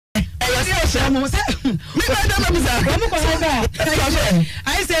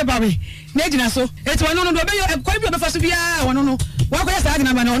I say, Bobby, Nejina so. It's one no quite be for Subia or no. What was that?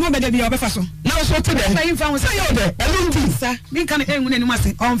 No better be over faso. Now, so today, I found sir. Being kind of when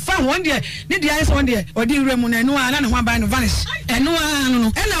must on found one day, did the ice one day, or did Ramon and no one and one by no vanish. And no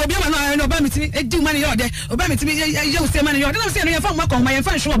one, and I'll be one Obama do money order, Obama to be a young money order. I don't say I found my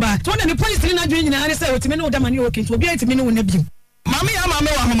friend Shoba. One of the points in a dream, and I say, what to me know that money working to be 8 minutes in a view. Mammy, I'm a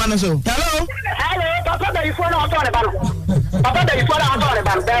woman. Hello. Hello, Papa, that you follow on the band. Papa, that you follow on the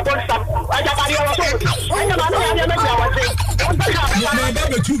band. There was some. I got my own. I got my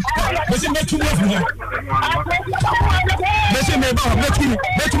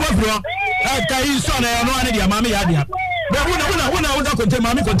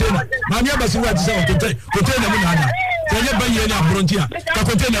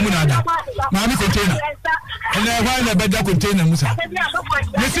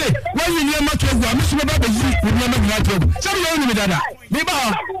you say, when you near much of them, Mr. Baba, you remember that trouble. Some of you know that. We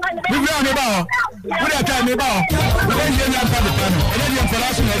ran about. What I tell me about. When you're not for the panel, and then you're for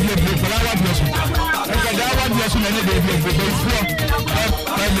us and you're for our blessing. I got that one blessing and a baby for those four.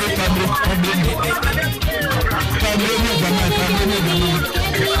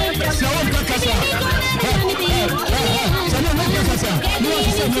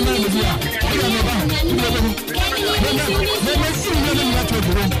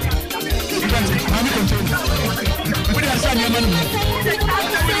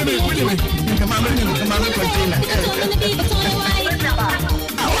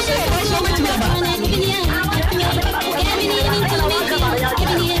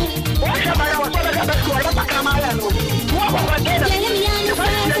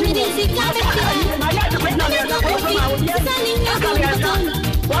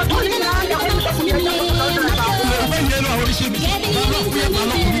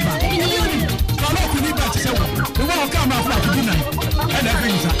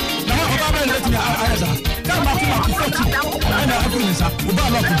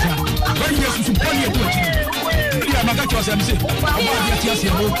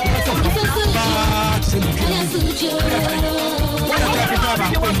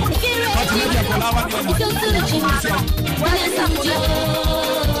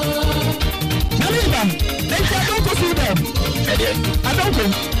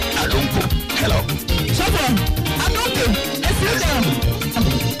 Hello.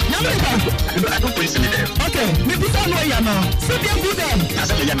 Okay, maybe don't know you now. So they do them. That's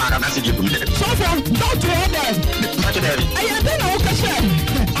a young man. That's a good one. So far, don't do all that. I don't know what to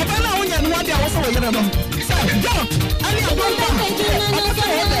I don't know what they are also going to do. Sir, don't. I don't know what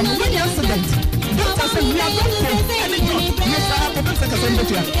accident. Don't say we are going to any job. Yes, I have to take a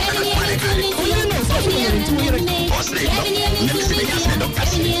sandwich. You know, so we are into it.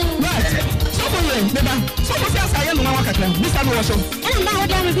 Right. So someone else I don't know what I Mr. Washo. And now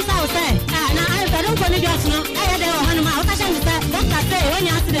down with this outside. I don't want to just know. I had a honeymoon. I can't say, don't say, when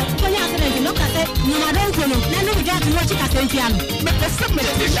you accident, look at it. No, I don't know. Then we just watch it as a piano. But the submit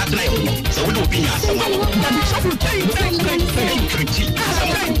is that night. So we don't be as a woman. That is so great.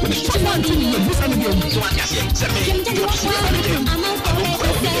 Someone to you, this one again. So I can say,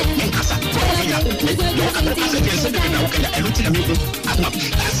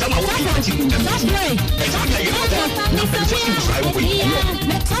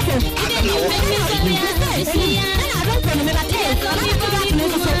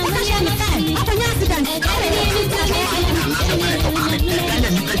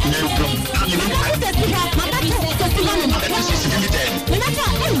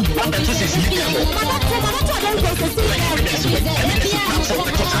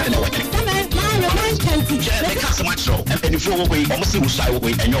 and if you're away, almost you shy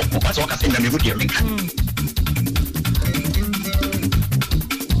away, and you're what's what I think I'm good hearing.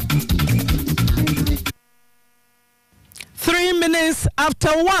 3 minutes after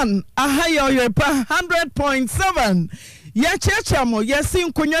 1, Ahayo 100.7. Ya chechamo, ya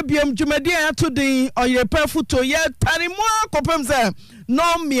sin kunya biam jumedia to the or your perfuto, ya tanimo copemza,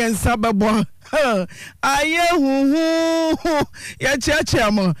 no miensa babo. Aye, ya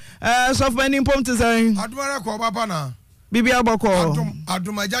chechamo, so many points. Admara Kobapana, Bibi Aboko,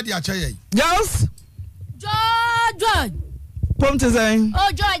 Adumajadi Achaye. Yes, George. Points.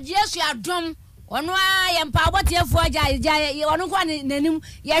 Oh, George, yes, you are drum. Ono a ye mpa abotiefo agya ono kwa nanim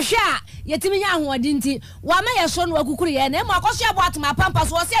ye hwe a yetimi nya ahoɔden nti wa ma ye so no akukuru ye na ma akoso abo atoma pampa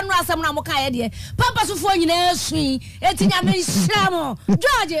so se no asɛm na mo ka ye de pampa so fo nyina sui etinya me hyamo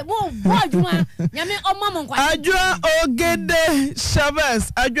George mo adwuma nyame omma nkwa adwa ogede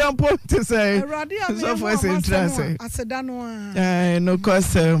Shabas adwa ponte say so for interest aseda no a no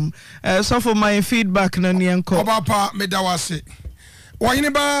cause so for my feedback na nienko obapa medawase wanyine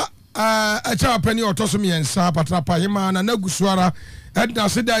ba acha pani otoso miensa patrapa hima na nagusuara edna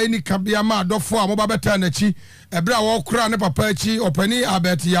seda eni kabia ma adofo a moba beta nachi ebra wo kura ne papa achi opani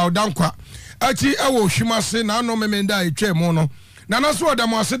abeti ya odankwa achi ewo hwimase na no memenda etwe mu no na naso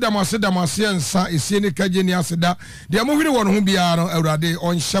odamase ensa esie ne kaje ni aseda de mo hwiri won ho bia no awurade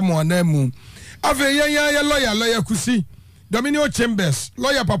onhyemo anamu ave yan lawyer kusi Domino Chambers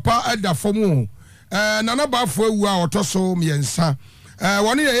lawyer papa adafomu nana bafo ewu a otoso miensa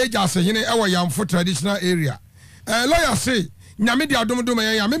woni ye jase hene ewo yamfo traditional area lawyer say nyame dia domdom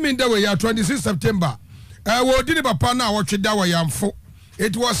ya me nda we ya 26 September wo di ni papa na wo tweda wo yamfo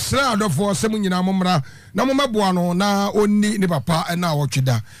it was slide for sem nyina momra na momeboa no na onni ni papa na wo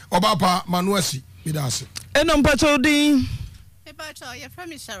tweda obapa manuasi bidase eno mpacho din e pacho ye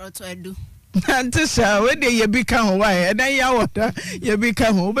from Sharoto Edu Antisha we dey ye bi ka ho why e dan ya water ye bi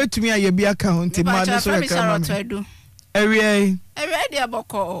ka ho obetumi a ye bi aka ho nti ma no so e ka ma ewie dia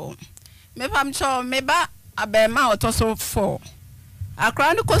boko me pam cho me ba abema otoso 4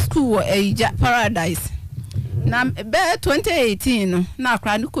 akra no school eija Paradise na be 2018 no na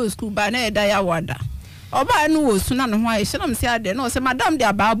akra no school ba na eda ya wada oba no wo su na no ho aye shenam se ade no se madam de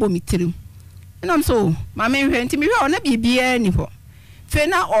abaabo mitirim enam so ma me hwe nti me hwe ona bibia ni ho fe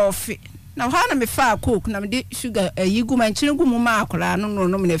na ofi na ha na me fa coke na me de sugar yigu man chire gu mu ma akra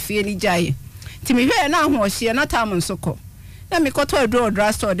no me na fie ni jaye ti me hwe na ho hye na tam nsoko na me koto adro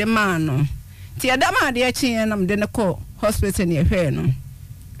drugstore de man no ti adama de achi na me de ne ko hospital ne hwe no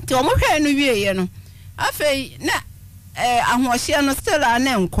ti o mo hwe no wie no afei na ahohye no still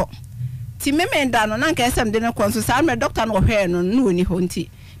ana enko ti me nda no na nka esem de ne ko so sa me doctor no hwe no no ni ho nti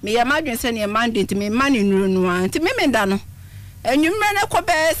me ya madwen se ne mandate ti me mani nuru no an ti me nda no enwumre ne ko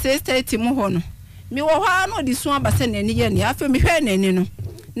be 6:30 mu ho no mi wo ha no di so abase na ni ye ni afei me hwe na ni no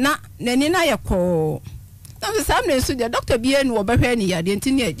na nani na yakọ na se na so de doctor bia ni wo be hwe ni ya de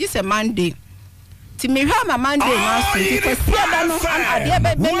nti ne gise Monday ti me hwe ma Monday na so ti ko sia da no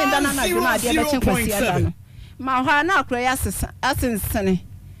ade be me da na na do na ade be chen ko sia da no ma ha na akra ya asensene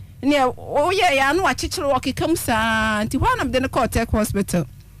ne o ye ya no akikire wo kekam saa nti hwa na me de ne call tech hospital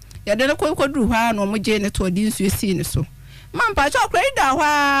ya de ne ko duru hwa na mo je ne to di nsu esi ne so man pa cho akra da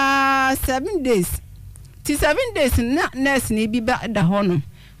hwa 7 days ti 7 days na nurse ni bi ba da ho no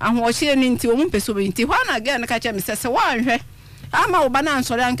ahohye ni nti o mu peso be nti hwa na ga na ka cha me sese wa nhwe ama wo ba na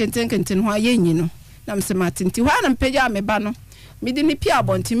ansore ankenten ho aye nyi no na me se mate nti hwa na mpegya me ba no me di ni pia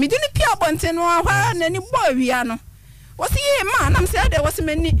abonti no hwa na ni bo wia no wo se ye ma na me se ade wo se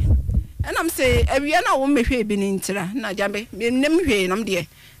mani na me se awia na wo mehwe bi ni ntira na jambe me nem hwe no de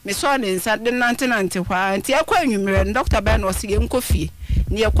me so ne nsa de nante hwa nti akwa anwumre doctor ba na wo se ye nkofie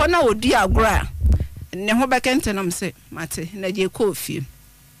ne yakọ na odi agora ne ho bekente na me se mate na je kofie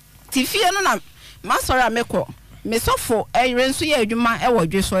ti fie no na masori amekọ me sofo erenso ye adwuma e wo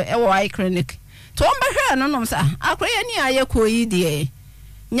dwe so e wo eye clinic to on behwe no no sa akra ye ni aye ko yi de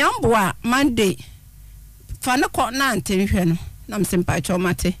nyambo a Monday fa ne ko na antenhwe no na msempa cho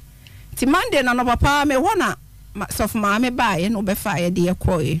mate ti Monday na no papa me wona sofo ma me ba ye no be fa ye de ye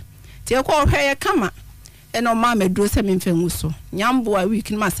ko ye ti ye ko hwe ye kama e no ma me duro se me mfengu so nyambo a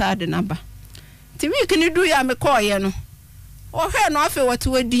week ni masade na ba ti week ni du ya me ko ye no o hwe no afi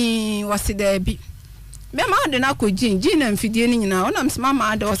watu wadin wasida bi me ma de na ko jin na mfidie ni nyina ona msema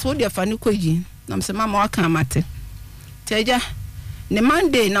ma de waso de fa ni ko jin na msema ma waka mate teja ne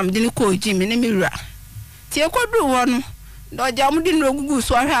Monday na mde ni ko jin me ne miwura tie ko du ho no do ja mu di no gugu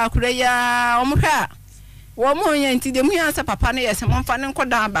so ahwa akure ya o mu hwa wo mo nya nti de mu ya sa papa ne yese mo mfa ne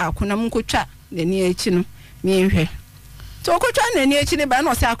nkoda ba ko na mu nkotwa ne ni echi no me nhwe to ko twa ne ni echi ne ba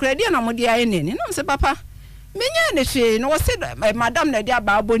na o se akure de na mo de aye ne ni na mse papa menya ne hwe no wo se madam na de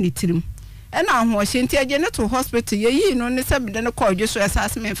aba abo ni tirim e na ho hye nti aje ne to hospital ye yi no ne se bide ne ko dwe so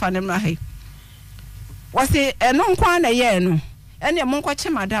esase me fa ne mra hai wo se eno nkwa na ye no ene mo nkwa che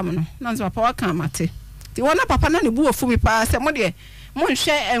madam no na nzo papa waka mate ti wona papa na ne bu ofu mi pa se mo de mo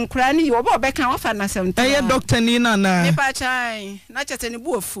nhwe enkura ni wo ba obeka wo fa na sem ta eye doctor ni na me pa chai na chete ne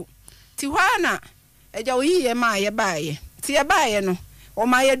bu ofu ti hwa na eja wo yi ye ma ye ba ye ti ye ba ye no o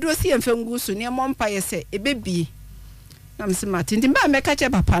ma ye duro si emfengu so ne mo mpa ye se ebebie na mse mate ntimba meka che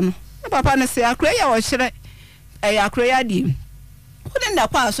papa no papa no se akra ya wo hire akra ya di wode nda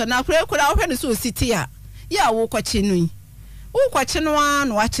kwa so na kura wo hwe so city a ya wo kwachi no yi wo kwachi no a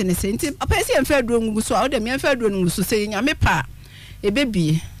no wache ne se nti papa esi emfa aduro ngugu so a wode me emfa aduro ngugu so se nyame pa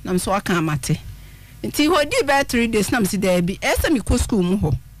ebebie na mso aka amate nti hodi be 3 days na msi da bi ese mi ko school mu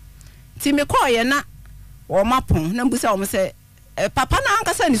ho nti me ko ye na wo mapon na mbusa wo se papa na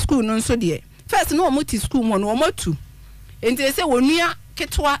ankasa ni school no nso de first no mo ti school mu no wo matu nti se wonua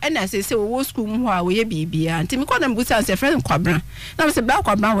ketwa na se wo school mu ho a wo ye bibia nti me ko na mbusa se friend kwabra na mse bra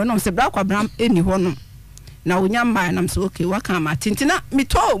kwabra wo na mse bra kwabra eni ho no na wonya mma na mse okay waka amate nti na me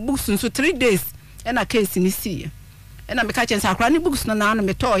to books nso 3 days na case ni see na me ka chen sakra ni books no na no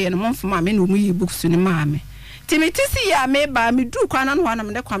me to ye no mfoma me no mu yi books ni ma me timiti si ya me ba me du kwana no na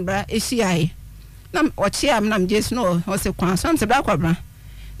me de kwambra ehia na ochi am na me jesu no o se kwan so me se bra kwabra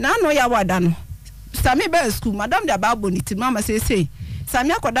na no ya wada no sami be school madam da ba boniti mama say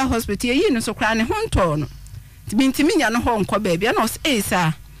sami akoda hospital ye no so kra ne ho nto no timi nya no ho nko ba bia na o say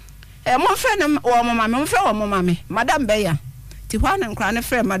sa mo fe no wo mama me mo fe wo mama me madam be ya ti hwa na nkra ne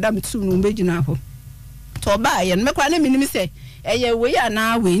fe madam tu no begina ho to ba ye no me kwa ne minim se eye we ya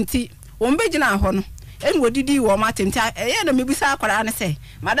na we nti wo begina ho no en wodidi wo matenti eye na mebusa akwara ne se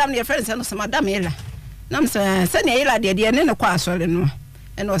madam ne friend se no se madam ela na mse se ne ela de ne kwa asore no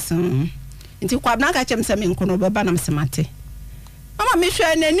en o se nti kwa na ka chem se me nkono beba na mse mate mama me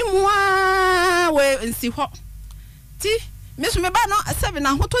hwe na nimu a we nsi ho ti me so me ba no 7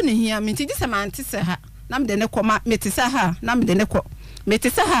 na hoto ne hia me ti se mante se ha na me de ne ko ma me ti se ha na me de ne ko me ti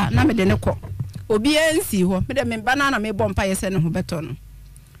se ha na me de ne ko obi ensi ho me de me ba na me bompa ye se ne ho beto no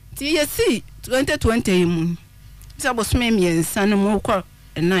ti ye si 2020 mu ti abosome mi ensa no mu ko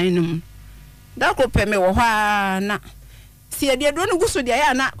nan no mu da ko pe me wo ha na si e de do no guso de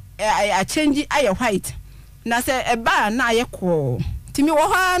ya na a change aye white na se e ba na aye ko ti mi wo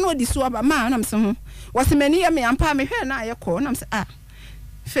ha na odi so aba ma na mse ho wo se mani ye me ampa me hwe na aye ko na mse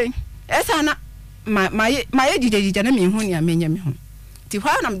fe esa na ma ye jijija na me hu ni amenya me ho ti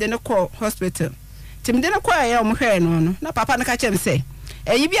hwa na me de ne ko hospital ti me de ne ko ya mo hwe no na papa na ka chem se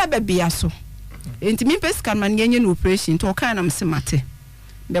eyi bia babia so enti mi peskan man yenye no operation to kan na mse mate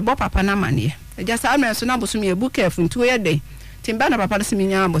be bo papa na mane eja sa amre so na boso me ebu careful nti wo ye de timba na papa se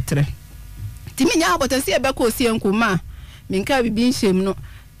minya abotre timinya abotre se e be ko sie nkuma minka bibi nshem no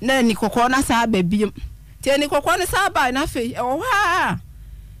na ni kokko na sa babiem ti ni kokko na sa ba na fe e wo ha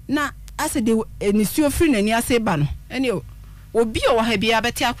na ase de ni suo free na ni ase ba no eni obi o wa ha bia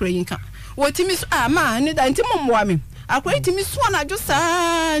beti akora yinka wo timi so ma ni da nti momwa me akora timi so na jo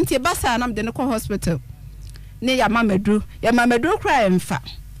sa nti ba sa na de ne ko hospital ne ya mamedu kra emfa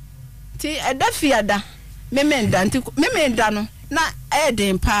ti edafiada memenda nti memenda no na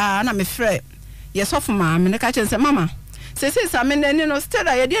eden pa na me frɛ ye sofo ma me ne ka kyense mama sese sa me nani no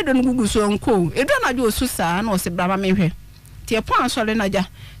stela ye de do no gugu so nko edu na jo su sa na o se brama me hwɛ ti e pon asɔre na ja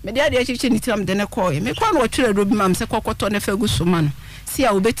me de ade chichi ni tiram de ne kɔ ye me kwa no twere do bi mam se kokoto ne fa gu so ma no si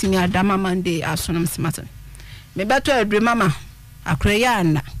a obetimi adama mande aso no msemata me beto adre mama akra ya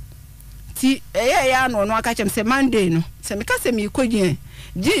na ti eye ya no no aka chem se Monday no se me ka se me kodien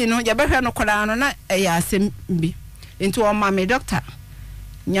ji no je behwe no kola no na eya asem bi enti o ma me doctor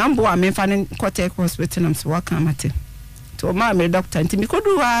nyambo a me fa ne kote hospital nam se waka amate to o ma me doctor enti me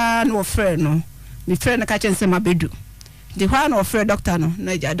kodu wa no frɛ no me frɛ no ka chem se mabedu de hwa no frɛ doctor no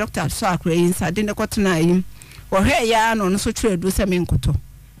na ja doctor so akra yin sa de ne kotena yin o hwe ya no so twere do se me nkoto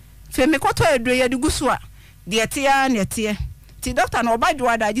fe me koto edu ye de gusu a de tia ne tie ti doctor no ba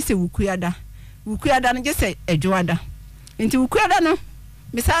dwada gi se wukuada no gi se edwada enti wukuada no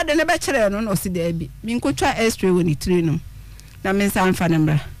me sa de ne be kire no no si da bi mi nkotwa x-ray woni tire no na me sa amfa ne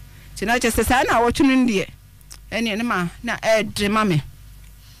mbra ti na che se sa na wo twunu ndie ene ne ma na edre ma me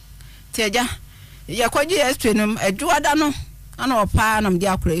ti eja ya kwaji x-ray no edwada no ana opa na mde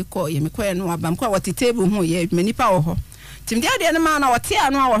akora iko ye me kwa no abam kwa wati table ho ye me nipa wo ho ti mde ade ne ma na wote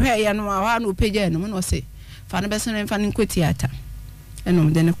anu a wo hwe ye no a no peja no no se fa na beso ne fa ne ko theater eno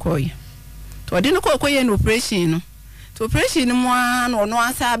mde ne koye to de ne koye no operation no to operation no a no no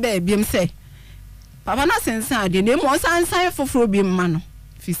asa ba biem se papa na sensa ade ne mo sansan foforo biem ma no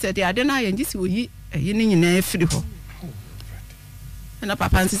fi se de ade na ye ngisi oyi ye ne nyina afiri ho na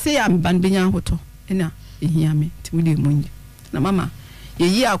papa nse ya mban benya hoto ena ehia me ti wudi munji na mama ye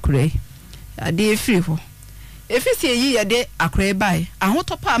yi akure ade afiri ho efisi ye yi de akure bai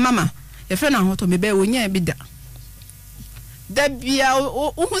ahoto pa mama e fe na ahoto me be wonya bi da bia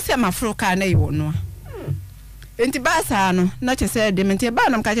hu se mafro ka na yiwo no enti ba sa no na che se de mente ba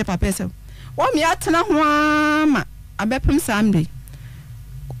nam ka che papa se wo mi atena ho ama abepem samde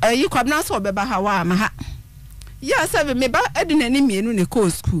ayi kwabna so be ba ha wa ma ha ya se me ba edina ni mienu ne ko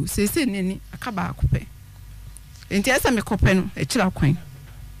school se se neni aka ba akopɛ nti esa me kope no e kira kwan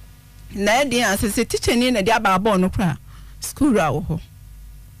na e dey asese teacher ni na dey aba no kra school ra wo ho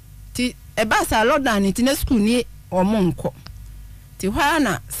ti e ba sa lockdown nti na school ni omonko ti hwa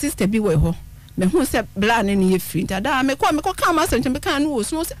na sister bi we ho me hu se bla ne ye free nti ada me ko ka ma sanche me kan no wo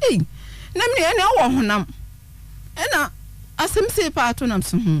so se eh na me ne wo honam e na asem se pa to nam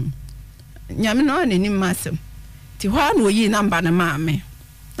so nyame no ne ni masem ti hwa na oyi number na ma me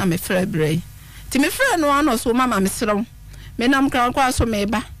na me frɛ brɛ ti me frɛ no ano so mama me serɛ me nam kra kwa so me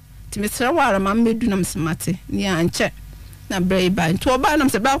ba ti me serɛ wara ma me du nam semate ni anche na brɛ ba nti oba nam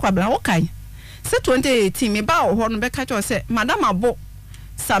se ba kwa bra wo kan se 2018 me ba wo ho no be ka cho se madam abo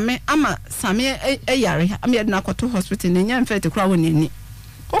same ama same yare am ye na koto hospital ne nya mfete kra wo nani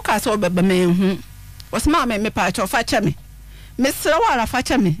o ka so beba me hu wo se ma me pa cho fa che me serɛ wara fa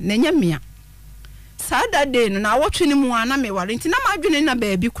che me ne nya mia sada day no na wotwe ni mu ana me ware nti na ma adwene na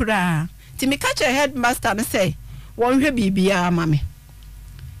ba bi kura ti me catch headmaster ne say won hwe bibia ma me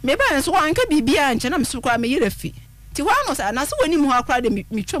ba so wan ka bibia nche na me so kwa me yire fi ti wa no sa na so woni mu ha kura de me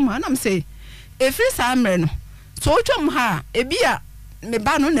twom ha na me say efri sa amre no so twom ha ebia me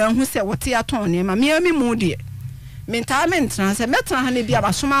ba no na hu se wote aton ne ma me ami mu de me nta me ntra se metra ha ne bia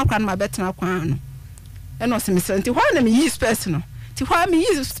ba soma akwa na ma betra kwa no e no se me se nti wa na me yi space no ti wa me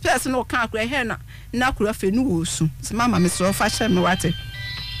yi space no ka akwa he na kura fe nu wo su se mama me so fa kye me wate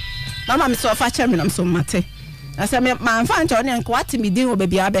mama me so fa kye me nam so mate ase me ma mfa nche one nko wate me din wo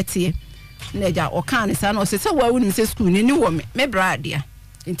bia abete na eja o kan ne sa na o se wa woni se school ni wo me bra dia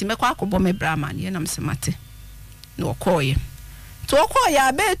enti me kwa akobọ me bra ma ne nam se mate na o koye to o koye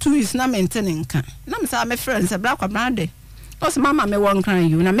abe 2 weeks na maintain nka na me sa me friends bra kwa bra de o se mama me won kran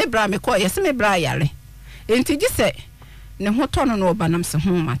you na me bra me koye se me bra yare enti gi se ne ho tono no ba nam se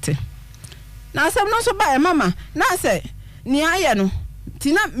ho mate na asem no so ba mama na se ni aye no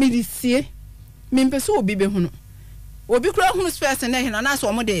ti na medisie me mpeso obi be hunu obi kura hunu space na hina na so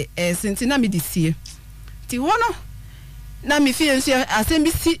omo de senti na medisie ti hono na me fie nso asem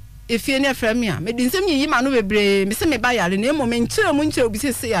bi si efie ne frame a me di nsem yi ma no bebre me se me ba yare na emo me nkyere mu nkyere obi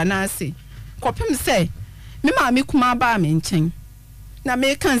se ya na ase kopem se me ma me kuma ba me nchen na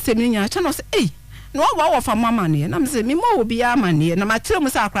me kan se me nya cha no se no wa fa mama ne na me se me mo obi ya ma ne na ma kire mu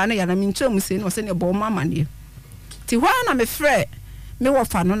sa akra na ya na me nkyere mu se no se ne bo mama ne ti hwa na me frɛ me wo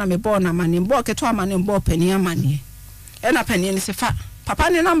fa no na me bo na ma ne bo keto ama ne bo pani ama ne e na pani ne se fa papa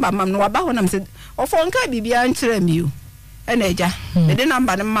ne number mam no wa ba ho na me se ofo nka bibia nkyere mi o e na eja me de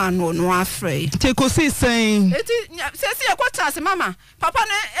number ne ma no afrɛ te ko si sen eti se e kwata se mama papa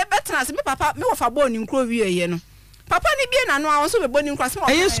ne e betra se me papa me wo fa bo ni nkro wie ye no papa ni bie na no a so be boni nkwase mo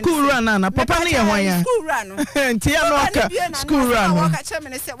e school run na papa ne ye hwan ya school run no nti ya no aka school run no aka che me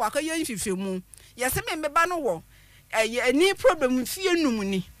ne se waka ye mfifɛ mu ye se me ba no wo ni problem fie num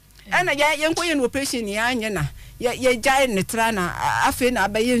ni e na ye nko ye no operation ya anye na ye jai ne tra na afi na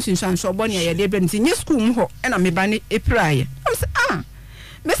abaye nsunsan so boni ye de bre nti nye school mu ho e na me ba ne epraye am se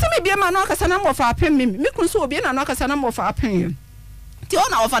me se me bie ma no aka sana mo fa apem me kun so obi na no aka sana mo fa apem ti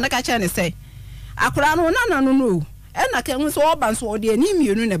ona ofa na ka che ne se akura no na no ena ke hu so oba so de ani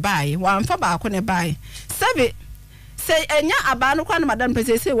mienu ne bae wa mfa ba ko ne bae sebe se enya aba no kwa na madam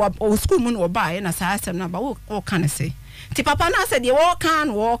pese se wa school mu no bae na sa asem na ba wo kan se ti papa na se de wo kan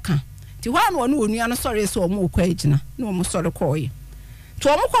ti hwa no no onua no sori so mo kwa agina na mo sori ko ye to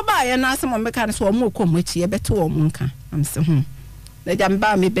mo ko bae na asem mo ka so mo ko mo chi e bete wo mo nka am se na jam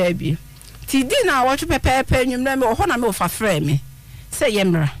ba me baby ti di na wo pepepe nwum na me ho na me wo fa frɛ me se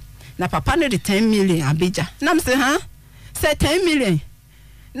yemra na papa no de 10 million abeja na mse say 10 million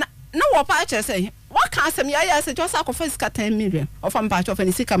na wo pa che say what can asem ya say just akofa sika 10 million of am pa cho fa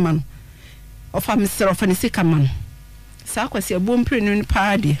ni sika man of am sero fa ni sika man sa akwase abompre no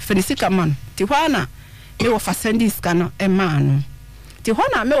pa de fa ni sika man ti hwa na me wo fa send sika no e ma no ti hwa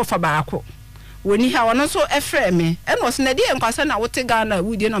na me wo fa baako woni ha wono so efrɛ me e no so na de enkwasa na wote Ghana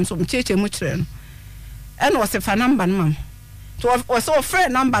wudi na so mcheche mu kire no e no se fa number no mam to so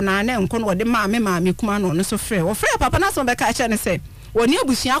friend number na na nko no de ma me kuma no so friend o friend papa na so be ka che ne se woni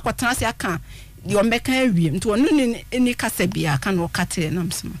abusua akotena se aka de o mbeka awie nti wonu ni kasa bia aka no kate na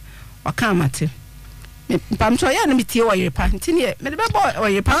msema waka amate me pam so ya na mitie wo yepa nti ne me de be bo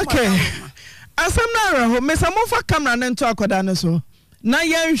yepa okay asem na raho me samo fa camera na nto akoda no so na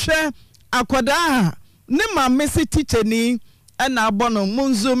yenhwe akoda ne ma mesi teacher ni na abono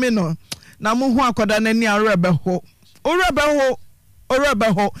munzumi no na mo hu akoda na ni arebe ho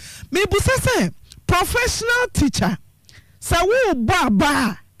Orabeho. Me busese professional teacher. Sa wo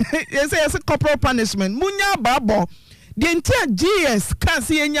baba. Yes corporal punishment. Munya babo. The entire GS can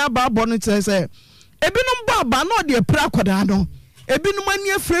see enya babo no say. Ebinum baba no de pra koda no. Ebinum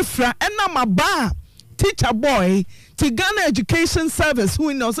ania frefra ena maba teacher boy to Ghana Education Service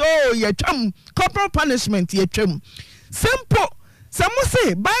who knows ye chum corporal punishment ye chum simple some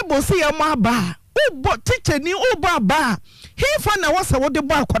say Bible say ama ba but teacher ni ba he fa na wasa wo de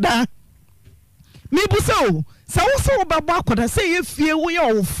ba akoda me bu so sa wo so ba akoda say ye fie wo ye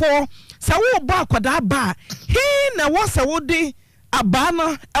ofo sa wo ba akoda ba he na wasa wo de aba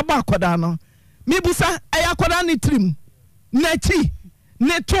no aba akoda no me bu sa aya akoda ni trim na chi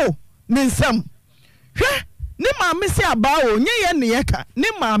ne to ne nsam hwe ne maame se aba o nye ye ne yeka ne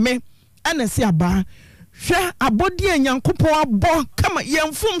maame ana se aba hwe abodi anyankopon abo kama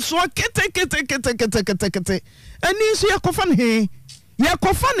yemfum so kete ani so yakofa ne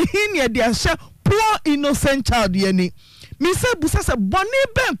ne de ahye poor innocent child ye ni me se busa se boni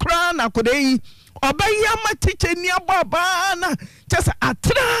ben kra na koda yi obayi ama teacher ni ababa na chesa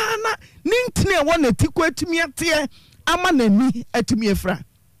atrana nintine wona tiko atumi ate ama nani atumi efra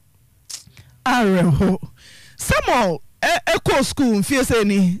areho Samuel eco school mfiese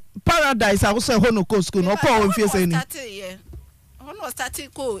ni Paradise I say hono co school no ko mfiese ni hono start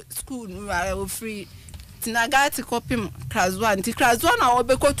co school no free tinagati copy class 1 ti class 1 na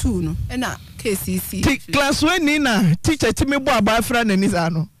obeko 2 no na KCC class 1 ni na teacher ti me bo aba fra nani za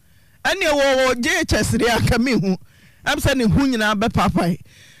no ane wo JHS ri aka me hu am say ne hu nyina be papai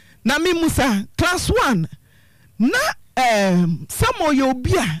na me musa class 1 na Samuel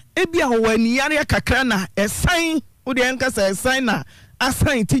yobia ebia wani yare kakra na esan wo de enka say esan na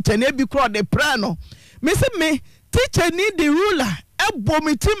assign teacher na ebi kro de prano me say me teacher need the ruler ebo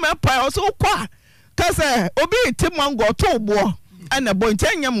me ti me pa so kwa ka say obi ti mango to bo ana bo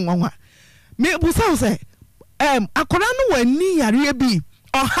ntanyam nwanwa me busa say akora no wani yare bi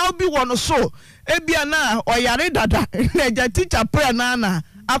or how bi wono so ebia na oyare dada na ja teacher pra na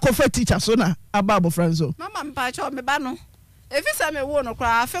akofa teacher so na ababo franzo mama mpacho me ba no efisa me wo no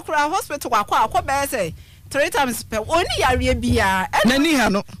kra afi kra hospital akwa be say 3 times per oni yare bia nani ha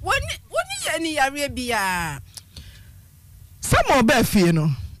no woni yani yare bia some be fie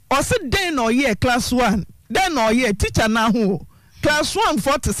no o se den no ye class 1 den no ye teacher na ho class 1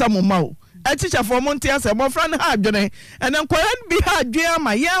 40 some ma o a teacher for monti ase mo fra ne ha adwene enen kwaran bi ha adwe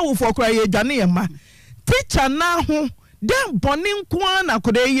ama ye wo for kra ye dwane ye ma teacher na ho den bonin kwa na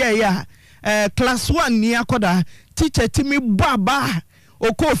koda ye ya class 1 ni akoda teacher timi baba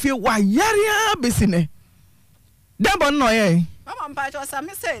okofie wa yare besine den bon no ye mama mpacho sa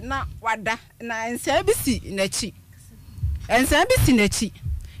me say na wada na ensa bisi nachi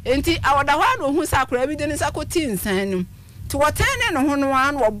enti awoda hwa no hu sakura bi de ni sakoti nsan no ti wotene no ho no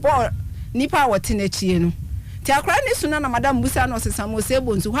an wo ball nipa wote nachi no ti akura ni suna na madam busa no sesamo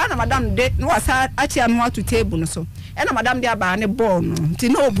sebo nzu hwa na madam de no wasa achi anu atu table no so e na madam de aba ne ball no ti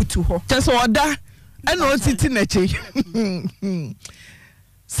na obutu ho teso oda e na otiti nachi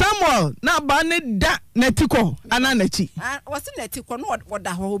Samuel na ba ne da netiko ana nachi wasi netiko no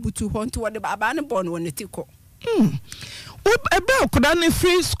woda ho obutu ho nti wode ba ne ball no netiko ebe okoda ne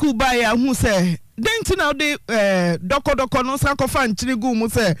free school ba ya hu se denti na de doko no sa kofa nchiri gu mu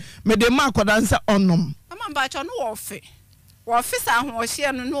se me de ma akoda nsa onom mama mba cho no wo fe sa ho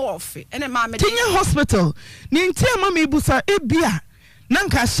hye no wo fe ene ma me tinye hospital ni nti ama me busa ebia na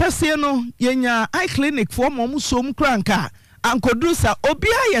nka hyese no yenya eye clinic for mo som kranka ankodrusa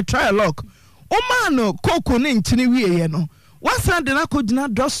obia ye trialog o ma no koko ne nchiri wieye no wasa de na kodina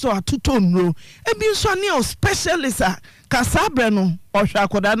doctor atuto nro ebi nso ne o specialist kasabre no ohwa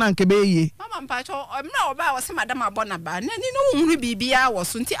akoda na nke beye mama mpacho mna oba wo se madam abona ba ne ni no huru bibia wo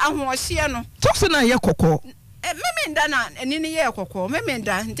so nti ahohye no tokse na ye kokko memenda na eni ne ye kokko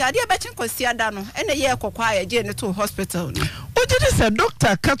memenda nti ade be chin kosia da no ene ye kokko aye je ne to hospital no ojide se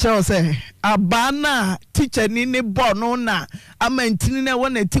doctor kacha se abana teacher ni ne bono na amantini na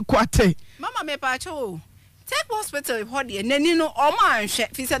wona tikwate mama me pacho take hospital hodi nani no o ma anhwe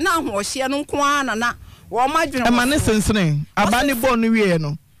fi se na ahohye no nko na wo ma dwene e ma ne sensene abane bo no wie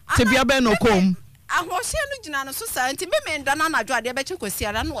no te bia be no kom ahohye no gina no so sa nti be me nda na anadwo ade be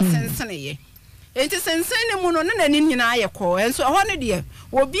chekosia na wo sensene ye enti sensene mu no nani nyina aye ko enso ho ne de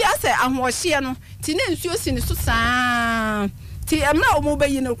obi ase ahohye no ti ne nsuo si ne so sa ti emra o mu be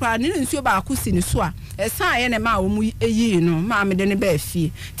yi no kra ne nsuo ba akusi ne so a esan ye ne ma o mu eyi no ma me de ne ba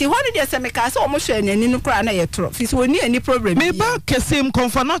fie ti ho ne de se me ka se o mo hwe nani no kra na ye tro fi se oni ani problem me ba kesim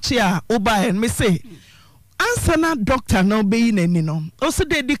konfanochi a oba en me say answer na doctor no be yi nani no o se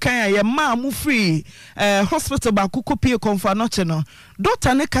de di kan ye ma mu free hospital ba kukopi konfanochi no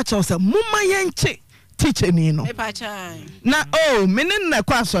doctor ne ka cha se mumma ye nche teacher ni no me pa cha na me ne na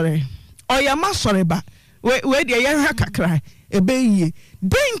kwa sore o ya ma sore ba we de ye hwa kakra ebeye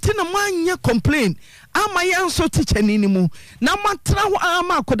denti na manya complain ama ya nso teacher ni mu na matra ho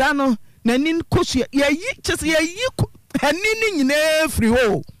ama akoda no nanin kosu ya yi chese ya yi hanini nyina free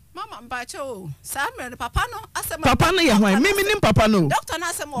ho mama mbacho samre papa no asem papa no ye hwan mimi nim papa no doctor na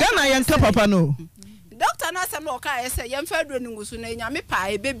asem Ghana yenka papa no doctor na asem o ka ese yemfa duro ngusu na nyame pa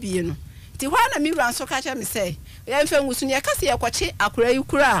ebebie no ti hwa na mi wura so ka cha mi say yemfa ngusu ne ka se yakwache akora yi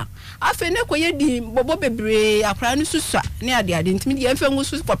kura afi ne koye di bobo bebre akora no susua ne ade ntimi yemfa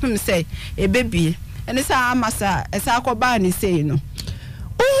ngusu popem say ebebie ene sa amasa esa akoba ni say no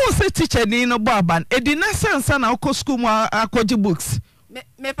who say teacher ni no baba edi na sense na ko school mu akoji books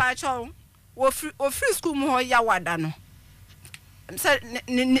me pa cho wo free school mu ho ya wada no say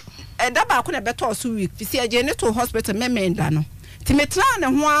da ba ko na beto so week fi say je ne to hospital memenda no ti me try ne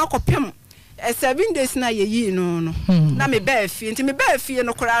ho akopem 7 days na ye no na me ba fi nti me ba fi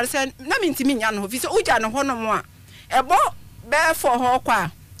no kora say na me ntimi nya no fi say uja no ho no mo a ebo be for ho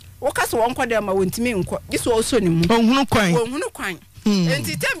kwa wo ka so won ko dem ma wontimi nko giso oso ni mu ohunu kwan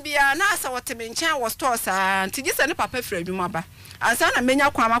enti tembia na asa woteme nchen wo store sa enti gise ne papa fra adwuma ba ansa na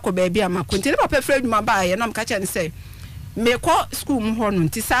menya kwa makọ baabi amako enti ne papa fra adwuma ba ye na mka che ne say me ko school mu ho no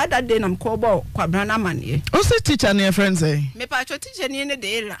enti sa that day na mko bo kwa brana mane o se teacher ne friend say me pa cho teacher ne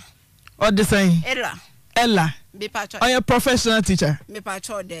de ela o de say ella me pa cho o professional teacher me pa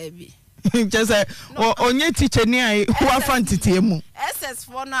cho there bi just say onye teacher ni ai who afantite mu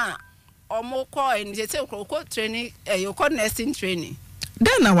SS4 na omo ko en je say ko training you ko nursing training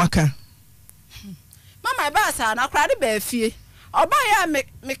then na waka mama ba sa na kra de ba fie oba ya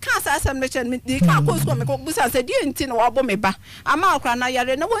me ka sa asem me chen me di ka ko school me ko busa say di enti na wo bo me ba ama kra na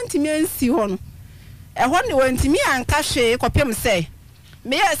yare na wontimi ansi ho no e ho ne wontimi anka hwe kopem say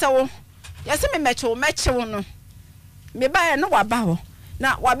me ya say wo ya say me mechew no me ba ya no waba ho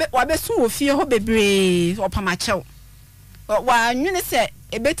na wabe su wo fie ho bebre opamachew wa nwene se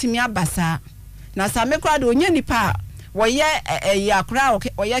ebetimi abasa na sa me kra de onye nipa wo ye yakra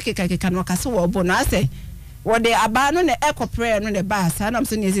wo ye keka no kase wo bo na se wo de aba no ne ekopre no ne basa na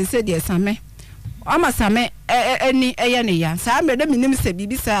mso ne se de same ama same eni eye ne ya sa me de minim se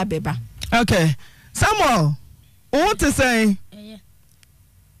bibi sa beba okay Samuel what to say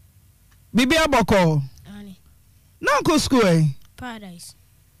bibi aboko ani na ko school Paradise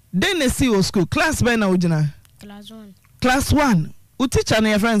then see o school class by na ojina class 1 u teacher na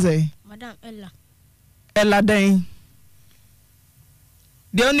your friends Madam Ella den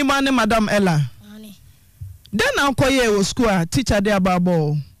the only man Madam Ella ani then na ko ye o school teacher dey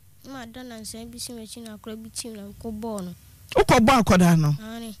ababo Madam na say bi si mechi na akra bi team na ko ball no u ko ba akoda no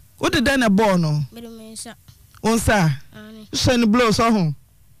ani u de den na ball no be me nsa onsa ani send blow so ho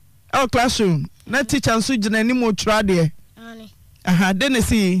our classroom na teacher nso gina ni mo try there ani aha then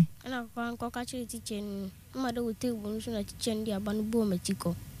see ana ko ka chiri teacher ni mmadụ wote ugbo nso na teacher ndị aba no bo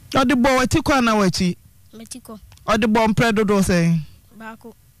metiko o de bo watiko na wachi metiko o de bo mpredo do say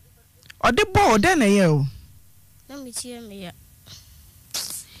baako o de bo de na ye o na metie me ya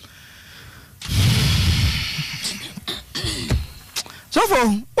so for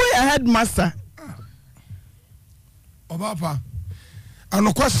we headmaster Obapa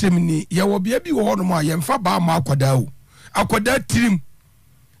anokwasem ni ye wo bia bi wo ho no ma ye mfa ba ma akwada o akwada tirim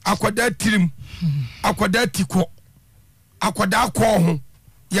akwada tiko akwada akọ ho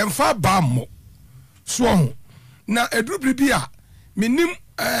ye mfa ba mo so ho na edurubri bia menim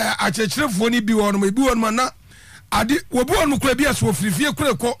achechirefo ni bi wo no ma bi wo no na ade wo bi wo no kura bia so firifie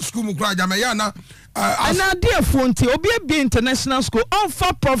kura ko school mu kura jama ya na ana dia fonti obi be international school on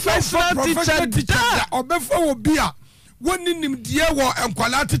for professional teacher obefa wo bia woni nim die wo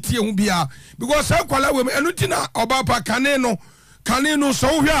enkwala tetie hu bia because enkwala we enutina obapa kane no so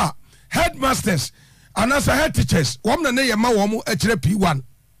hwa headmasters anasa head teachers wom na ne yema wom akire P1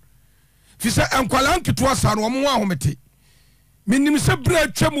 fi se enkwala nketo asa no wom ahomete minim se bra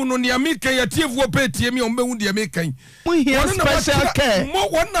twemu no ne amika yatiefuo petie mi ombehu de amika won special care mo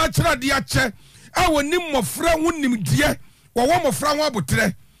won na akira de ache a wonim mofra wonim die wo mofra ho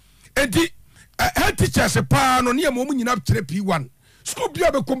abotre enti head teachers pa no ne mo nyina akire P1 school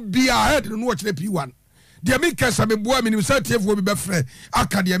bia be kom bia head no akire P1 de amika sa meboa minim se atiefuo bi be frɛ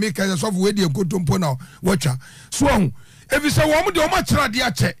aka de amika so we de nkontompo na watcha so ho evisa wom de o ma akira de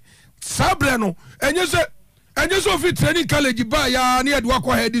ache sabre no enye so fi training college ba ya na yadwa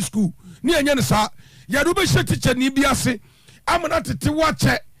ko head school ni enye ne sa yadu be hye teacher ni bi ase amana tete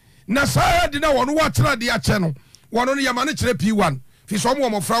wache na sa head na wono wakira de ache no wono no yama ne kire P1 fi so mo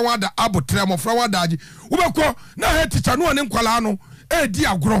mofra wada abotre mofra wada agi ubekọ na head teacher no ne nkwala no di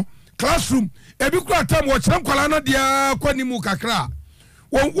agro classroom ebi kura tam wo kire nkwala no de kwani mu kakra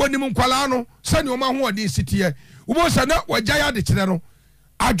woni mu nkwala no sani o ma ho odi sitie ubo sa na wagya de kire no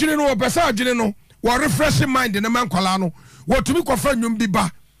adwene no opesa adwene no wo refresh mind na man kwala no wo tumi kofa nwum bi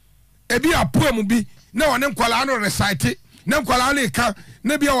ba ebi apoem bi na one nkwala no recite na nkwala no ka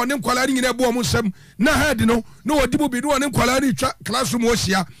na bia one nkwala ni nyina bo mo nsam na head no na wodi bo bi no one nkwala ni twa classroom o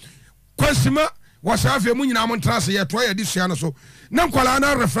hia kwansima wasafe mu nyina mo ntrase ye to ye di sua no so na nkwala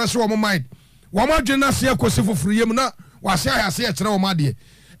na refresh wo mo mind wo ma dwe na se akosi foforo yem na wase ayase ye kire wo ma de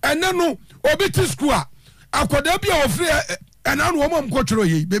ene no obi ti school a akoda bia ofre ena no wo mo mkotwero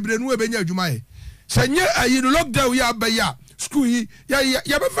yi bebre no ebenya adwuma ye senye ayi no lockdown ya abaya school yi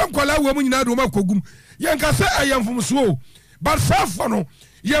ya be fa nkwala wo mu nyina do ma kogum ye nka se ayamfum so but safo no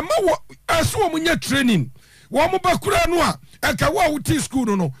ye ma wo aso mo nya training wo mo bakura no a eka wo ti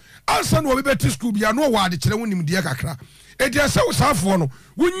school no ansa no obi be ti school bia no wa de kire wonim de kakra edia se wo safo no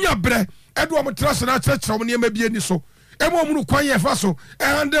wonya bre edo mo trase na kire wo ne ma bia ni so emo mu no kwan ye fa so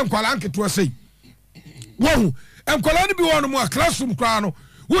hande nkwala nketo sei wo enkwala ni bi wono mu a classroom kwa no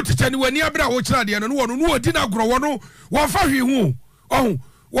wo teacher ni wani abra wo kira de no wono no odi na agro wono wo fa hwe hu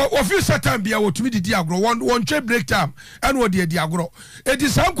wo fi satan bia wo tumi didi agro won twe break time and wo de agro edi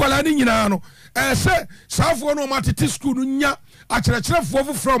sankwala ni nyina no se safo no ma tete school no nya akyerɛkyerɛfoɔ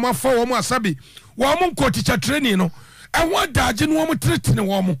foforɔ ma fa wɔ mo asabi wɔ mo nkɔ teacher training no ɛho adagye no wɔ mo tretene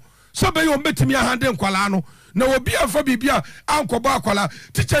wɔ mo so be yo betimi ahande nkwala no na obi afa bibia ankɔbɔ akwala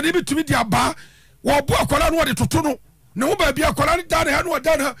teacher ni bitumi di aba wo bo akwala no de toto no na wo ba bia akwala ni dan ha no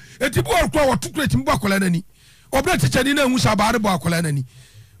dan ha eti bo akwa wo tokura timi bo akwala nani obra teacher ni na hu sa ba de bo akwala nani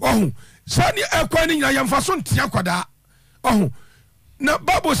ohun sani ekwa ni nyina yamfa so ntia kwada ohun na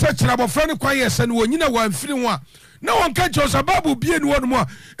babu se kira bofra ni kwan yese ni wonyina wa mfiri ho a na won ka josa babu bie ni wonu mu a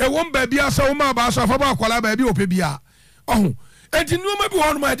e won ba bia sa wo ma ba so afa ba akwala ba bia ope bia ohun enti numa bi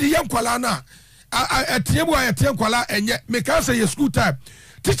wonu ma de yankwala na atie bu ayetie nkwala enye me ka say school time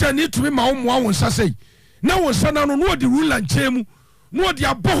teacher need to be ma wo mo won sasei na won sana no no de rule nchemu no de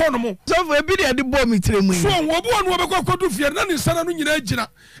aboho no mo so for bi de bo mi tiremu so wo bo no be kokodu fie na ne sana no nyina agina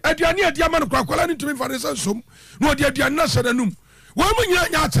aduane ade ama no kwakwala ni tumi fa ne sansom no de aduane na sana num wo mo nyina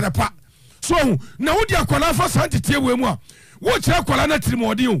nya akyerɛpa so na wo de akwala fa santete we mu a wo kyerɛ akwala na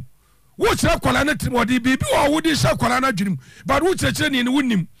tirimode o wo kyerɛ akwala na tirimode bibi wo de hyɛ akwala na dwunim but wo kyerɛkyerɛ ni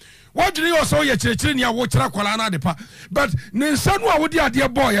wonnim wo dwene yo so ye kyerɛkyerɛ ni a wo kyerɛ akwala na de pa but ne nsa no a wo de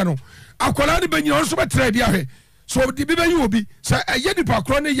ade boye no akwala ne banyina on so betra bia hwe so di bi bayi obi se eye nipa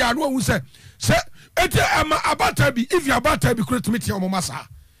kro ne ya no hu se eti ama abata bi if you abata bi kro tumi tie o masa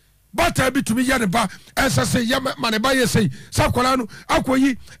bata bi tumi ya ne ba ensa se ya ma ne ba ye sei sakwala no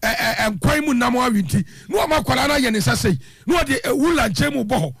akoyi enkwan mu nam awinti no ma kwala na ye ne sa sei no de wula nchemu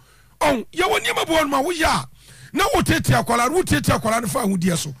bo on ye woni ma bo no ma wo ya na wo tete akwala wo tete akwala no fa hu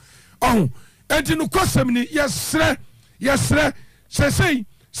die so on enti no kosem ni yesre sei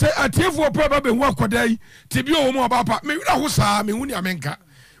se atiefo pa ba be hu akoda yi tibi o mo ba pa me wira ho saa me hu ni amenka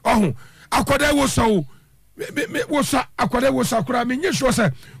ohun akoda wo so me wo sa akoda wo sa kura me nyesho se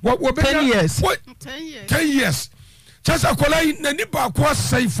wo be 10 years 10 years just akoda yi na ni ba ko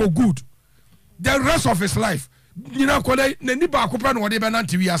say for good the rest of his life nyina akoda na ni ba ko pa na wo de be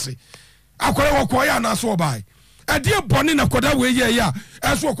nante wi ase akoda wo ko ya na so bai adie bone na akoda we ye ya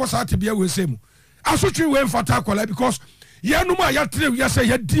eso ko sa tibia we semu asotwe we mfata akoda because yanuma ya tre ya say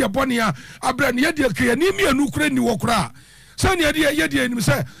ya die bone ya abra ne ya die ke ni mienu kura ni wo kura sani ya die nim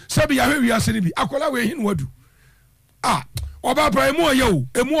say sabi ya hwe ase ni bi akola we hin wadu oba pra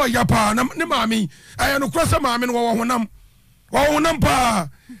emu oya pa na ne maami aya no kura sa maami no wo honam pa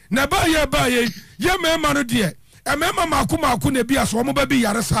na ba ye ye mema no de mema mako na bi aso mo ba bi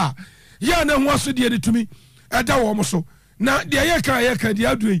yare sa ya na hu aso de ni tumi eda wo mo so na de ye ka de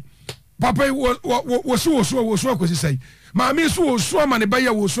adui papa wo so akosi sai maami so wo so ma ne ba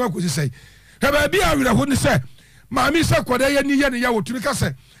ya wo so akosi sai he ba bi awira ho ni say maami se kwada ye ni ye ne ya wo tumi ka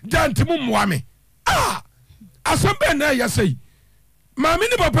se danti mu moa me asambe na ya sei maami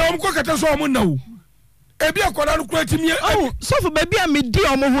ni papa om ko kata so om na wo ebi akwada no kura timi so for baby a me di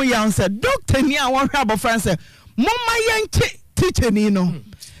omo ho ya nse doctor ni a won hwa abofra nse momma ye nche teacher ni no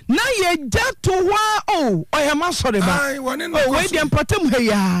na ye jato wa oya ma sore ba we dem patam he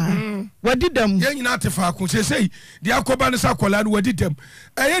ya wadi dem ye nyina tefa ko sei de akoba ne sakola no wadi dem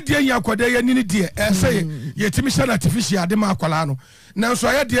eye de nya akoda ye ni de sei ye timi sha na artificial de ma akola no na so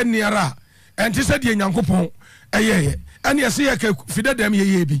eye de niara enti se de nyankopon eye ene ye se ye ka fide dem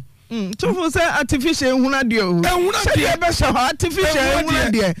ye bi tufo say artificial huna de o say be so artificial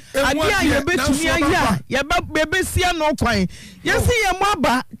huna de ade ye betumi aya ye be sia no kwan ye se ye mo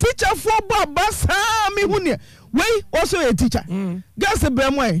aba teacher fo bo aba saa me hu ne wei also a teacher gas be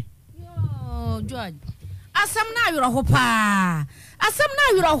mo yo George asam na awiro ho pa asam na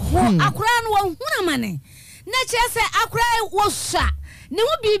awiro ho akura no wo huna mane na che se akura wo sha ne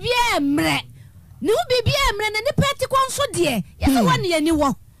wo bibia emre na ni peti kwa nso de ye se wo ne ani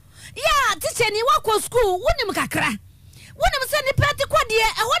wo ya teacher ni wako school wonim kakra wonim se ni pete kwade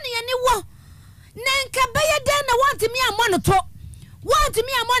e ho ne ye ni wo na nka beye den na want me amon to want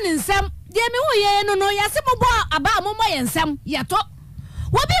me amon nsam de me hu ye no ya se mo bo aba mo mo ye nsam ye to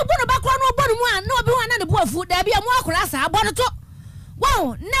wo bi bu no bakro no bo no mu a na obi hu na ne bo afu da bia mo akora sa abo no to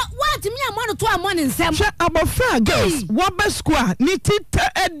wow na want me amon to amon nsam she abofra girls wo be school ni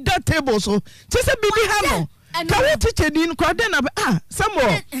tita at the table so ti se bibi ha no ka wo teacher din ko den na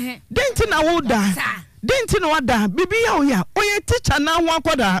Samuel denti na wo da denti na wada bibi ya oye teacher na ho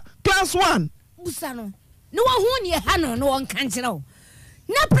akoda class 1 busa no no wo hu ne ha no won kan kire o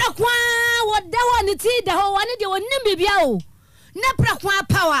na prakwa wo da wo ne ti da ho woni de wonim bibia o na prakwa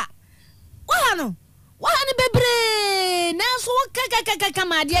power wo ha no bebre na so kaka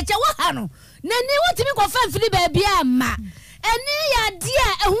ma de che wo ha no na ni wotimi ko fa fili ba bia ma eni ya dia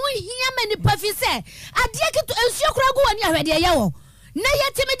ehu hia mani pafi se ade kito ensuo kura go woni ahwede ye wo na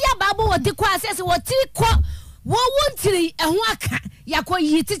yetimi dia babo wo de kwa asese wo ti ko wo wontiri ehu aka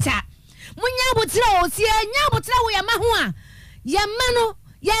yakoyi teacher munya botira o si anya botira wo ya ma ho a ya ma no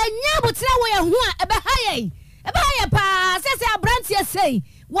ya nya botira wo ya ho a ebe ha ye pa sese abrantie sei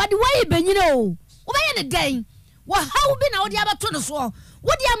wode wo benyina o wo be ye ne den wo hawo bi na wo de abato no so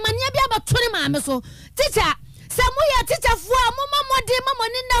wo de amania bi abato ne maame so teacher samuya teacher fo a mo mamode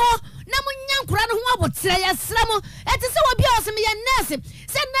mamoni na ho na munya nkura no ho abotira ya sra mo eti se wo bia o se me ye nurse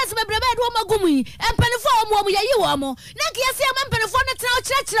se nurse bebrebe do magum yi empanifo o mo ye yi wo mo na ke se empanifo no tra o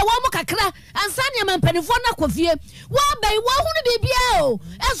kire wo mo kakra ansa ne empanifo na kofie wo bai wo hu no bibia o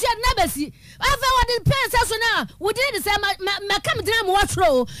esu ya na basi afa wo de pen so na wo de se ma kam dina mo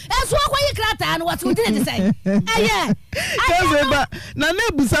watro esu wo kwayi krata no what wo de se aye ba na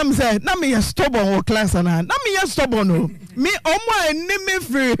busam se na me ye stubborn wo class na me ye stubborn no me omo enemy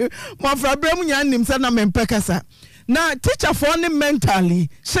free mo fra brem nya nim se na me mpekasa na teacher for ni mentally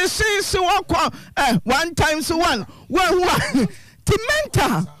se wakwa one times one ti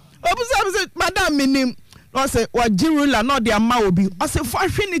mental obusam se madam minim no say wajirula no de ama obi o se fo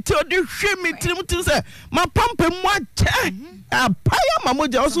hwe ni ti o de hwe mi tim se ma pampe mu ache apaya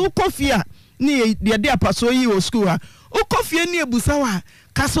mamoja o so kofia ni de apaso yi o school ha o kofia ni ebusa wa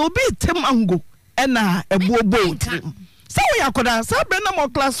kasa obi temango na ebuobo tim so we akoda so be na mo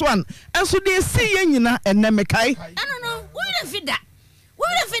class 1 enso de si ye nyina enemekai no we will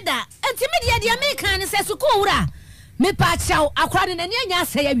fida enti de American ne se school wura me pa chaw akora ne ne anya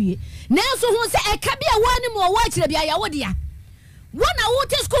asa ya wie na enso hu se eka bia wani mo wa kire bia ya wo dia wona wo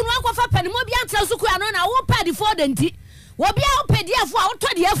te school no akwa fa pani mo bia ntra school ano na wo pa di for denti wo bia wo pedi afu a wo to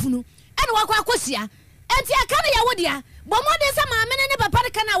de afunu ene wakwa akosia enti aka ne ya wo dia bomo de se maame ne papa de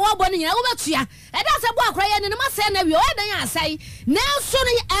kana wo bo ne nyina wo betua e da se bo akora ye ne ma se na wi o dan ya asai na enso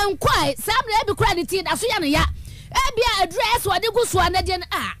ne enkwai sam na ebi kura ne ti da so ya ne ya ebia address wo de guso na de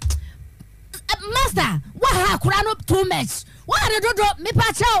master wa ha kura no too much wa de dodo me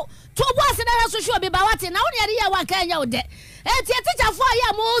pa chao to bo se na so sure be ba wate na wo ne ya wa kan ya wo de enti teacher fo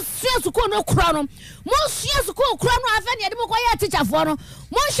ya mo sua school no kura no mo sua school kura no afa ne de mo ko ya teacher fo no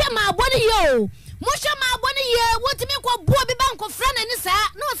mo hwe ma abone yo Musha ma abone ye wotimi ko buo bi banko fra na ni sa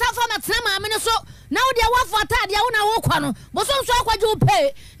no sa fa matena ma me so na wo de wa fa ta de wo na wo kwa no bo so so akwaje wo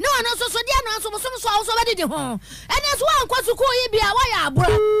pe ne wa no so de no so bo so be de ho ene so wa nkwa suku yi bia wa ya abura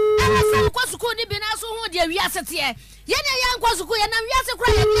ene so nkwa suku ni bi na so ho de wiase te ye ne ya nkwa suku ye na wiase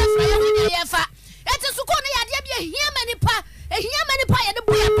kura ye ni fra ye ho ye fa eti suku ne ya de bia hia mani pa ye de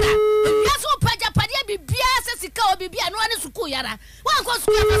buya bra wiase o pa japade bibia se sika o bibia no ane suku yara wa nkwa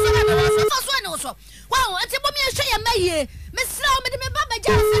suku ya fa so ne so wow eti bo mi ehwe ye maye me sra o me de me baba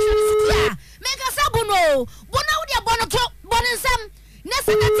ja se suku ya me ka sabu no bona wo de bono to bonensam na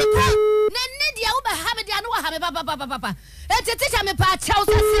se na tikra na ne dia wo ba ha me dia no wa ha me papa eti teacher me pa chao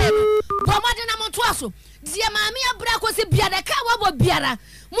se se bo mo de na mo to aso dia maami abra ko se biara ka wa bo biara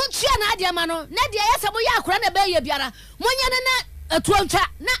muntua na adia ma no na dia yesa mo ya akora na ba ye biara monya na atuantwa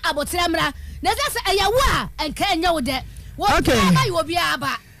na abotira mra na se ayawo a enka enya wo de wo na yo bia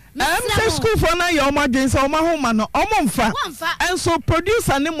ba say school for na your madin so ma ho ma no omomfa enso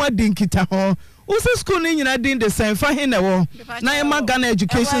producer ne mo dinkita ho usi school ni nyina din the same fa he na wo na ye Ghana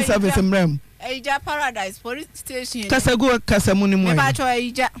education service mrem Eija Paradise police station kasamu ni mo me ba cho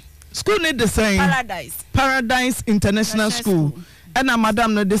Eija school need the same Paradise International School and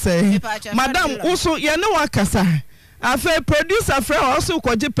madam no the same madam also ye no wakasa afa producer fra also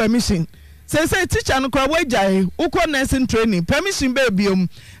kwaje permission say teacher no kwa wagyae ukọ nursing training permission be biom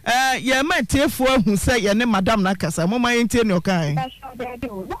ye ma tiefo hu say ye ne madam na kasa mo ma yentie ne okan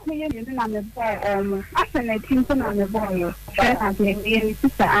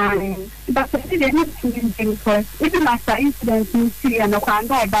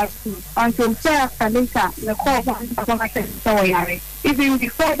even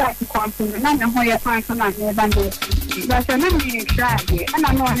before that company, none of your plans on my bundle. But I know you try it, and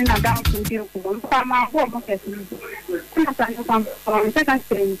I know I'm not down to deal with them. So my home office, I'm second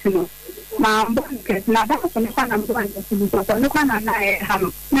thing to know. My bucket, now that's when I'm going to do. So look on and I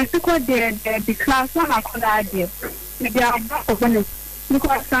have. Mexico, the class one I could idea. Maybe I'm not going to look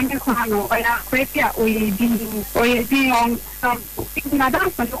at Sunday Kano or a crazy or you be on some. Now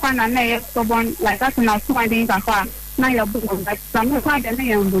that's when look on and I have someone like that, and I'll find in the car. Now you're born, but some quite a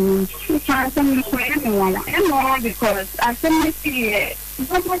young because I suddenly see it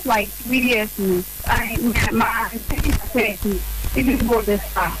almost like 3 years. My second even go this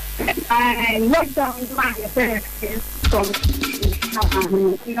far. I locked down my therapist from no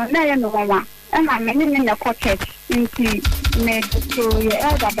one. And I'm in the pocket into made to your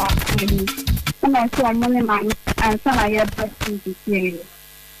elder about me. And I saw money man and some of your best to see.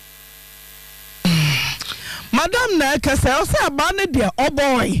 Madam na kasa o say abane de o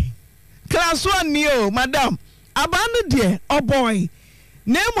boy class 1 ni o madam abane de o boy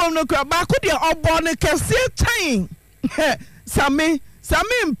na mom no kra ba ko de o boy ne kase tan sami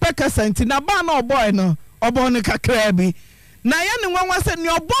mpeka senti na ba na o boy no o boy ne kakra bi na ye ne nwanwa se ne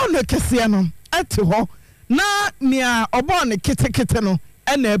o boy no kase no ate ho na nia o boy ne kitekite no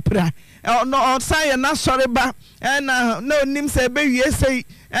e na apira no say na sorry ba na no nim se be wie sei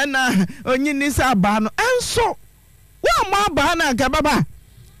ena onyini sa ba no enso wa ma ba na gababa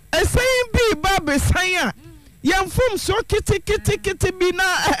eseyin bi ba be san a yemfom so kiti bi na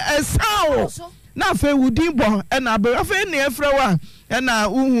esawo na fe wudin bo ena be afa ne efra wa ena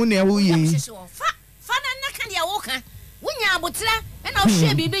uhu ne wuyi fa na kan ya wo kan wunya abotira ena o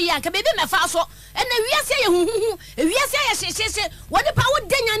hwe bibi ya ka bibi mefa so ena wiase ye huhu wiase ye hyehye wode pa wo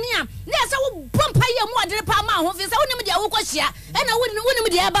danyane a na ese wo bompa ye mu adere pa ma ho fi se wonim de wo kwahia ena wonim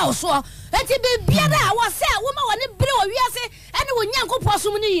de aba wo so enti bibia da wo se wo ma wone bere wo wiase ena wo nyankopɔ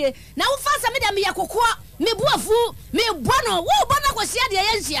som ne ye na wo fa se me da me yakokoa me buafu me bono wo bono kwahia de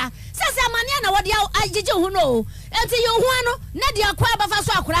ye nhia sese amane na wode agege hu no enti ye hu ano na de akwa ba fa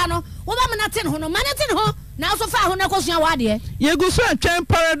so akora no wo ba me na ten ho no mane ten ho na so fa ho na kwasua wade ye gu so atwen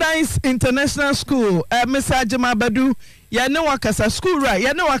Paradise International School Mr. Ajima Badu ye ne wakasa school right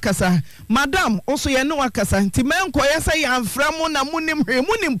ye ne wakasa madam also ye ne wakasa nti menko ye say amfra mu na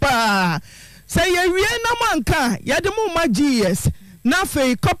munim pa say ye wie na manka ye de mu ma GS na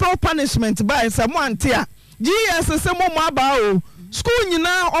fe corporal punishment by someone tia GS say mo ma ba o school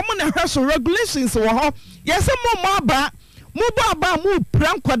nyina omo na hwe so regulations wo ho ye say mo ma ba mu ba mu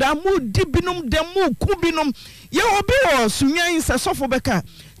prankwada mu dibinum dem mu kubinum ye obi o sunyan se sofo beka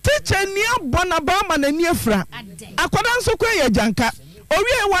teacher ni abona ba ma na ni afra akwada nso kwa ye janka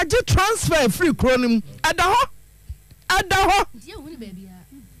owie waje transfer free kronim ada ho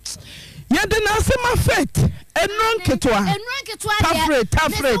ye de na se ma fet enron ketwa tafre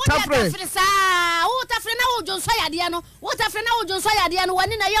sa wo tafre na wo jonso yade no wo tafre na wo jonso yade no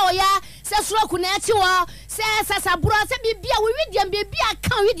wani na ye oya se suro na achi wo se sasaburo se bibia wo widiam bibia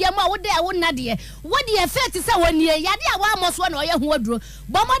kan widiam a wo da wo nade wo de fet se wani yade a wo amoso na oya hu aduro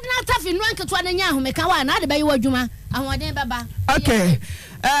bomodena tafre enron ketwa na nya ahomeka wa na de bayi wadwuma ahoden baba okay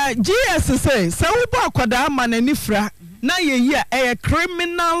GS say se wo ba akwada ma na nifra na ye a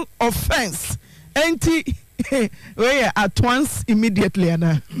criminal offense enti we at once immediately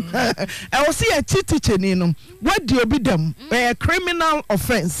ana I will see a teaching no what do you be them a criminal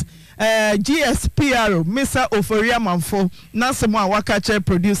offense GSPR Mr. Oforia Manfo na semo a waka che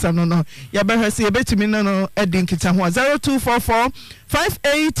producer no ya be hwese ye betimi no edin kita ho 0244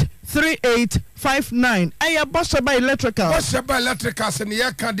 583859 aya Bosheba Electrical se ne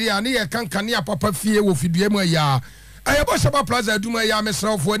ye ka de ani ye kan kan ya papa fie wo fidue mu ya aya Bosheba Plaza aduma ya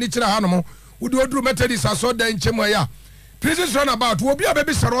mesrafo ani kira hanom wodi oduru Methodist aso dan chemu ya prison run about wo bia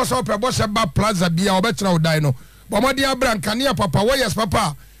bebi sero so pe Bosheba Plaza bia obetira odai no bomodi abran kan ya papa wo yes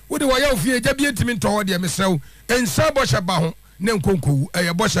papa wodi wo ya ofie ja bi entimi nto de mesrew ensa Bosheba ho ne nkonko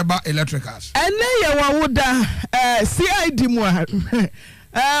aya Bosheba Electricals ene ye wawoda CID mu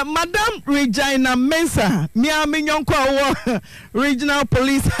Madam Regina Mensah, Miami Nyonko Regional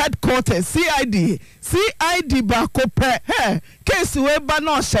Police Headquarters, CID Bakope, case we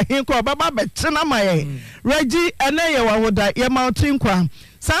bano shahin ko baba betina maye. Regi ene ye wawoda ye mountain kwa.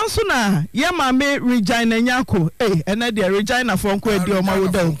 sanso na ye ma me Regina Nyako ene de Regina for nko edi o ma wo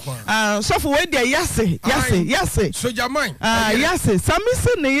da so for we de yase Sojaman yase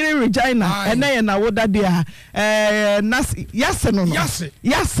samisi ne yire Regina ene ye na wo da de yase no yase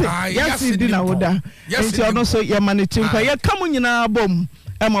di na wo da enti ono so ye ma ne tinkwa ye kam nyina bom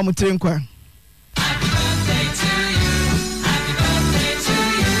e ma mu tinkwa.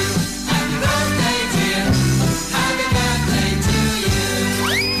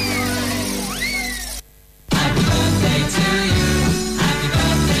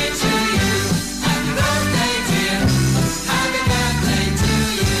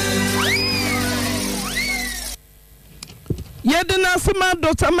 Yedina Sima,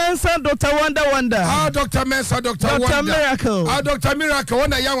 Dr. Mensa, Dr. Wonder. Dr. Mensa, Dr. Wonder. Miracle. Dr. Miracle,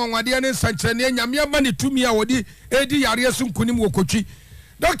 when a young one, the end Sanchania, Yamia money to me, I would Eddie Ariasum Kunim Wokochi.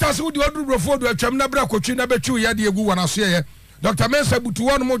 Doctors who do before the Chamnabra Cochina Bechu Yadi Gu and I say, Dr. Mensa, but to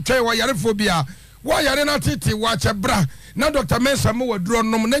one more chair, why Yarophobia, why Yarena Titi, watch a bra. Now Dr. Mensa more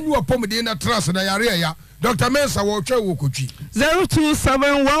drawn, no, then you are Pomodina Trust and Area. Dr. Mensa, watch a Wokochi.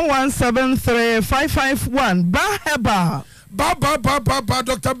 02711735551. Baheba. Ba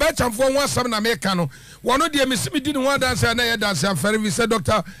Dr. Bertram for 17 Americano. One of the Mississippi didn't want dance and I dance and ferry said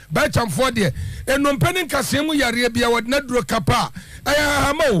Dr. Bertram for dear. And no penning Casimu Yarabia would not draw capa. I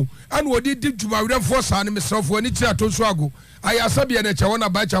am and what did to my reinforce and myself when it's at Toswago. I asabi and Chawana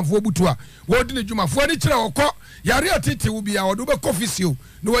Bertram for Butua. What did you my furniture or cock? Yaria Titi will be our double coffee seal.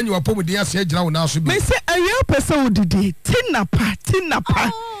 No one you are put the answer now should be. Say a real person did Tinapa.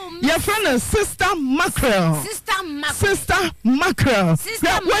 Your friend is Sister Mackerel. Sister Mackerel.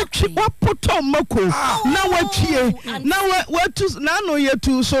 What put on Moko? Now what here? Now what to Nano ye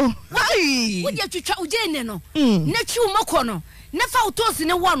too so. Why? What you to chow Jenno? Nechu Mokono. Never toss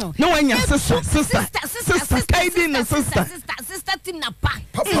in a one. No one, your sister, Kaidin, sister Tinapa,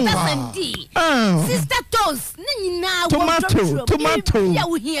 Sister Toast, now tomato. Yeah,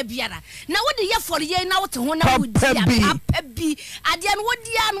 we hear Biara. Now what do you for the year now to one would be? Adian, what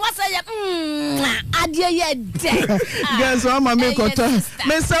Dian was I? Adia, guess I'm a makota.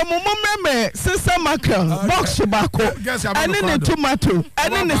 Mr. Mumma, Sister Mackerel, box tobacco, and then a tomato,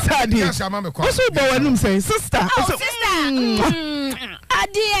 and then a sardine. What's the say, sister?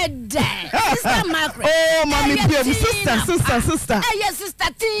 Sister Margaret. Oh, mommy, sister. Yes, Sister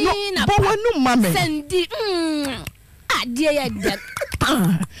Tina. But when no, mommy. Sandy.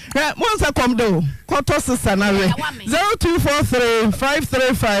 Once I come do, quarter sister na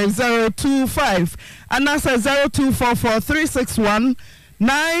 0243-535-025 and that's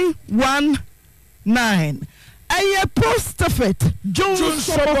 0244-361-919. Aye, prostafet. June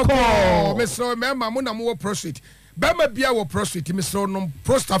Soboko. Mr. Remember, Muna Mo prostate. Bama bia wo prostate Mr. No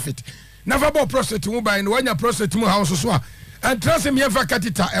prostafet. Never bo prostate mu by no anya prostate mu house so a. And trust me ever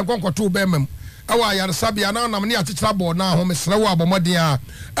catheter e konkoto bema. Awa ya sabia na nam ne atechira bo na ho mesre wo abomoden a.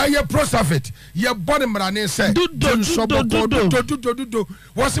 Aye prostafet. Ye body mrane se. June Soboko. Do.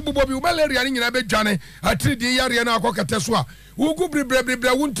 Wose bubo bi malaria ni nyina be dwane. Atiri di yare na akokete so a. Ugu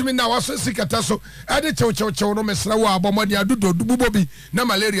bribre wuntumi na waso sikata so. Ade chew no mesre wo abomoden a do bubo bi na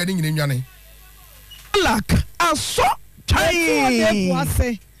malaria ni nyina nwane. Lak aso chai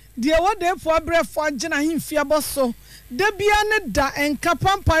de what de for bre for gina himfia boso de bia ne da enka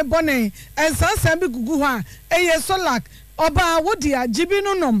pampai bone ensansan bi gugu ho a eye so lak oba wodia jibi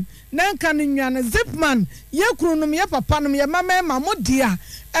no nom na nka ne nwane zipman ye kurunum ye papa nom ye mama modia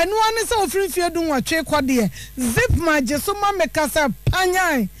enu ane se ofrinfie du nwatwe kwade zipman je so ma mekasa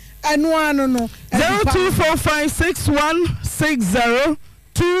panyan enu anu no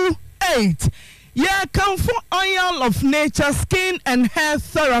 0245616028. Yeah, come for oil of nature, skin and hair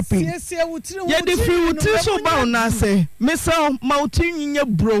therapy. Yeah, the free so bound I say, Miss Moutin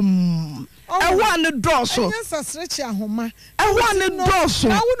Brum. I want the dorsal. I want the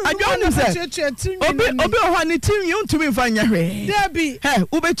dorsal. I don't say, Obi, you to me, Vanya. There be,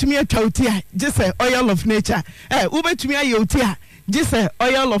 Ube to me a totia, just say oil of nature. Ube to me a yotia, just say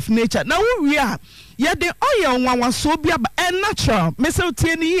oil of nature. Now we are. Yeah, the oil one was so be and natural. Miss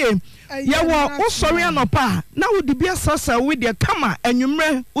Otieni. Ya wo sorry anopa na wo de bia sasa with your camera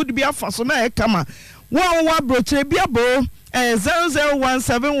enwumre wo de bia faso na e kama wo broche bia bo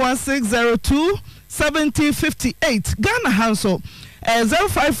 001716027058 Ghana Hanso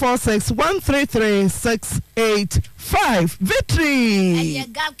 0546133685 Victory aya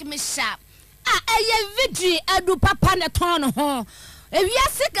gak me sharp aya victory adu papa na ton ho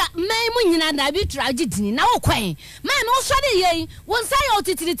ewiase mai mu nyina na bi traje dini na wo kwan mai me so de yei won sai o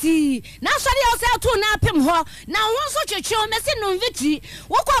titiriti na so de o sai to na pem ho na won so twetwe o mesi no vitri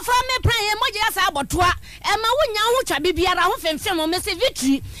wo kwa fra me plan ye moje asa abotoa e ma wo nya ho twa bibiara ho femfem o mesi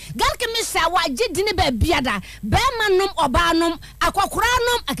vitri galke me sa wa dini ba biada ba manom oba nom akokora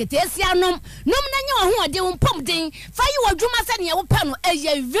nom aketesia nom nom na nya ho ode wo pom den fa yi wadwuma se ne wo pa no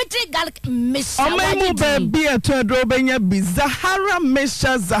eye vitri galke me sa wa mu ba bia to do benya bi Zahara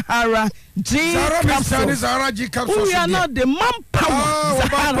Mesha Zahara G Zahara G capsule. We are not the manpower.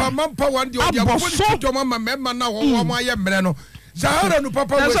 Zahara manpower ndi odia police to mama memma na wo mo ayemre no. Zahara no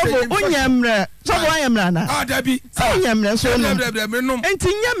papa we say. Onyemre. So wo ayemre na. Ah dabi. Onyemre so no. Enti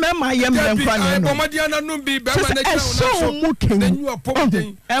nyemma ayemre nkwa no. Bomadia na no bi be ma na so na nyu apom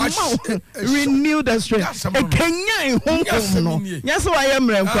den. Renew the strength. Kenya honhom no. Nyase wo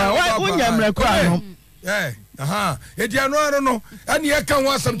ayemre nkwa. Onyemre kwa no. Ediano no and ye can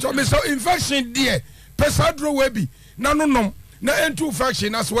want some so infection dear pesadro webi nano na entu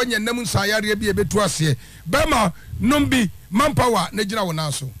fraction as when your name sayari be betu ase bema numbi manpower na gina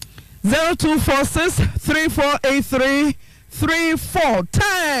wona so 0246348334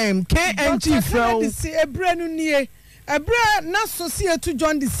 time KNG flow see ebrenu nie ebra na so see to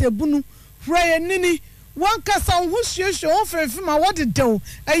John the sebunu hwe nini wan kasa ho hwehwe ho frefima wode dew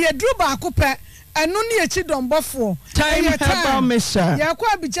eye dru ba akopɛ enu ni echi dombofo time herbal mesha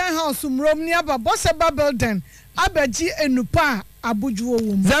yakwa Abidjan house mrom ni aba Boseba building abaji enupa abujuwo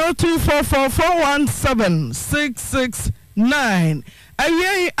wom 0244176669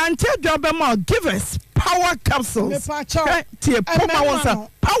 aye until jobema give us power capsules tie poma wonsa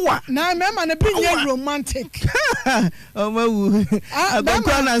power na mema na bi nye romantic omawu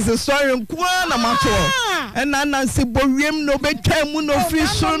abekwa na se story kwa na mato ena na se bowiem no betwa mu no free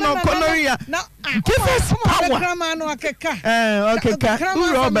so no konoria give us power okeka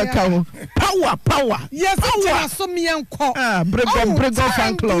urobeka power yes power so me enko brego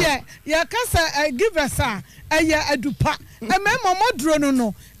fan club ya kasa give us aya adupa emema modro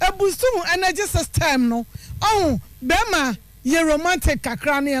no ebusu energy system no bema ye romantic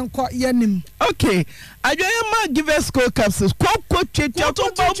kakra ne enko yanim okay adwoye ma give us cold capsules kwakwo twetwa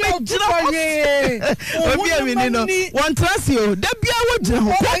to ba gira obi amini no one trasio da bia wo gira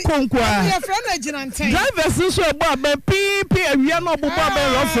ho kwankwa ye friend agina nten drivers so egbo aba pipi awia no obobo aba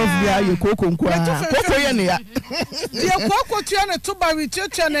rough bia ye kokonkwa kokko ye ne ya ye kwakwo twia ne to ba wi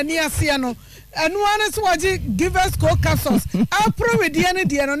twetwa na ni ase no anu ane so waji give us cold capsules apro we die ne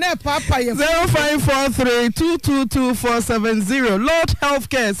die no na papa ye 0543222470 Lord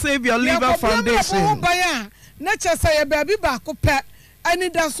Healthcare Save Your Liver Foundation na chesa ye baby ba ko pe ani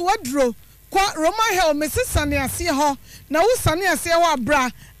da so wadro kwa Roma Health mesisane ase ho na wo sane ase ho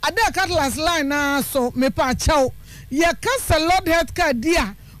abra ada Catalyst line na so me pa chaw ye kasa Lord Healthcare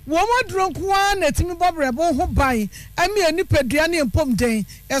dia wo modro kwa na timi bobrebo ho ban ami anipadua ne empom den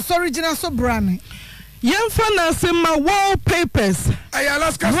e so original so brand Yemfa na sema wallpapers.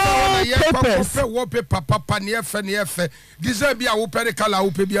 Alaska wallpaper papa ne efe design bia wo pere kala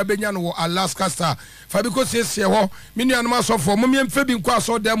wo pe bia benya no Alaska star fa biko siesie ho menu anoma sofo mo mfa bi nko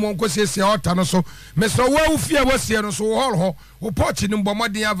aso dem nko siesie hota no so me so wo fie wo sie no so wo hol ho wo porch ni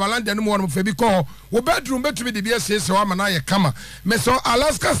mbomodin avalanda no mo fa bi ko wo bedroom betumi de bia siesie ho amana ye kama me so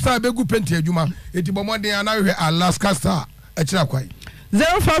Alaska star begu penti adwuma eti mbomodin ana hwe Alaska star akira kwai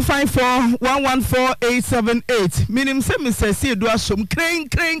 0554114878 minim se misesi edu asom kren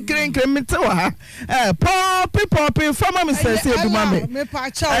mitewa poppy fama misesi edu mame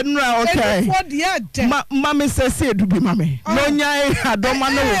enra okay ma misesi edu bi mame no nyai adoma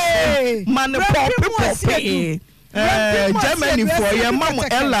no man poppy Germany for your mom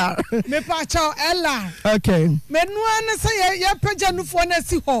Ella me pa chao Ella okay menu an se ye pagya nufo na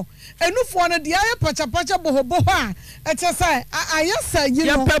si ho enufo no de aye pacha boho a eche sai ayesa yi no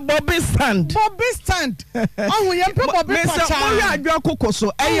ye pe Bobby stand oh ye pe Bobby pacha mo ya adwa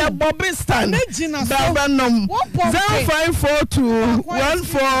kokoso eye Bobby stand babanom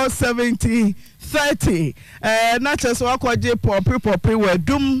 0542147030 na chese wakwaje poppy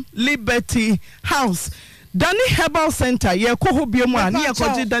wedum Liberty House Danny Herbal Center ye ko ho biemu a ne ye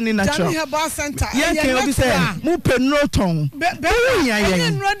koji Danny Natural Danny Herbal Center ye ke obi say mu penroton be nya ye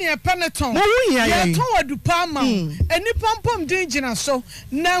nro ne peneton ye to wadupa ma eni pompom din gina so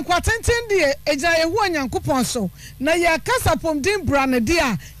na nkwatenten de eja ye hu anyankopon so na ye kasa pom din brane de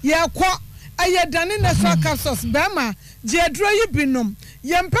a ye kɔ aye Danny Natural capsules be ma je adro yi binom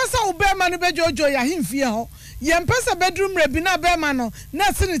ye mpesa wo be ma no be jojo ya himfie ho yempesa bedroom rebina bema no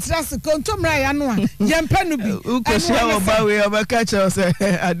na sinitras kontomra ya no a yempa no bi ukosia oba we oba ka che ose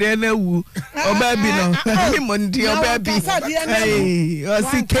ade na wu oba bi no ni mo ndi oba bi eh o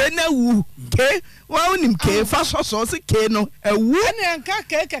si ke na wu ke wa unim ke fa so si ke no ewu na enka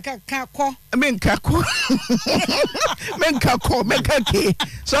ke ka ko menka ko menka ke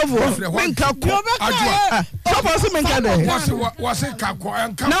so for menka ko adwa so for so menka de wase ka ko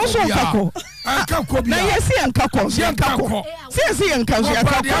enka na so ka ko enka ko bi na yesi enka ko si enka so ya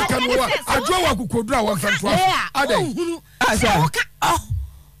ka ko adwa wa kokodura wa fantoa adai asa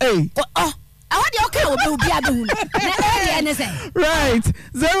right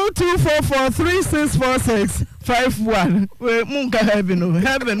 0244364651 we munka heaven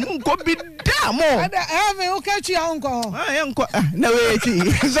munko bi da mo heaven o ka twa onko enko na we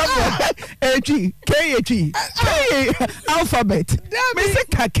echi k alphabet me se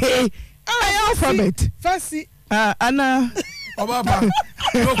ka k alphabet fasi ana Obaba,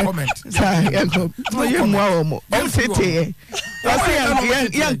 no comment. Yanko, you mo. O tete. O se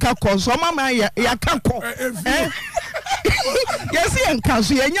yanka ko so mama yaka ko. Yes yanka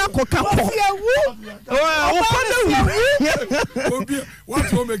so yanya ko ka ko. O ko na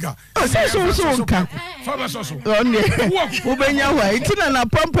what omega. So nka. Fama so. Wo benya wa itina na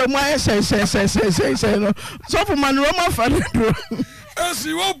pampa mu aye se no. So for man Roma fa do.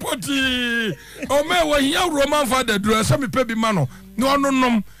 Esi wo poti o me wo hia Roman father duro so me pe bi ma no no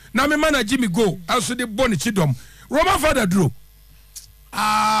nom na me mana Jimmy go aso de boni chidom Roman father duro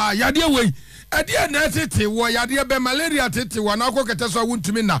yade we ade na tete wo yade be malaria tete wo na akokete so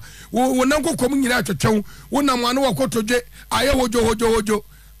wuntumi na wo nan kokom nyina atwetwen wo nam ane wo kotodwe aye hojo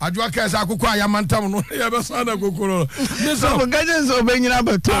adwa kesa akoko ayamantam no ya be sana kokoro me so gaje so benyina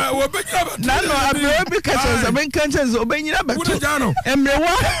beto wo benyina beto na no abre bi kache so ben kanche so benyina beto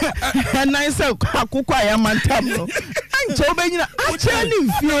emrewa na isa akoko ayamantam no anche obenyina acheli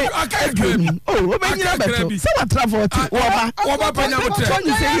mfie oh obenyina beto se wa travel wo ba panya bote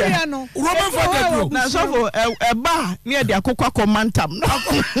Roman father bro na so for eba ne e de akoko akomantam no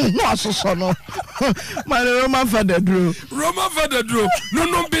asoso no man Roman father dro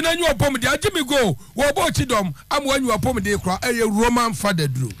no be na nyu opom de agimi go wo bo chidom am wanyu opom de kra Roman father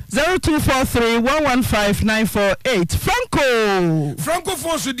dro 0243115948 Franco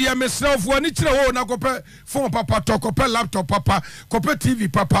phone so dia myself woni kire ho na kope phone papa to kope laptop papa kope TV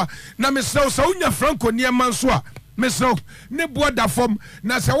papa na myself so unya Franco niema so a myself ne boda form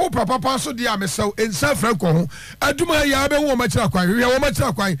na se wo papa so dia myself ensa Franco ho aduma ya be wo ma kira kwan we wo ma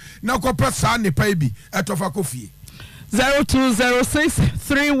kira kwan na kope sa ne pa bi etofa kofie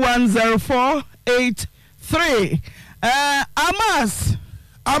 0206310483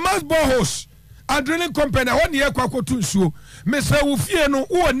 Amas Bohos Adrenaline Company when ye kwakotu nsuo mese wo fie no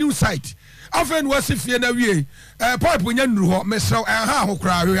wo new site afen wo se fie na wie pipe nya nuru ho mese ha ho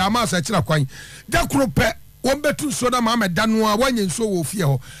kra we Amas akira kwan da kro pe won betu nsuo na ma medano a wanye nsuo wo fie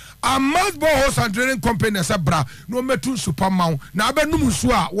ho Amas Bohos Adrenaline Company se bra no metu superman na abenum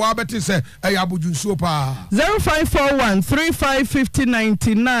nsuo a wo abeti se abuju nsuo pa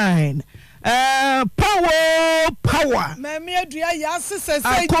 0541355099 power mami adua ya sese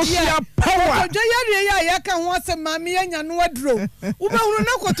dia power kotodwe ya ya ka ho ase mami anya no aduro wo be hunu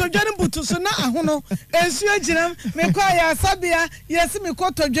na kotodwe ne butuso na ahono ensu agiram me kwa ya sabia yesi me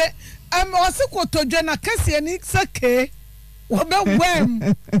kotodwe ose kotodwe na kase ni sake wo be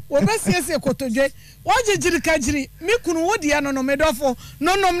wem wo be siese kotodwe wo jigiri kagiri me kunu wo dia no me dofo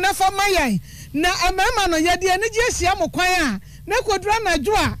no na fa mayan na amema no ye dia ne gi ahia mo kwan a na kodura na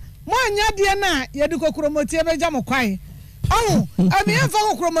jo a mo anya de na ye de kokromoti e beja mo kwan ami enfa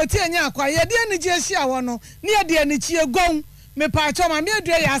kokromoti anya akwa ye de ne gi ahia wo no ne ye de ne chi egon me pa cho ma me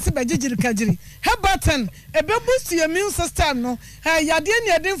adua ya se begigiri kagiri he button e be boost your immune system no ya de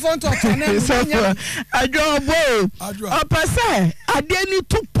ne de front of na ajobo opase ade ni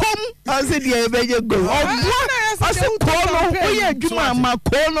tupom ase de e beje go obo ase ko no oye adwuma ma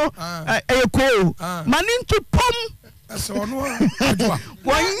ko no e ko mani tupom ase ono adwa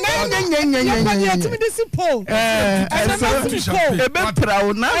ya timi disi pole ebe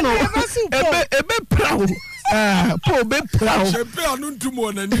prawo na no ebe prawo po be proud chepe anu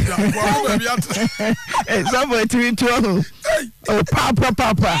ntumo na nida kwa ba biata somebody to oh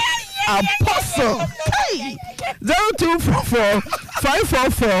papa apostle 0244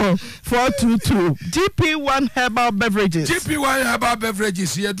 544 422 GP1 herbal beverages. GP1 herbal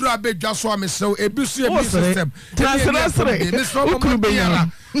beverages. You do a bit just for me so a business system.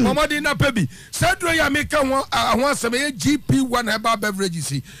 Mama na baby. Sadro ya make one some GP1 herbal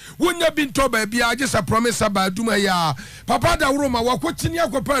beverages. Wouldn't have been told baby, I just a promise about Duma ya. Papa da Roma, what quoting ya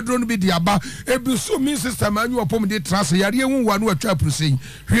go drone be the abba. A busu means system and you upon the trans. Ya one who trap to sing.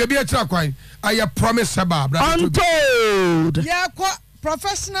 We be a track. I promise about untold. Yeah,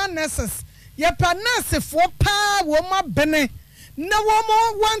 professional nurses. Ya pa nurse for pa woma bene. Na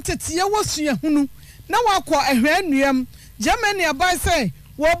womo wanted ya was ya hunu. Na wakwa ehwenuam. Germany abai say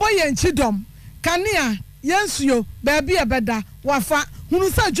wobo yenchidom. Kania yensuyo baby abeda wafa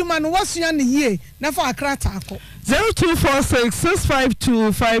hunu sa juma no wasua ne yie na fa akrata ako.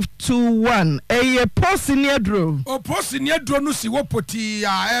 0246652521 eye posinier dro. O posinier dro no si wo poti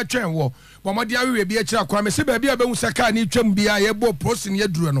a etwen wo. Bomodi awe bi akira kwa me se ba bia be hu saka ni twam bia ye bo posinier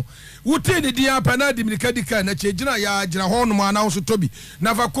dro no. Wuti ni dia pa na dimika dika na chegina ya gira ho no ma na so tobi.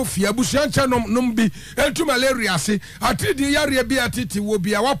 Na va kofi abusia ncha nom bi entu malaria se atidi yare bia titi wo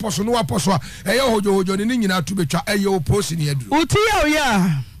bia waposo no waposo a eye hojo ni nyina tu betwa eye o posinier dro. Uti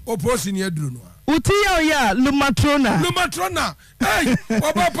ya o posinier dro no. Uti ya lumatrona. Lumatrona. Hey,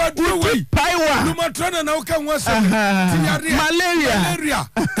 wabapa duwe. Paiwa. Lumatrona na uka mwasa. Malaria.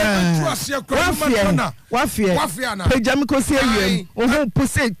 Wafie. Na. Pejamiko se yem. Oho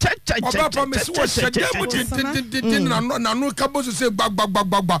pose cha. Wabapa mesi wa shademu tin na nuka bozo se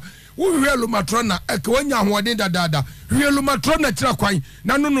gbagba. Uwe lumatrona eke wanya huwade dada. Uwe lumatrona tira kwa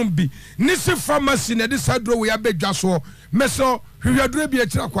na nunumbi. Nisi pharmacy na disa dro we abe jaswo. Meso hwehwadro bi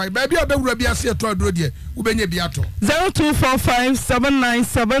akira kwai ba bia bewura bi ase eto adro de ubenye bi ato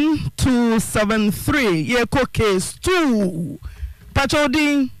 0245797273 ye ko case 2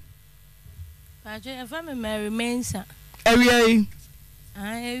 patodin Pacho Mary Mensa area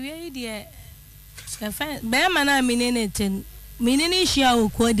de be mana minene ten minene hia o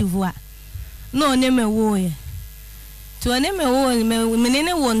Cote d'Ivoire no ne me wo ye to ne me wo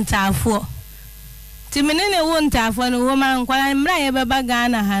minene wo ntafo ti menene wo ntafo no wo man kwala mra ye beba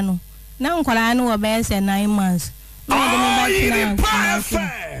Ghana ha no na nkwala no wo be se 9 months o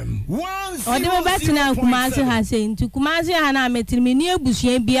de me batina Kumasi ha se nti Kumasi ha na metiri ni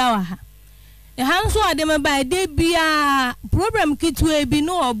ebusua bia wa ha e ha nso o de me ba de bia problem kitu e bi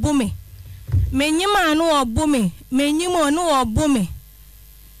no obume menyima no obume menyimo no obume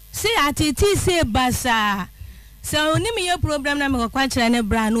se atiti se basa se oni me ye problem na me kwa kire ne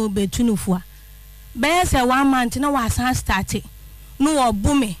bra no betunufo Bese 1 month na wasan start no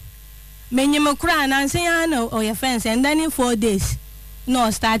obume menyem kura na nsen ya na o ye fence and then in 4 days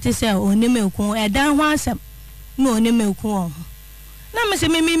no start say onimeku edan ho asem no onimeku o na me se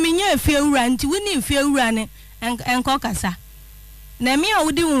nya efie wura nti woni efie wura ne enko kasa na me a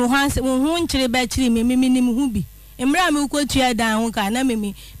wodi wo ho nkyere ba kyiri me nim hu bi emra me ko tua dan ho ka na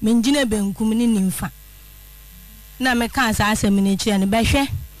me ngina benkum ni nimfa na me ka asa asem ni kyere ne behwe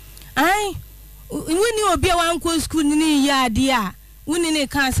ai wuni obi a wan ko school ni ya ade a wuni ne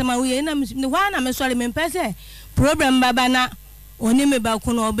kan sama we na me wa na me sori me pese problem baba na oni me ba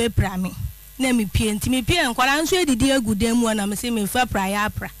ku no obe pra me na me pie nti me pie nkwara nso edidi agudem mu na me se me fa pra ya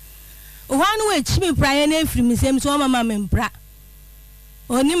pra o wa no we chi me pra ya na efiri me se me so mama me mpra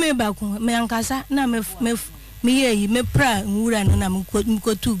oni me ba ku me ankasa na me ye me pra nwura no na me ko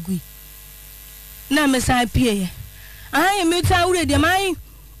tugui na me sa pie ai me ta wure de mai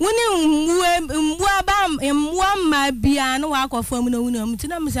wuni mwa ma bia no akofo mu na wuni am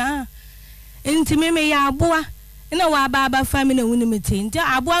tina msa enti me ya aboa na wa baba fami na wuni meti enti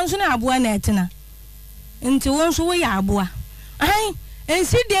aboa nso na aboa na etina enti won so wo ya aboa ai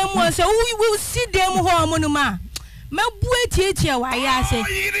ensi dem wo se wo si dem ho mo no ma mabu etietie wa ya ase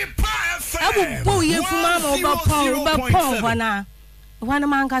abubu ye fuma ma oba pon wana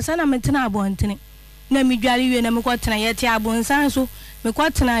man kasa na metina abontene na mi dware wie na me kwotena yete abonsan so me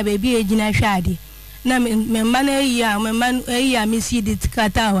kwatena baby ejina hwade na me mma na eyi a me si de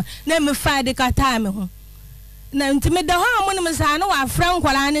katawa na me fa de kata me ho na ntime da ho amu no me sa na wa fra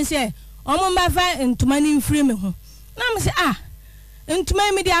nkwala ne se omo mba fa ntuma ni mfiri me ho na me se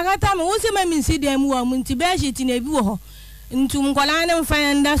ntuma mi de akata me wo se ma mi si de mu wa mu nti be hiti na bi wo ho ntum nkwala ne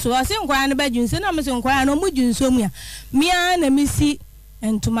mfa nda so o se nkwala ne ba junse na me se nkwala no mu junso mu ya mia na me si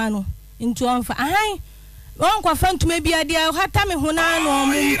ntuma no ntu onfa on kwa fantuma bia dia hata me hona no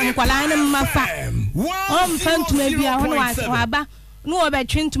nkwala ne mafa on fantuma bia hono wa ba no oba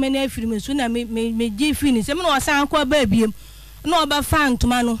twentuma na afiri me so na me gi firi ni se me no san kwa ba biem no oba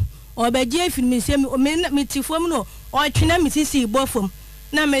fantuma no oba gi afiri me se me tifom no o twena me sisi bofom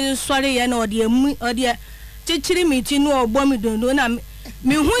na me sori ye na ode chichiri me ti no ogbo me dondo na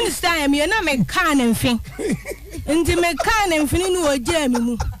me hun style me na me kan mfin nti me kan mfin no oje me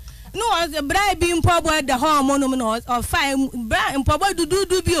mu no was bra bi mpobo da ho mo no no o fa bra mpobo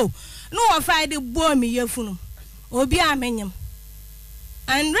dudu bi o no o fa de bo me yefunu obi amenyem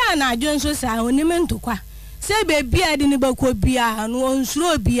andra na adwo nso sa onim ntokwa se be bia de ni bako bia no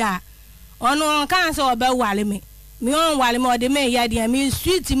onsuro bia ono kan se obe wale me on wale me o de me ya de me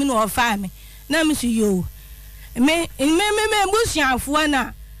street me no o fa me na me su yo me busuafo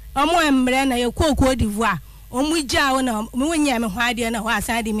na omo emre na ye kokko divoa omu gya wo na me wonya me hwade na ho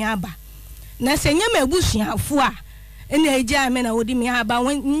asan de me aba na se nya me busuafo a na egya me na wodi me aba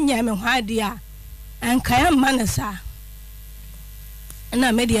wonya me hwade a anka ya ma na sa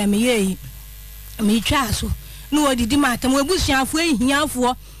na me de me ye me twa so no odidi matam busuafo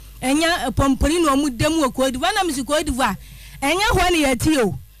ehiafo enya pomponi no omu dem wo kodivoa na me su kodivoa enya ho na ye ti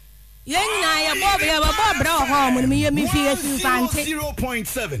o yenya ya bob bra ho mo me mi fi infante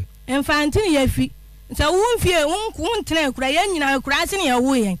 0.7 infante ya fi so won fi won tena kura yenya kura se ne ya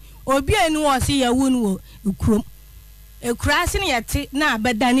wo yen obi enu wo se ya wo nu krom kura se ne ya te na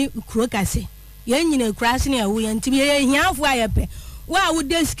abadani kuro kase yenya kura se ne ya wo yen ti ye hiafo ayepe wa wo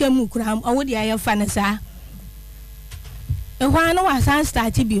deska mu kura wo de ya fa na sa ehwa no wa san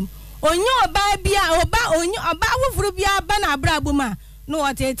start bim onye oba bia oba wo furu bia ba na abrabo ma no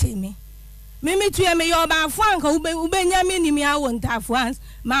watete me tu me yo ba afo anka ubenya me ni me awo ntafo ans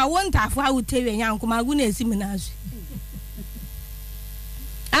ma wo ntafo awutewe nyanko magu na esi me na azu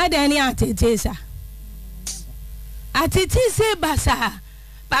adani atete sa atete se basa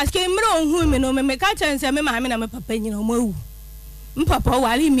parce que mre ohun me no me ka chense me ma me na me papa nyina o mawu mpapa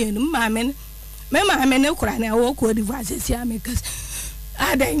wali me no ma me ne kura na wo ko di vasesi amekas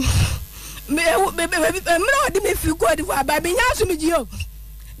adani me odi me fi ko di va ba be nya so me jio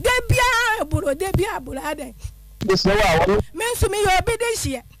de bia buro adan this no wa me so me yo be de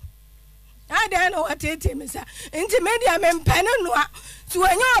hie adan no watete me sa nti me dia me mpane no a so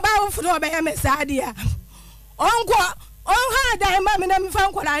anya oba wo fu no oba ya me sa dia onko on ha adan ma me na me fa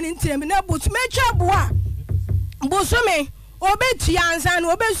nkola ni nti me na butu me twa boa busu me obetu ansa no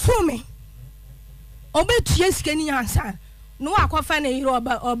obesu me obetu yesikani ansa no akwafa na yiro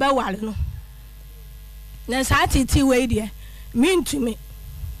oba wale no na sa titi we dia mean to me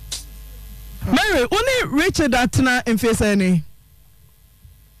Mary only Richard atna emfesa ni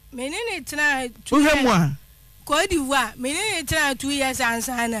menene tna uhemwa Côte d'Ivoire menene tna 2 years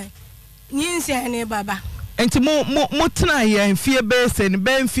ansa na nyinse ne baba enti mo tna ye mfie be se ne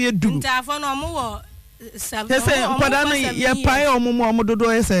be mfie du ntafo no mo wo Yese kwada no ye pai omo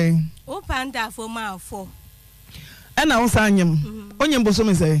dodo yese o pantafo ma 4 na wo sanyem onyem boso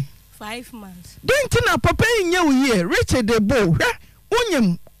me say 5 months dentina papa nye wo ye Richard de Bo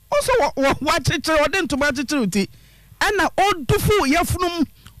onyem also wachiche ode ntoma chichiruti ana odufu yefunum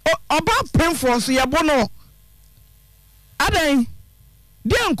oba penfo so ye bono adan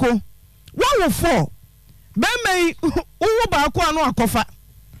dienko wo 4 bemei wo ba ko anu akofa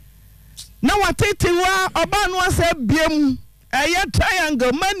na watete wa oba no asa biem eye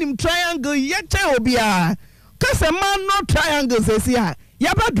triangle manim triangle ye che obia kase man no triangle sesi ha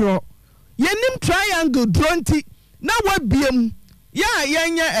yabadro yenim triangle dronti na wa biem ya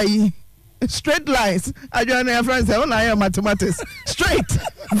yenya ayi straight lines adwana your friends say una ya mathematics straight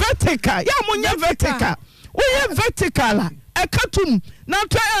vertical ya munya vertical we ya vertical ekatum na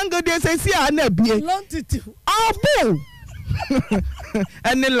triangle de sesi ha na bie longitude abo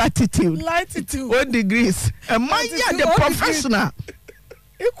and latitude 1 degrees and my the professional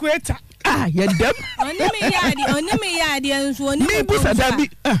equator ya dem oni me yadi enso oni me busa da bi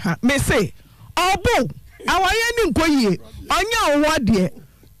me say abo awaye ni nkoyie onya owo de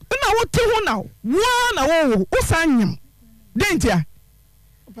na wote ho na wo na wo usanyem dentia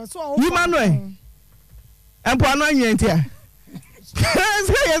Emmanuel empo anu anyentia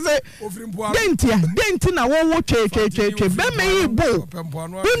denti na wo twe be me ibo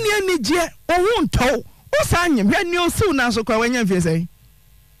unie ni je owo nto usanyem hwe ni osiw na so kwa wanya mfie sei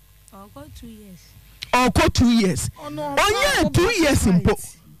oko 2 years oko 2 years onye 2 years mpo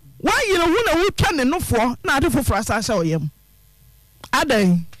why you know na wo twa ne nofo na ade foforo asasa oyem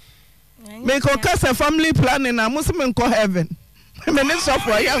adan me ko kasa family planning na muslim nko heaven me ne so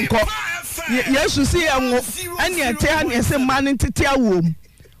for ya nko yesu si enwo ani ate ani ese man tete awom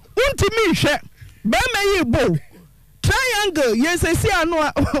untimi hwe be me yibo triangle yesesi anu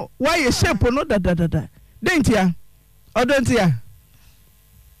why you shape no da dentia odontia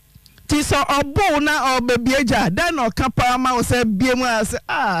ti so obo na obebieja dan o kapa ma o se biemu as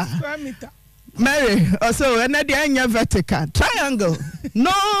Mary also na de anya vertical triangle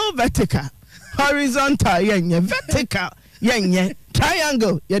no vertical horizontal yenye vertical yenye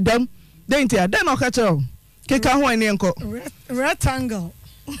triangle yɛdam dɛn ntia dɛn na ɔka kyerɛ wo keka ho ani nkɔ rectangle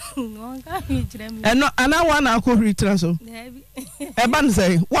ɛno ana wa na akɔ huri tira so ɛba no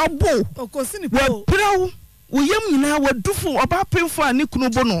sɛ wabo wapira wo yam nyinaa wadufo ɔba pemfo a ne kunu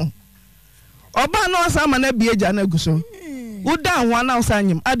bo no ɔba na ɔsa ama na bie gya na agu so woda ho na ɔsa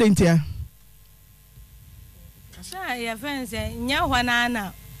nyim adentia ya fence nya hwana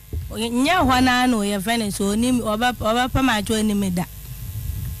na ya fence so ni oba pa ma cho ni meda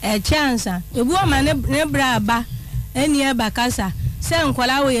chance ebu o ma ne bra ba eni e bakasa se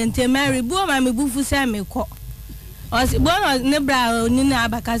nkola wo ye ntem Mary bu o ma me bufu se me ko o si bo ne bra ni na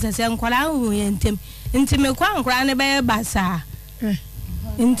bakasa se nkola wo ye ntem nti me kwa nkora ne be basa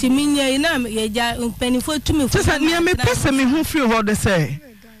nti minye na ye ja penifo tumi fo sesa ni me pese me hu free ho de se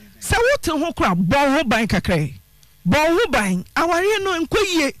wote ho kra bo ho ban kakrai bo ho ban aware no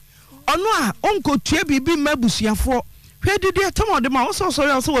nkoyie ono a onkotue bibi mabusuafo hwedidi atamode ma wo so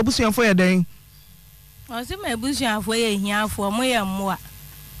sori wo so wabusuafo ye den o se mabusuafo ye hiafo mo ye mmoa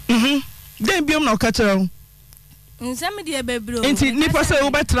den biom na ka kire wo nsam de bebro enti nipa se wo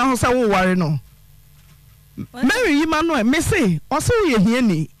betra ho sa wo ware no Mary yima no me se o se wo ye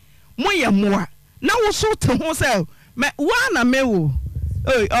hiani mo ye mmoa na wo so te ho se me wa na mewo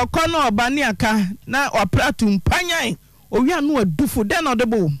ọkọ ọba ní aka na ọpratu mpanyan owia no adufo den no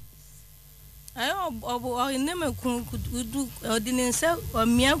debo ayo obo ne me kun kudu odinse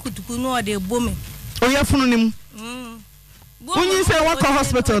omia kutuku no ode bome oya funu nim onyi se waka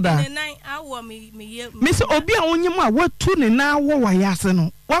hospital da awo me se obi a onyim a watu ne na awo wa yase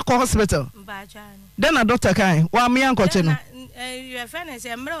no waka hospital den na doctor kai wa me ankoche no your friend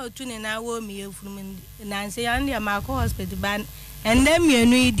say mra otu ne na awo me yefunu na nse ya ndi ma ko hospital ban and then me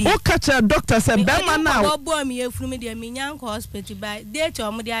no idi o catch a doctor say be man now obo me yefunu me de me nyan ko hospital ban date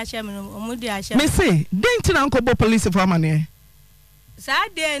omo de ahye me me say dent na nko bo police for amane sa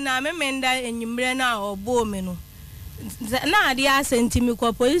de na me menda enyimre na obo me no na ade asenti me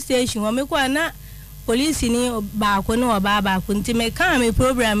ko police station o me ko na police ni ba ko no ba ko nti me kan me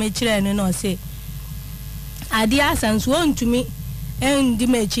program e kire no no say ade asanso ontumi endi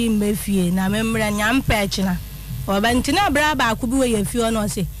mechi mbefie na memra nyampa echina oba ntina bra ba ko bi we yefie no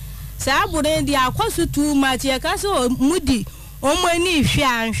se sa abure di akoso too much ye ka so mudi omani hwe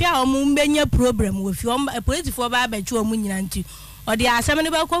anhwe omu mbenya program we fie police for ba ba chi omu nyina nti odi asem ne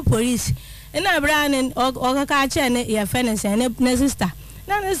ba ko police ina bra ne okaka che ne ye fenese ne sister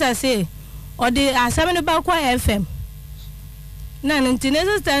na ne say odi asem ne ba ko FM na nti ne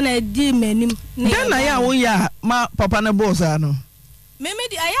sister na di manim den na ya wo ya ma papa ne boss ano meme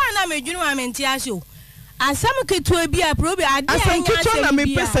di aya na medwunu amenti ahyo asam ketu bi a probe ade asam ketu na me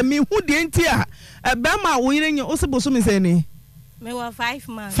pese me hu de enti a be ma wo yire nye oseboso me se ni me wa 5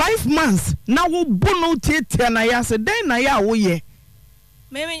 months 5 months na wo bunu tietia na ya se den na ya wo ye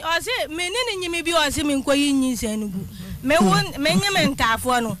meme o se me ni nyimi bi o se me nkoyi nyinsa nugu me won me nyeme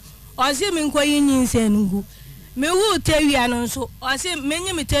ntafo no o se me nkoyi nyinsa nugu me wu tewia no so o se me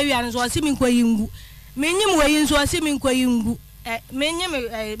nyeme tewia no so o se me nkoyi ngu me nyem wayi so o se me nkoyi ngu me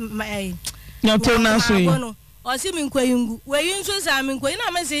nyeme nyato na so yi o se me nkoyi ngu wayi so sa me nkoyi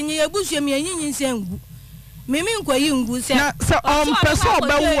na me se nyi ebusu me nyinsa ngu me nkoyi ngu se na se on person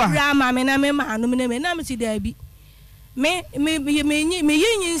obawu a bra ma me na me ma anu me na me si da bi me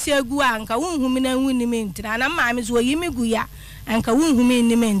nyinsa gu anka wonhu me na hu ni me ntina na ma me so yi me gu ya anka wonhu me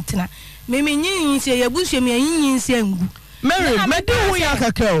ni me ntina me nyinsa ebusu me nyinsa ngu Mary me di hu ya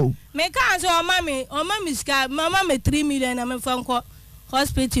kakao me ka so o ma me ska mama me 3 million na me fanko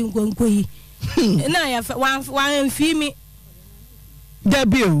hospital nkonkoyi na ya wan fi mi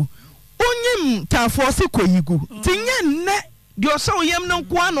debut onyim tafo se koyigu tinye nne di oso yem no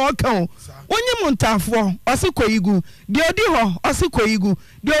kwa na oka onyim ntafo ose koyigu di odi ho ose koyigu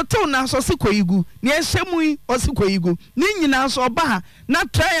di oto na so se koyigu ni ehemu ose koyigu ni nyina so ba na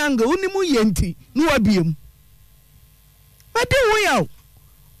triangle unimu yenti ni wabiem ade wo yaw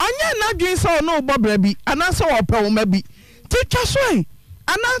anya na dwen so no bobra bi ana so ope wo ma bi titwa so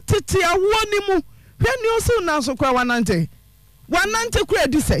ana tete awo ni mu hwe ni oso na so kwa wanante kura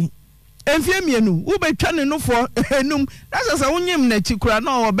di sei enfie mienu wo betwa ne nofo enum na sasa wonyem na chikura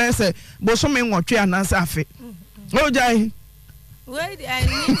na wo be se bosome nwotwe ana sa afe ojai we I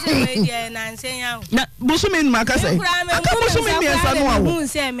need say we dey na nsenya na bosome num aka sei aka bosome miensa no awo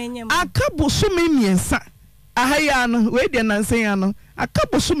aka bosome miensa ahaya no we dey na nsenya no aka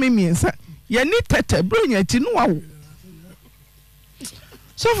bosome miensa ye ni tete bronya ti no awo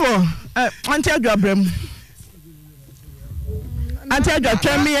so for anti adwabrem anti adwa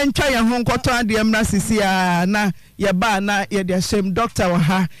twemi entwa ye ho nkoto ade mra sisi a na yɛba na yɛde ahyɛm doctor wɔ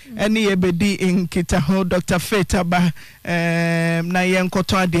ha ɛne yɛbɛdi nkita ho Dr. Faith Aba na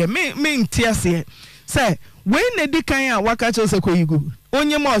yɛnkɔtɔ adeɛ me nti aseɛ sɛ wei na di kan a waka kyerɛ sɛ kɔ yigu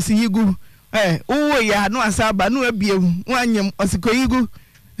onye ma ɔsi yigu wo ya no asaba no abiem wanyem ɔsi kɔ yigu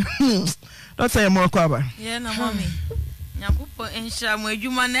doctor yɛ mɔ kɔ aba na mommy nyakupo enhira mo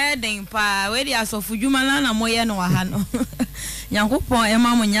adwuma na eden pa we di asofu dwuma na mo ye no wa ha no nyakupo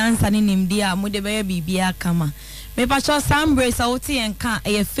ema mo nyansa ne nimdi a mo de be bibia kama me pa cho sambre sa oti enka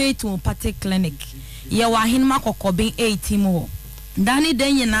e Faith Party Clinic ye wa hinma kokobin 18 mo dani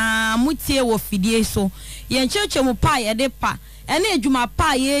den nyina mutie wo fidie so ye ncheche mo pa ye de pa ene adwuma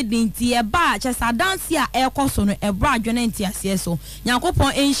pa ye dinti e ba chesa dance a ekoso no e bra adwene nti ase so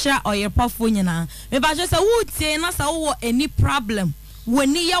nyankopon enhira oyepafo nyina me ba cho se wutie na sa wo any problem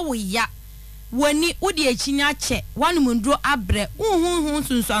woni ya wo ya woni udi echinya che wanumundro abre hunhun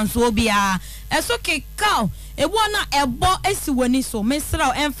sunsanso bia eso kekao ebu na ebo esi woni so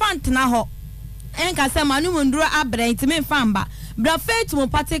mesra enfant na ho enka se manumundro abre ntime famba bra Faith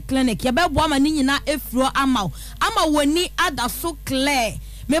Party Clinic ya bebo ama ni nyina efuro ama woni ada so clear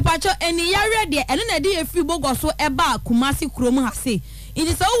me pacho eni yare de ene na de efiri bogoso eba Kumasi kurom ha se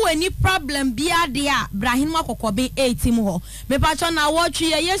it so woni problem bia de a Brahim makokobe 18 ho me pacho na watch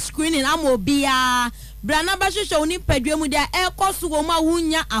ye screening ama bia bra na ba hwehwe oni padua mu de ekoso wo ma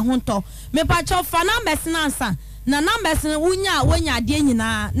wunya ahonto me pacho fa na mesina ansa na numbers wunya wonya de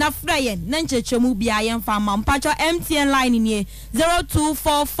nyina na frayen na nchechemu bia ye mfa ma mpacho MTN line ni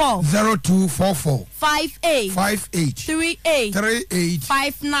 0244 58 38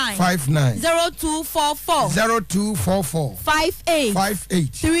 59 0244 58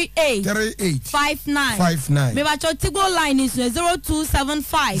 38 59 me bacho tigo line is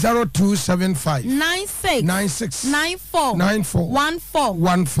 0275 96 94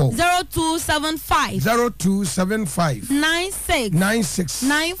 14 0275 96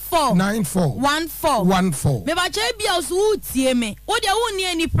 94 14 me ba che bia so utie me wo de wo ni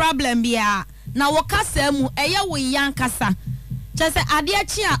any problem bia na wo kasa mu eye wo yan kasa che se ade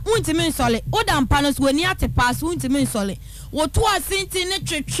achi a untimi nsole wo da mpa no so woni ate pass untimi nsole wo to asinti ne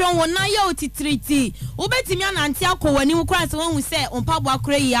twetwe wo na ya otitriti wo betimi anante akowani mu kra se wo hu se ompa bo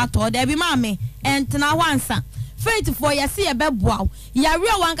akora yi ato da bi ma me entena ho ansa Faith for ya see ebe boaw ya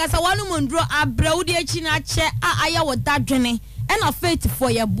re wankasa wanu mundro abrawu de achi na che a aya wo dadwene ena Faith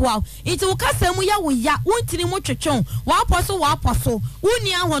for ya boaw iti wo kasa mu ya wo ya wontini mu twetwon wa aposo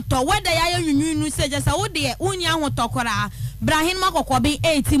woni ahoto weda ya nwunwunu se jesa wo de woni ahoto kora Brahim makokobe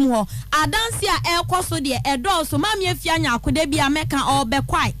 18 ho adanse a ekoso de edo so mami afia nya akoda bia meka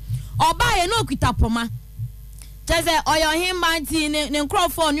obekwai oba ye no okitapoma Tese oyo himbanti ne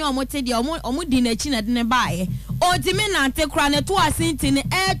nkrofo ni omote de omudi na chi na de ne baaye otimi na ante kra ne to asinti ne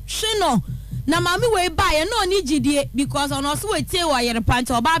etwe no na mami we baaye no ni gidie because ono so wetie wo yere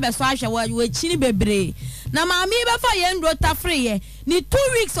pante oba be so ahwe wo chini bebre na mami be fa ye ndro tafre ye ni 2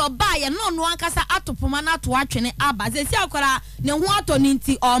 weeks oba ye no no ankasa atopoma na to atwene aba se si akora ne ho ato ni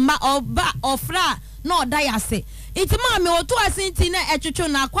nti oma oba ofra na oda yase iti mami oto asinti na etwetwe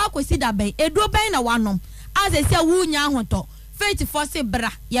na akwa akosi da ben edo ben na wanom azese wunya ahoto Faith for se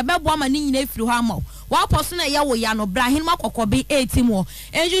bra ye bebo ama ni nyina efiri ho ama wa poso na ye wo ya no Brahim makokobe 18 mo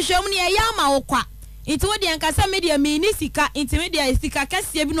enhwehwem ne ye ama wo kwa iti wo de nkasa media mi ni sika intermedia sika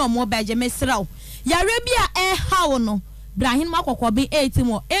kase bi no mo baje mesraw yare bia hawo no Brahim makokobe 18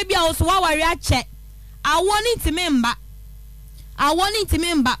 mo ebia wo so wa ware ache awoni timemba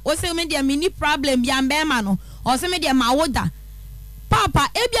wo se media mi ni problem bia mbema no o se media ma woda Papa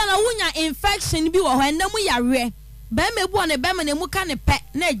ebia na wunya infection bi wo ho enam yare ba mebu ne ba ne mu ka ne pe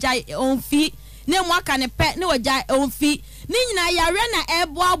na agya onfi ne mu aka ne pe ne wagya onfi ni nyina yare na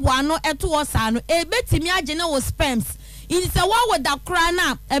ebo aboa no eto wo sa no ebetimi age na wo sperms in se wa woda kra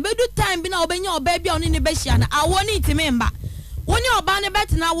na ebedu time bi na obenya oba bia oni ne be hia na awo ni timemba woni oba ne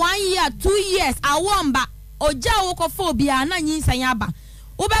betena 1 year 2 years awo mba ogya wo kofo bia na nyinsan aba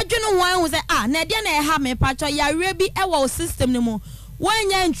wo bedwenu ho ahu se na de na ha me pacho yare bi ewo system ne mu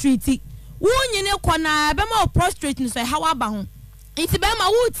wanya entreaty wonyine kona be ma prostrate no so how aba ho iti be ma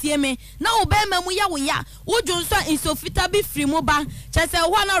wutie me na wo be ma mu ya wo ya wodwo so insofita bi free mu ba chese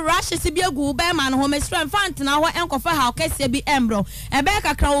ho na rashes bi agu be ma no ho mesra infant na ho enkofa ha okese bi embro e be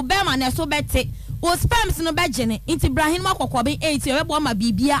kakra wo be ma na so bete wo sperms no be gene iti Brahim makokobe 8 e bo ma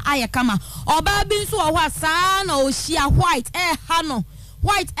bibia aye kama oba bi nso wo asa na o hia white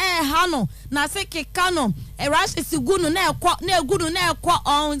white hano na seke kano rash sigunu na ekọ na egunu na ekọ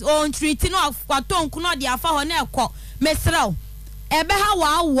on treat no akwatonku no de afa ho na ekọ mesraw ebe ha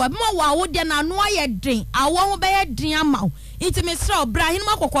wa ma wa de na no aye den awo ho be ye den ama iti me sra Ibrahim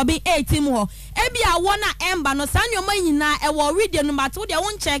akokɔ bi 18 ho ebi awo na emba no sa nyoma nyina e wo radio no mate wo de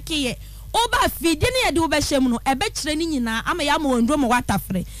won check ye oba fidi ne ye de wo be hyem no ebe kire ni nyina ama ya ma wondro mo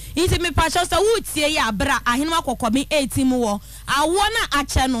watafre iti me pa cho sa wo tie ya bra ahenu akokɔ bi 18 ho awo na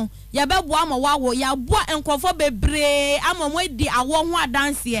ache no ya bebo ama wawo ya bo enkofo bebre ama mo di awo ho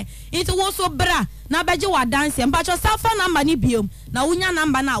adanse iti wo so bra na beje wa dance mpacho safa number ni biom na wunya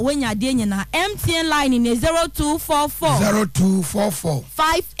number na wenya de nyina MTN line ni 0244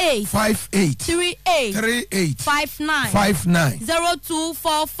 58 38 59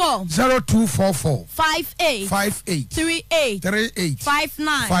 0244 58 38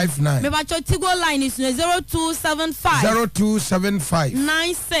 59 me bacho Tigo line is 0275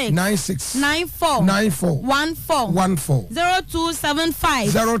 96 94 14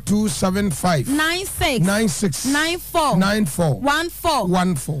 0275 96 94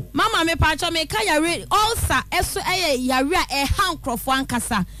 14 Mama me pacho me ka yare ulcer eso yare a hankrofo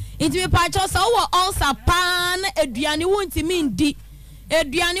ankasa enti me pacho so wo ulcer pan aduane wontimi ndi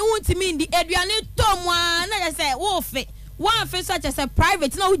aduane tomwa na je se wo fe one face such as a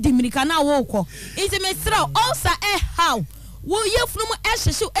private na wo dimirika na wo ko enti me sra ulcer how wo yefunu mu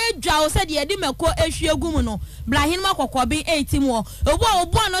ehyehyw edwa wo se de yedi meko ehwiegu no Ibrahim akokɔ bi 18 wo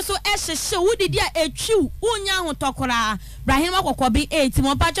obo no so ehyehyw wo didi a etwiw unya hotokora Ibrahim akokɔ bi 18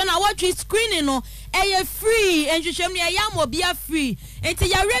 mo pacho na watch screening no eye free enhwehwem ne ya mo bia free enti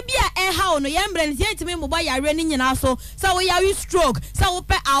yare bia how no yembre ne yentimi mo ba yare ne nyina so sa wo yare stroke sa wo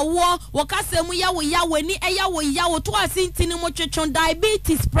pe awo wo kasem ya wo wani eya wo to asintini mo twetwon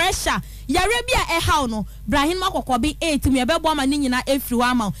diabetes pressure yare bia how no Ibrahim akokɔ bi 18 ye bebo ama ne nyina efri wa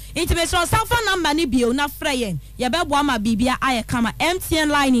ama enti me so safa number ne bio na frɛ yen ye bebo ama bibia aye kama MTN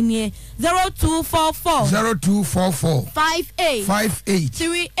line ni 0244 58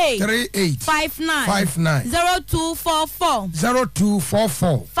 38 59 0244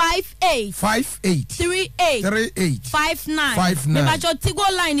 58 38 59 me bajo Tigo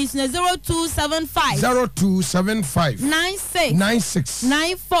line is 0275 96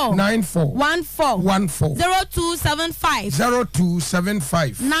 94 14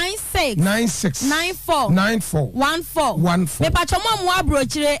 0275 96 94 14 me bacho mo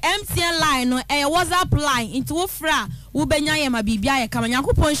abrochire MTN line no WhatsApp line into wo fra wo benya ye ma bibia ye kama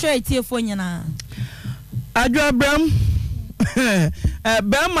Yakopon show etiefo nyina Adwo Abraham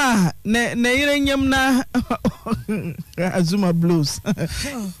Bema ne yire nyem na Azuma Blues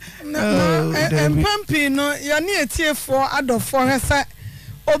Empampi no ya ne etiefo adofo hese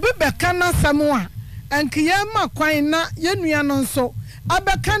obi beka na samwa ankiye ma kwan na yenua no nso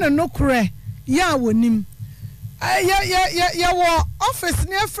abeka ne nokure ya wonim ya wo office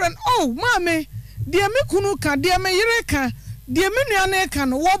ne friend oh mama de me kunu ka de me yire ka de me nua na ka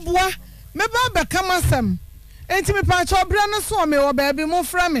no wo boa me ba beka masam enti me pa cho bra no so me wo ba bi mo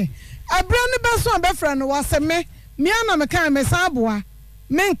fra me abra ne be so be fra no wase me ana me kan me sa boa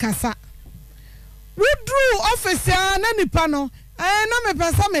me nkasa we drew office na nipa no na me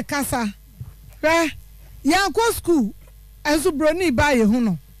pesa me kasa ya ko school enso broni ba ye hu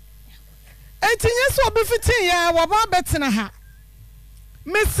no enti nyeso obi fitin ya wo ba betena ha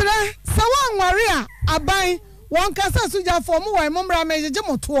mesre se wanware a aban won kasa sujafo mu wa momra mejeje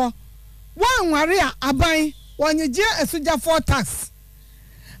moto wanware a aban wonyeje asujafo tax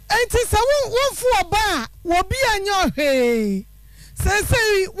enti se wonfu oba wo bi anyo he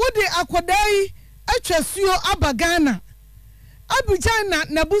se wodi akodai atwasuo abagana abujana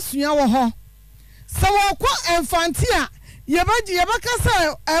na busua wo ho se wo kwa enfante a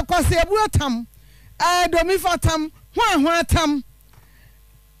yebakasa kwase ebuotam domifatam hwatam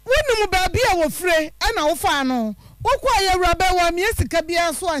wonu ba bia wo fre na wo fa no wo kwa ye wura wa me sika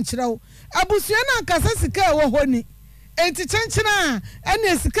bia so ankyerɛw abusua na nkasa sika wo honi enti kyenkyena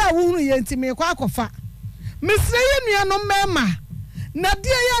na sika wo hunu ye enti me kwa akofa mesre ye nua no mema na de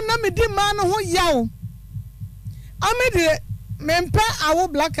ya na medi ma no ho yawo amede mempa awo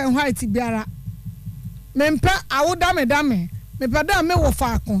black and white biara mempa awo dame mepa da me wo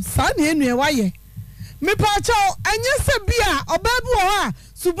faako sa na enua waye mepa chaw anye se bia obabu ho a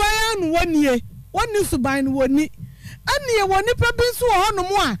subaya no wanie woni suban no woni ane woni pa bi so ho no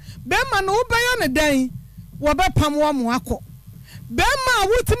mo a be ma no wo baya ne dan wo be pam wo mo akọ be ma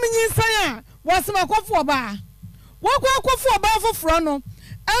wotimi nyinsan a wasema kofo oba wo kwa kofo oba foforo no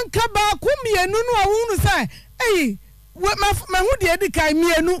anka ba ku mienu no a wunu sai ma hu de edikai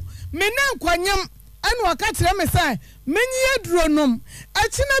mienu me na nkwanyam anu aka kire me sai menyi adronom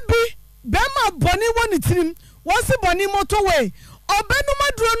akina bi be ma boni woni tirim wose boni motorway obenu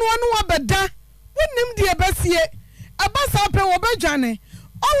maduro no no wabeda wonim de ebesie abasa pe wo bedwane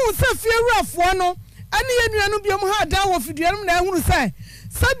owu se fiewurafo no ane ye nuanu biom ha da wo fiduanum na ehunu se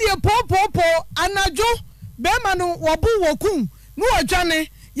sadie popopo anajo be ma no wo bu wokum no odwane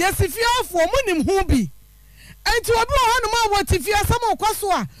yesifiafo munim hu bi enti obi ho no ma wo tifia sam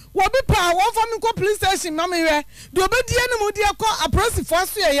okwaso a wo bi pa wo fa me ko police station ma me we do obedie ne mu de ko aprosifo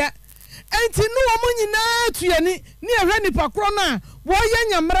aso ye enti no wo munyina tuani ne ehwe nipa kro na wo ye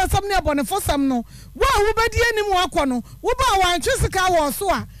nyamra sam ne abonefo sam no wo a wo bedie ne mu akọ no wo ba wa ntwesika wo so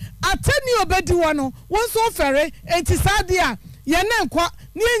a atani obedi wo no wo so fere enti sade a ye ne nkwa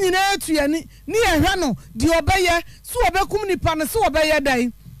ne nyina tuani ne ehwe no de obeye so obekum nipa no so obeye dai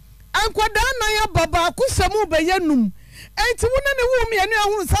ankwada na ya baba kusemu beye num enti wo ne wo mienu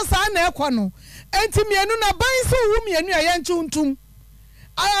ahunu sasa na ekọ no enti mienu na ban so wo mienu aye nchuntum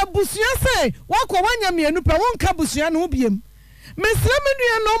abusua se wakọ wanya mienu pe wonka busua no biem mesre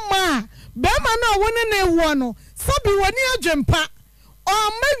menua no ma be ma na woni na ewu no sabi woni adwempa o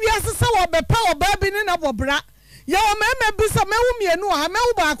ma wiase se wo bepa oba bi ne na bobra ya o ma bi se mewu mienu ha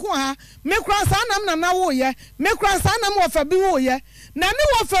mewu ba ko ha me kura sa nam na wo ye me kura sa nam wo fa bi wo ye na ne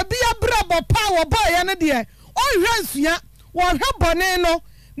wo fa bi abra bopa wo ba ye ne de o hwe nsua wo hwe bone no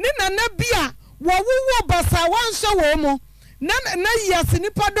ne na bia wo wo basa wanhye wo mo na yasi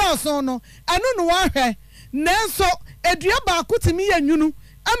nipa dɔɔso no anu no wahwɛ nanso edua ba akotimi ya nwunu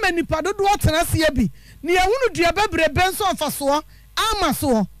ama nipa dodo ɔtena se bi ne yahunu dua bebrebe nso afasoɔ ama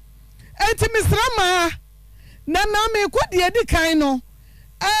so enti misrama na me kodi edi kan no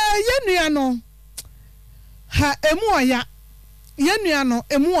ye nua no ha emu oya ye nua no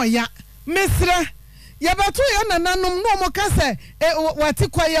emu oya misra yabato ya nananom no mo kase wati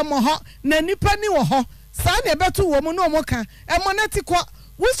kwaye mo ho na nipa ni wo ho sa na beto wo mu no mo ka e mo na ti kwa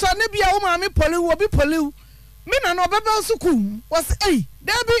wuso ne bia wo ma me poliu wo bi poliu me na no bebe suku was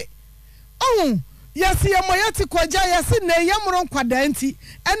dabi yesi ye mo yati kwaja yesi na yamro nkwada nti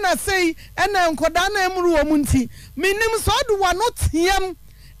ena sei ena nkwada na emru wo mu nti minim so do wa no tiam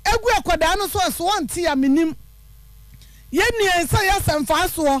egu akwada no so nti ya minim ye nua sa ya samfa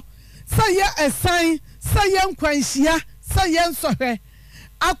so sa ye esan sa ye nkwanhia sa ye nsohwe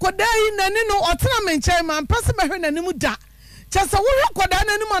akoda yi nani no otena menchai ma mpase mehwe nani mu da chese wo akoda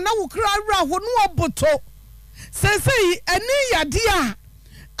nani ma na wo kra awra ho no oboto sesei eni yade a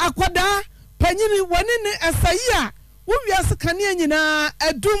akoda panyini woni ne esayi a wo wiase kane nyina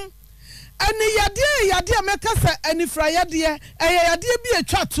adum eni yade a mekasa anifra yade yade bi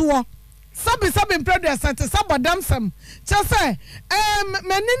atwa to sabi mpredo asante sabodamsam chese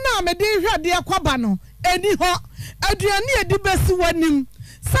meni na me de hwade akwaba no eni ho aduane edi besi wanim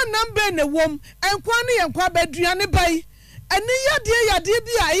sanam be ne wom enkwa ne yenkwa baduane bai eni yade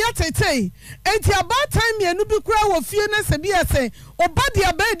bi a ya tetei enti about time mienu bi kura wo fie na se bi ese obade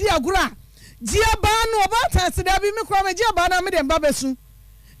abadi agura gia ba no about time se da bi me kura me gia ba na me de mba besu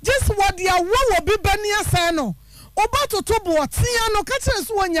just what dia wo bi bani asa no obato to bo tia no ka kire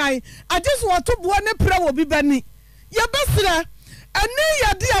so wonyai I just want to bo ne pra wo bi bani ya besra eni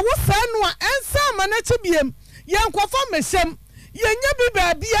yade a wo sa no a ensa ma na chebiem yenkofo mesem yenya bi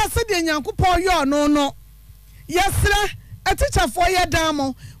ba bia se de nyankopon yo no yesra etichafo ye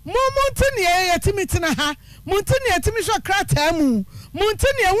damo mumunti ne yetimitina ha munti ne yetimi hwa krata mu munti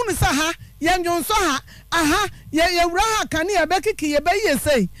ne ehunu sa ha yenjonso ha aha ye wura ha kane ye bekiki ye baye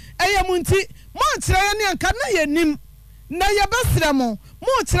sei eye munti mo kire ne anka na yenim na ye besra mo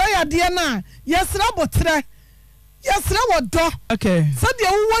kire ya de na yesra botre yesra wodo okay sade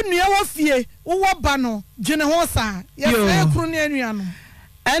wo nua wo fie wo ba no dwene ho sa yesra kru ne anua no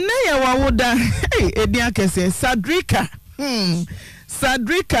ene ye wawoda edi akese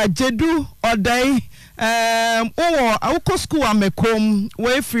Sadrika Jedu Odai awuko school amekom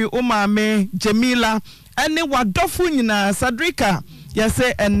we free umame Jamila ene wadofu nyina Sadrika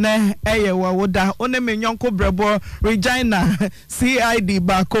yese ene eye wawoda one menyonko brebo Regina CID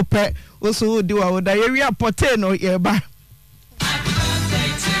ba kope oso di wawoda ye wi apote no ye ba.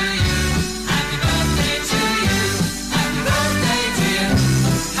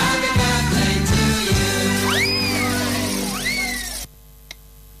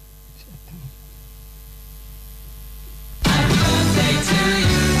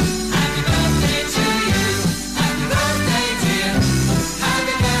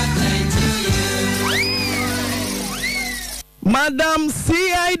 Madam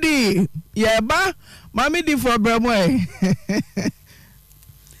CID yeba mami di for bremwe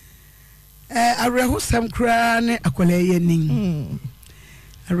arehusam kra ne akola yenin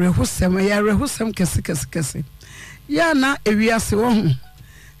arehusam ya arehusam kese ya na ewiase wo ho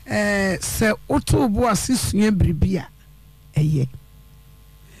se otobo asesua bribia eye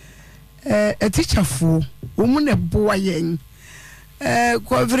etichafo ne boa yen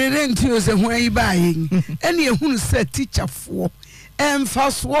conference se ho yi ba yen ene ehunu se teacher fo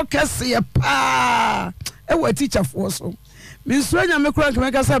emfa so kese pa wa teacher fo so me so nya me kura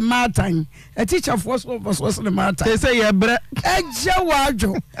kemeka se matan a teacher fo so ne matan say ye bre eje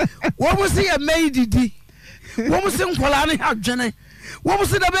wajo wo mo se ye maididi wo mo se nkola ne adwene wo mo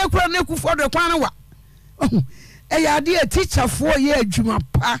se da be kura ne kufo do kwan wa ya de a teacher fo ye adwuma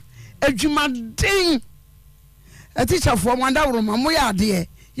pa adwuma den a teacher fo mo nda woro mo ya de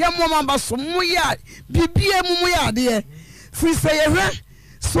ye mo ma ba so mo ya bibie mo ya de ye fi say ye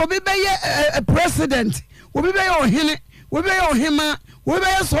so be be a president wo be be ohene wo be ohema wo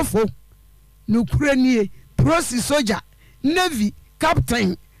be sofo no kura nie prosi soldier navy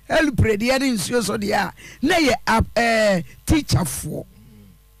captain el brigadier nsuo so de a na ye teacher fo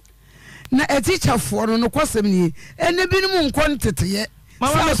na a teacher for no kwasem ni ene binom nkon teteye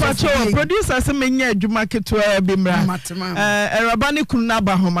mama me pacho producer se menya adwuma ketua bi mra eraba ne kunu na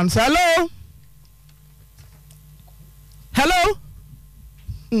ba homan so hello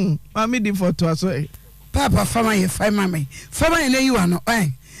mami di photo aso papa fama ye fama me na yi wa no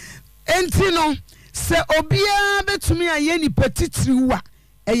enti no se obia betumi aye ni petitiri wa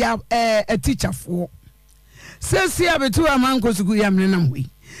a teacher for se si abetu amanko suku ya mne na mwe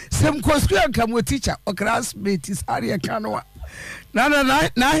sem kosku ka mo teacher o classmate is area kanwa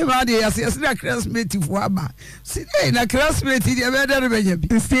na hima de yase na classmate fo aba si na classmate de be der benya bi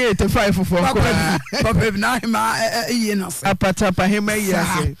 85 fo papa na hima ye no se apata pa hima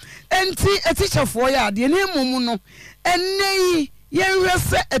yase enti a teacher fo ya de ne mumu no enei ye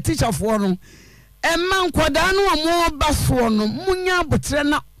hwese a teacher fo no emma nkoda no mo ba so no munya abotre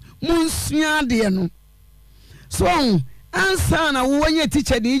na munsua de no so ansa na wonye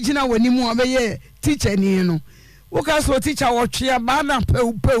teacher ni gina wani mu obeye teacher ni no wo ka so teacher wo twa ba na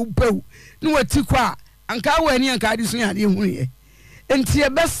peu no wati kwa anka wani anka adi so ya de hu ye enti e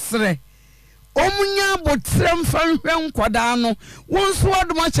besre omunya botre mfanhwe nkoda no wonso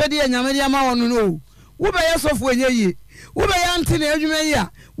odoma chede anyame de ama wono no wo be yesofo enye wo be yante na adwuma yi a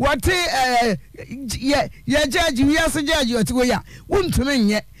wote ye judge wi ase judge wote wo ya wontume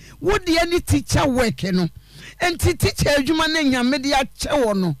nye wo de ani teacher work no enti teacher adwuma na nyame de ache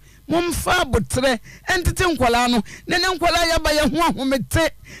wo no momfa botre entete nkwala no ne nkwala ya ba ye ho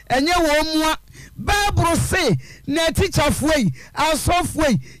ahomete enye wo mua Bible say na teacher fuei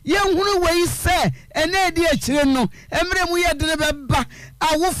asofuei ye hunu wei se ene di akire no emre mu ye de beba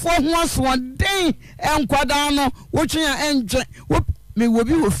awofo ho aso den enkwada no wotwea enje me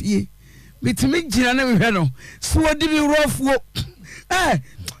wobi wo fie mitimi gina na mehwe no so odi bi rofuo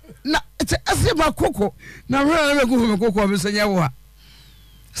na ase ba koko na hwe na me koko be senya wo a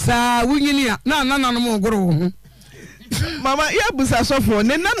sa wunyini a na no mo goro wo ho mama ya busa sofo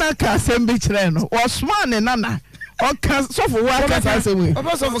ne nana ka sembe kire no osma ne nana o ka sofo wa ka sa semwe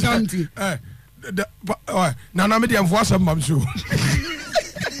obo sofo county nana me de amfo asem mam so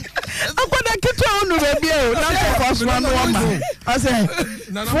akwada kitu onu be bia o na sofo asma no ma ase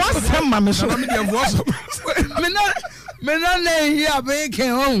fo asem mam so nana me de amfo asem me na ne ya be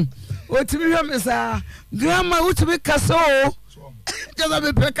ken on o timi hwa me sa grandma o timi kasa o jaza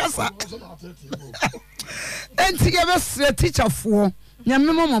be pe kasa enti ye be teacher fo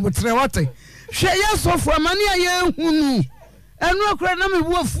nyame mama botre wate hwe ye sofo amane aye hunu enu akura na me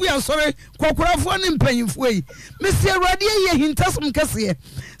bu afu ya sore kokorafo ne mpanyimfo yi me se awrade ye hintasum kase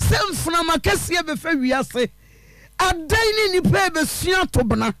se mfuna makase be fa wiase adan ni nipa be sua to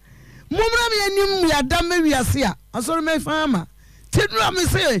bana momra me anim ya da me wiase a asore me fa ama tidura me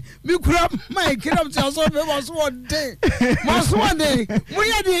se mi kura mai kiram ti asore be waso wode mo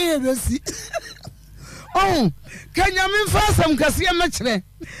ye de ye be si oh kanya me fa sam kase ya mekire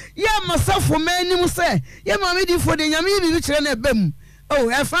ya masafo manim se ya mame di fo de nyame bi kire na bam oh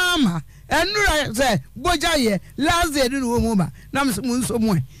e fa ama enura se boja ye laze de no mu ba na me nso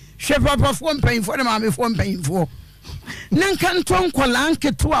mu hwe papa fo mpanfo de mame fo mpanfo nanka nton kola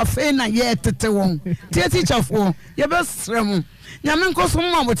nketo afa na ye tete won tie teacher fo ye be srem nyame nkoso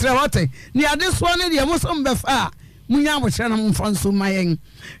mu abotre wate ni ade so ne de mo so mbe fa munya abotre na mo fanso mayen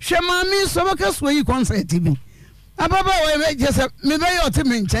hwe mame so baka so yi concert bi ababa we me jese me be yo te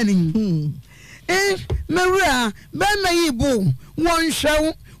me nchani mewura be me yi bo won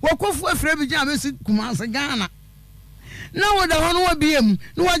hwew wakofu afre bi ja be si kumase Ghana na woda hono wa biem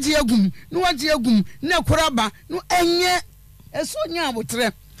na waje agum na koraba no enye eso nya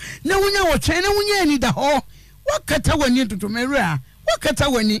abotre na wunya wo twen na wunya ani da ho wakata wani toto mewura wakata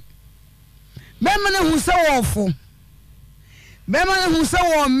wani be me na hu se wo fo be me na hu se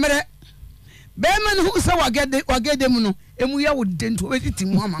wo mre be me na hu se wagede mu no emu ya wo dento we titi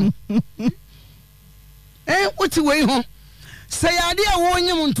mu ama What way home? Say, idea won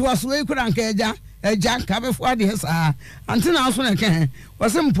you to us, we could anchor a jack cover for ideas. Until now, soon I can.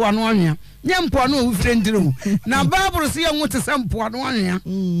 Was some poor one. Young Pano friend do. Now Barbara see I want to some poor one.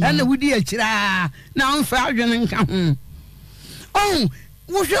 And we dear chira. Now I'm 5 and come. Oh,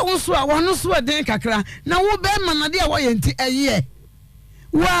 what shall we swear? One no swear, then Kakra. Now, what bad man, dear, why ain't a year?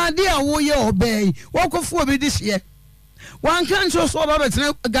 Why, dear, will you obey? Walk off for me this year. One can't show so about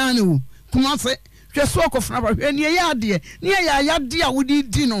a gun. Come on, say, just walk off never. And ya, dear, near ya, dear, would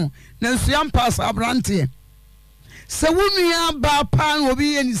eat dinner. Now, Siam pass our brandy. So, when we are bar pan will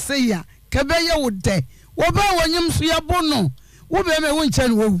be any sayer. Cabella would day. What about when you see a bono? What be a winch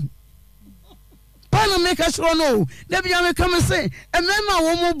and woo? Pana make us no. There be a come and say, a member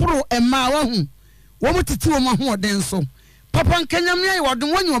woman bro and my own. What to 2 more than so. Papa and Kenya, what the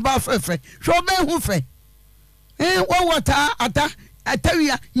one you about Fefe? Show be who fe. What I tell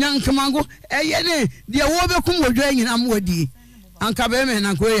you, young Kamango, yene, the Awobe were dragging Amwadi, and Cabeme and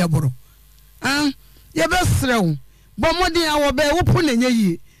Anquia bro. Your best throw. But what did our bear open in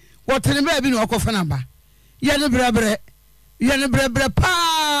ye? What in the baby no cofanaba? Yana brebre. Yana brebre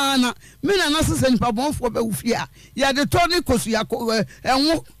pana. Mina nasa and pabon for Bufia. Ya the Tony Cosia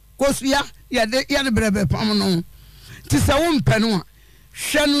and Cosia, ya the yana brebre pamano. Tis a woman penua.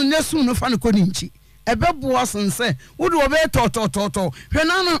 Shanu nesu no fan coninchi. A beb was and say, would obey toto.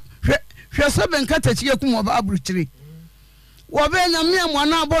 Renano, Shasaben Katachi Yakum Abruchri. Wabena me and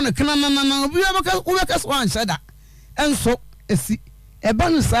one abon canon, we ever one said that. And so, a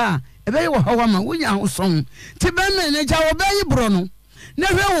banusa. Ebe wo hawa ma wonya ho som ti be me ne ja wo be yibro no na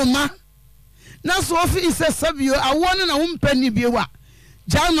hwe wo ma na so ofi ise sabio awon na wo mpani bi wa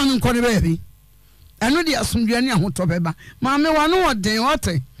ja ma no nkone be bi eno de asomdua ne ahoto beba ma me wa no oden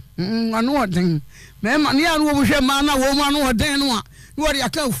ote wano oden me ma ne anu wo hwe ma na wo ma no oden no a no de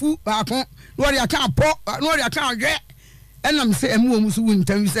aka fu ba ko no de aka po no de aka hwe enam se emu wo musu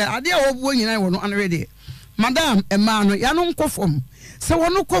wuntam se ade a wo bo nyina wo no anrede madam ema no ya no nkofom se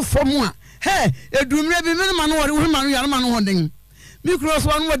wono kofom a he edumre bi me ma no wore ma no ya ma no hoden mi cross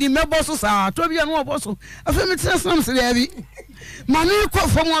one wodi mebo so sa to bi no oboso afa mi tsam se ya bi ma no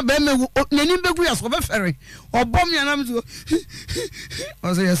kofom a be me nani begu ya so be fere obom ya na mi so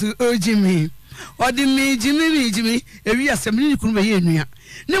o se yes o jimi odi mi jimi ewi asem ni kunu be ye nua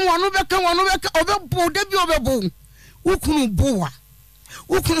ne wono be ka obebo de bi obebo ukunu boa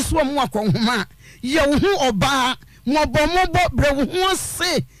ukunu so mo akonhoma ye wo hu oba mobo bre wo hu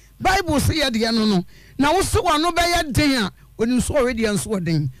se Bible say ye de no na wo so wano be ye den a oni so already an so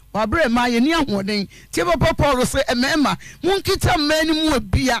den wa bre ma ye ni ahoden tie papa Paul say emema munkita mani mu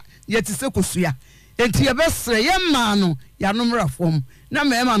abia ye ti se kosua enti ye be sre ye ma no ya no mra fom na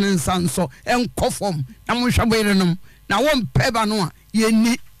mema no nsanso enkofom na mo hwa boyere no na wo mpeba no a ye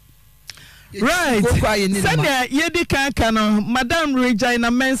ni right sanya ye di kan no Madam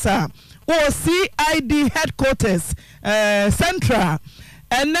Regina Mensah CID headquarters central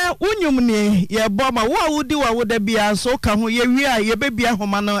and now unyumni ye boma wa wudi wa woda bia so ka ho ye wi a ye bebia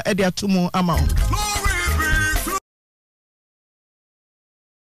homa no e de atomu ama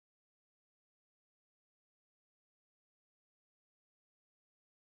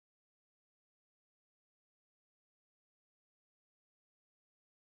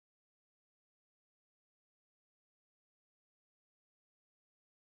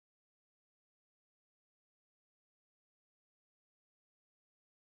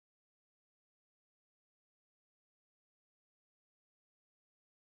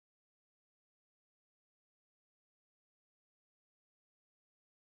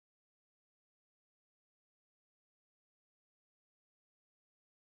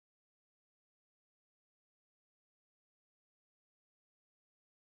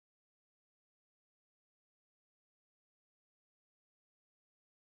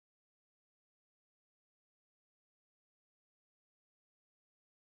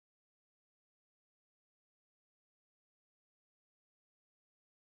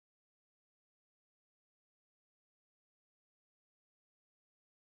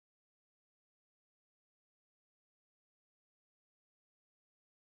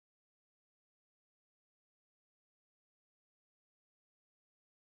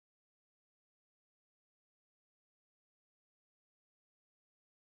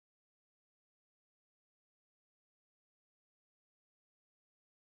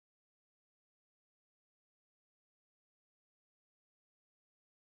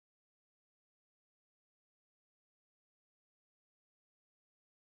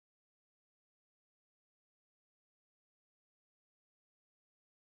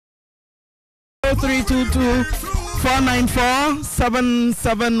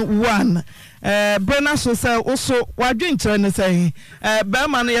 (322-494-771) Brenna so say also wadwen kyerɛ ne say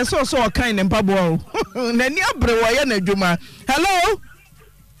bɛrima no yɛsɛ ɔsɛ ɔkan ne mpaboa o n'ani abere wɔ yɛ n'adwuma. Hello.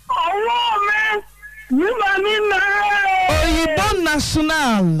 Man. You man Oyinbo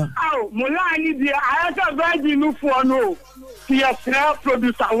National. Oh, Mulani dear, I have a very new for no. Yes,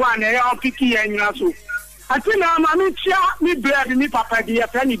 producer one, I picky and Yasu. I think I'm chia me bread me papa dear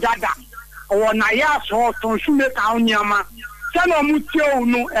penny dada. Or Naya so to shoot down Yama. Send on Mutio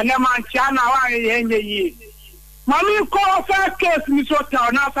no and a man chana ye. Mammy call first case Miss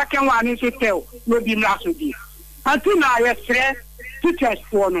Hotel, now second one is hotel, will be Nasudi. I think I have teachers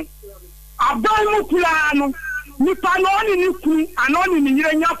for no. Abamu plano ni panoni ni ku anoni ni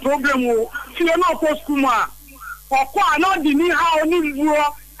nyanya problem o fi no ko skuma okọ anodi ni ha oni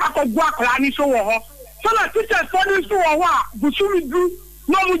buo akogbu akra ni so wo ho so na teacher for this so wo a busumi du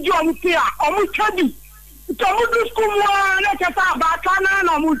no mu ji omu ti a omu twadi to mu du skuma na keta ba kana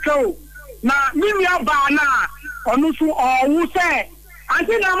na mu twa na mimi aba na onu so owu se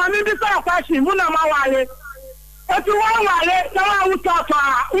anti na ma mi bi sa kwashi mu na ma wale oti won wale na wa utata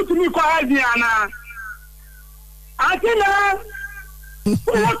utumi ko aziana atina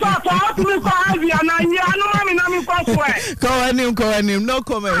utata utumi ko aziana ya no mami na mi ko swe Go anim no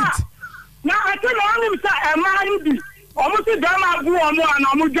comment. Na atina oni sa e ma ni bi omo ti da ma bu omo ana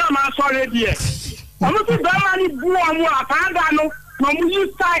omo ja ma so re die omo ti da ma ni bu omo afanda no no mu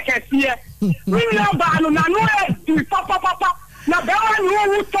yi style kese ni na ba no na no e ti papa na bẹ́ẹ̀ ni wọ́n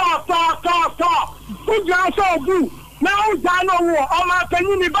wú tọ̀ ojú aṣọ ògùn náà ó já lọ́wọ́ ọmọ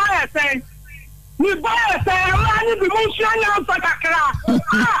akẹ́yìn ní báyẹ̀ sẹ́yìn ẹ̀rọ níbi mú ṣé ní ọ̀sán kàkàrà.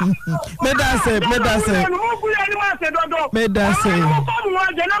 Medase.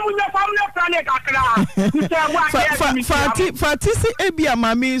 Fatisi ebia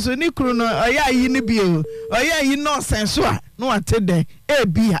mami so ni kru no oya yi ni bi o oya yi no senso a no atede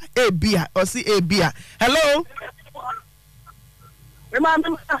ebia osi ebia. Hello.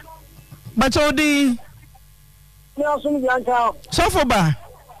 Bachodi. Sofoba.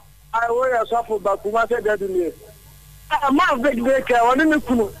 I wear a sofoba kuma se de ni. Ma big break woni ni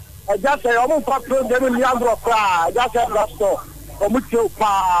kunu. I just say omo patron de ni agro pra. Just say pastor. Omo tio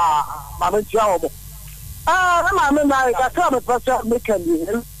pa. Ma me tia omo. Na me na ka ka me pastor me kan ni. E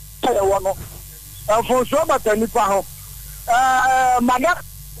wono. For so bata ni pa ho. Madam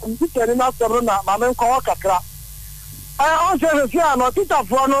ntiteni na so na ma me nko kakra. On se no tita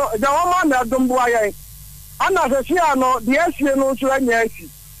fo no ja wo ma na dombo aye ana se no de asie no so anya asi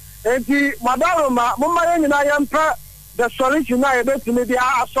enti madaroma mo ma ye nyina ye mpa the solution na ye betimi dia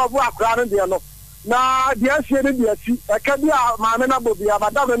asobo akra no de no na de asie no de asi e ka bia ma me na bobia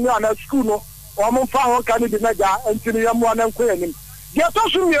madaroma mi ana school no o mo fa ho ka ni de na ja enti ye mo na nko yanim de to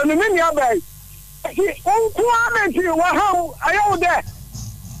so mi no ni abai on ku amenti wa ha ayo de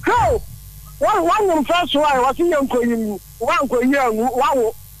ho one first why was he going one go here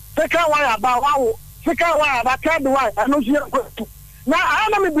wow second why about wow second why about third why I know you now I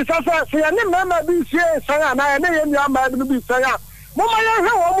am be say any member be say na na ye mi be say mo ma ye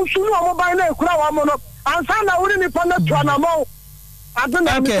he wo sunu mo ban na ekura wo mo no ansa na wuri ni pa na twa na mo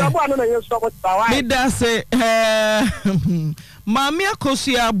aduna mi sabo anu na ye so ko tawa me da say Mami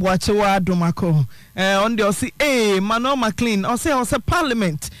akosia boachewa adomako on the osi Mano McLean o say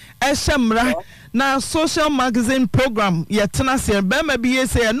parliament eshemra na social magazine program yetena se be ma bi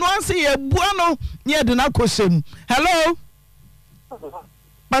say no ase ye bua no ye de na kosem. Hello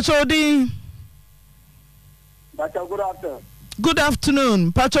Pachodi. Good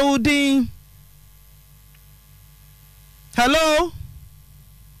afternoon Pachodi. Hello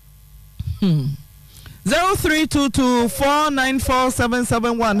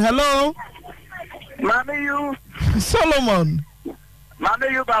 0322494771. Hello. Mami you. Solomon.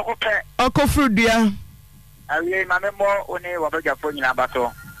 Mami you ba ko pe. Okofrudia. Awie mami mo oni wabaja fo nyina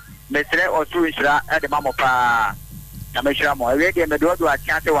bato. Mesre otu isra e de mamo pa. Na mesra mo. Awie de me do a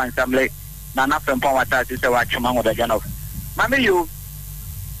chance wan samle. Na na fempon wata se wa chuma ngo da janof. Mami you.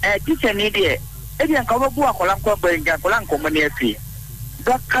 Teacher ni de. E de nka obu akola nko benga akola nko mo ne afi.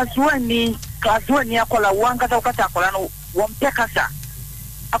 Bakaswani kaswani akola wanga ukata akola no wompekasa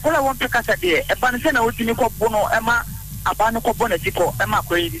akola wompekasa de e ban se na wotini ko bono ema abanu ko bona tiko ema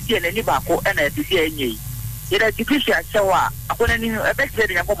ko yi sie na ni ba ko na e sie enyi ira tikisia sewa akola ni e be se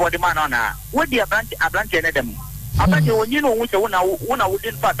de nko body man na wodi abranche ne dem abanje wonyi no wuche wona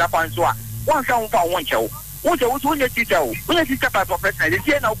wodin fata kwanso a won sa won fa won chewo wuche wuche teacher by professional de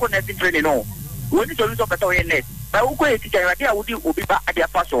sie na ko na training no woni to so beto ye net ba wo ko e teacher ya dia wodi obi ba adia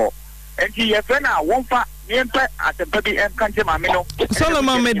paso enti ye fe na won fa yempa atempa bi em kanje ma me no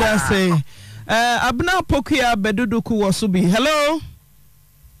Solomon Medase abna pokia beduduku wo so bi. Hello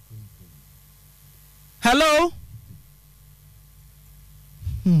Hello.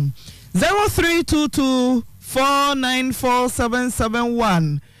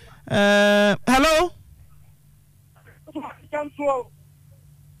 0322494771. Hello.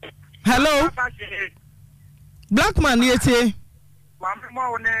 Hello. Blackman yeti.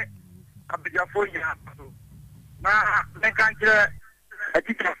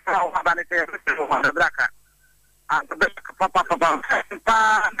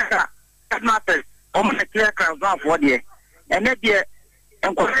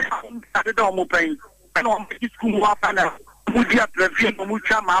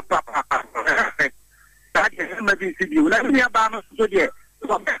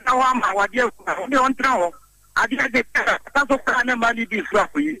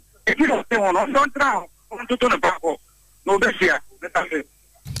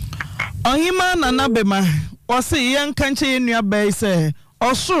 Ohima nana bema osi yen kanche nua bai se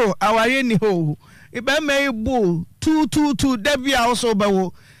oso aware ni ho ibe me bu 222 debi a oso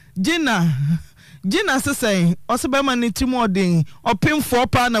bawo Gina sesen osi be ma ni timodin opimfo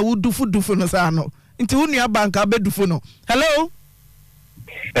pa na wudufu no sa no nti hu nua banka bedufu no. Hello.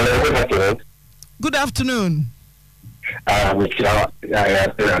 Hello, good afternoon.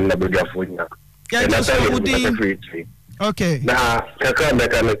 Okay. Now, kaka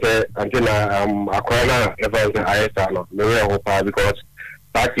mechanic antina akwala ever I no me hope because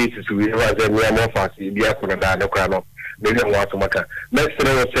practice we have a more fancy bia for da no krano me no want to maka. Next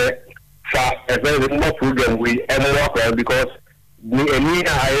thing say fa a very more program we more because ni eni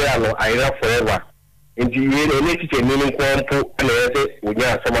I forever. Inti eni teacher ni nkwampo na yete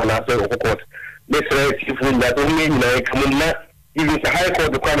unya sama na say okokot. Next thing if we that only na come na even the high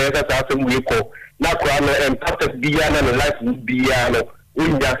court the kwame yata say we ko na kwano empathy biana no life biana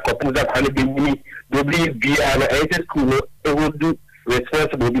unya kopuza kwani bini dobli biana ete school e would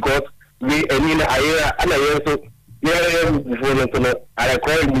responsible because we enina ayera ana yeso yere before no I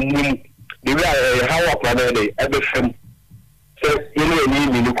call him the way how up na dey ebefem so you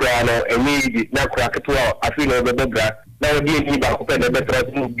ni kwano emi na kwakato afi no bebra na odi ni ba ko pe na betra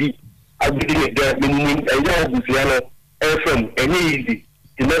mu bi agidi de ni eyo bufiano efem eni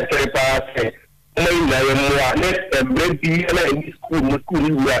the next pass my next maybe in school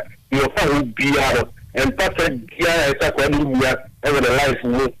you are your phone be out and perfect gear as a every life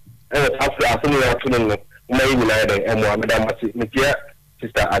after afternoon my and Madam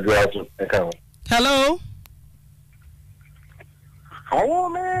Sister Adrian. Hello. Oh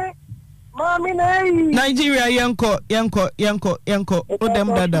man, mommy Nigeria yanko odem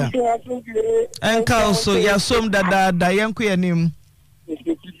dada enka also yasom dada yanko yanim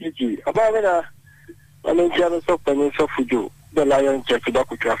abana ana jana so pani so fujo the lion check da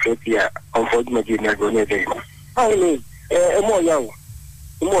ku traffic here unfortunately na go ne dey ai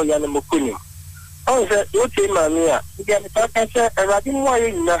mo ya na mo kunu on se o te ma mi a dia mi ta ka se eradi mo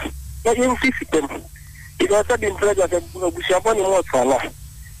ayi na ya yin fisitem ida ta bin treasure de busia boni mo tsala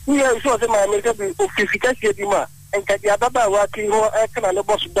ni ya so se ma mi se bi official di ma en ka dia baba wa ki ho e kana le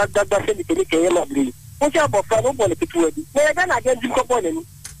boss da se ni ke ye ma bri mo ja bo fa no bo le pitu edi me ga na ge ndi ko bo le ni.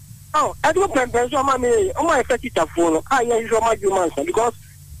 Oh, I do prevention, mammy. Oh, my teacher phone. I use my human because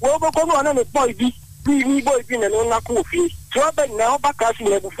we go come on a boy be boy being an on coffee. So I now back as you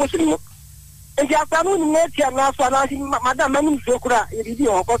never forcing. And the afternoon, nature now for Madame Mammy Sokra,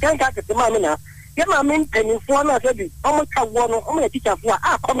 idiot, or can't get the mamma. Get my main penny for us, almost have one on my teacher for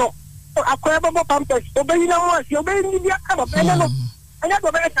come on. I grab a pampers, obey no more, you obey me, I have a better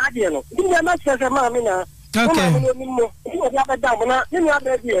idea. You not as a mamma. Okay. You have a down, you have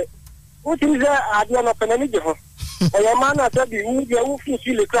a what is there? Not penny. I man, I said, you won't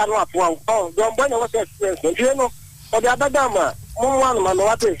feel the crown up one. Oh, don't buy what you know, or the other dama. All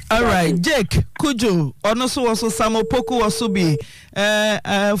right, Jake Kujo, Onoso also Samopoko also be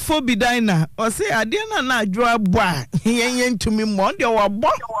Phobi Dina, or say, I didn't not draw boy. He ain't to me Monday or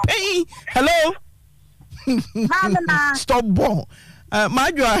boy. Hey, hello. Stop bon. My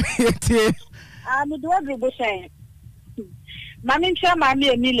draw. I'm doing the same. Mammy, Mammy,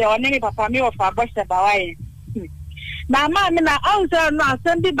 Emilia, or any papa me of our boss about Mamma, I also not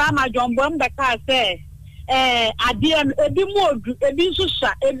sending by my John Bomb the car say, a dear, a bit more, a bit so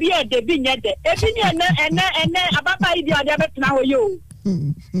a beer, the vignette, a vignette, and then about my idea, now you.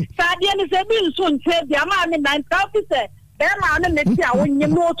 Sadian is a bill soon said the amount of 9,000. Then I'm in the town when you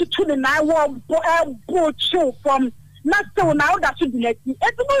know to 2 and I walk show from. Not so now that should be like it's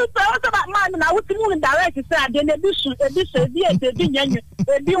about mine and I would move direct to say then a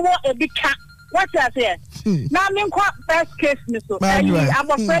big cat. What's that here? Now I'm in quite best case, Mr. I'm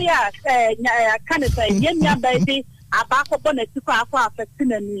a prayer, kind of say, baby, about upon a super affecting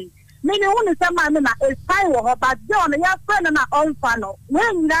me. Mini who say my na a sign of her, but John, your friend and our funnel.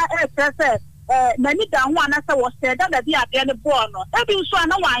 When that says, Nani down one as I was said that they are the other born. Every so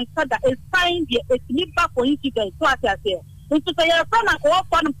no one said that a sign the need back for incident. So I say, it's a your friend and all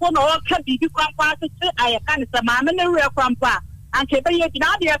fun phone or can be grandpa to say I can't say, Mamma, and real grandpa. And keep it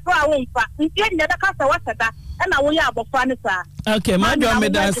now, dear, for our own fact. Instead, never cast a water and I will have a funny sir. Okay, my dear, me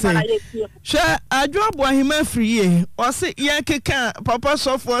say. Sure, I drop one him free. Or say, Yankee can't, Papa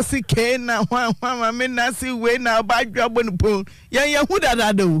so for sick cane now. One man, I see way now by job on the pool. Yeah, who that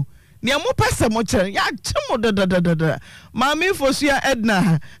I do? Near more pesa much. Ya, chumo. Mammy for she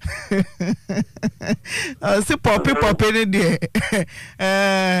Edna. See, Poppy, dear.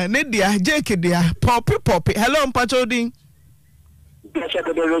 Nidia, Jake, dear. Poppy. Hello, Pachoding. Can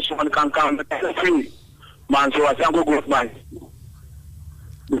come free. Man, so I can't go man.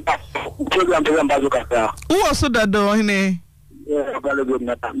 Program to them Bazuka. Who also that door, Hine? Yeah, very good.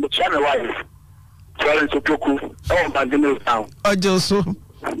 But China wife. Sorry to Toku. Oh, Bandino town. Oh, Joso.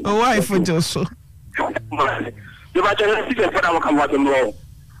 A wife for Joso. You might have to say, I will come out tomorrow.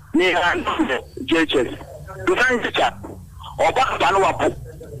 Near JHS. Do find the chat. Or back to Panoa.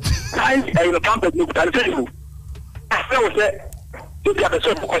 I in the campus, look at the table. I say, you got a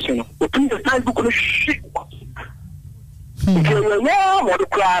certain question. But please, the time book on the shit. If you know what the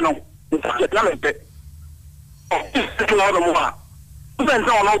crown of the talent, it's a lot of more. Depends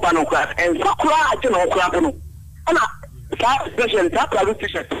on no banner class and so cry, you know, crap. And I, especially that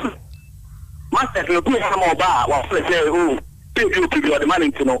clarification. Master, you do have more bar, while they say, oh, you the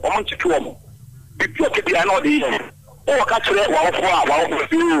money to know, I want you to know. If you could be another year, oh, catch it while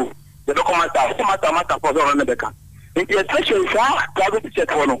you, the document, master for the Rebecca. In the expression,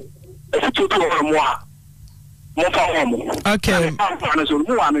 clarification, if you do more. Okay. In fact, I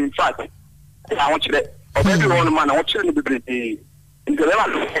want you to everyone man, I want you to be in the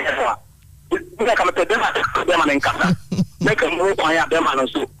level. We come to them and Casa. Make a move on them and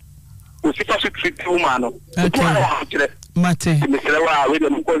so. We see us treat two man. Okay. Mate.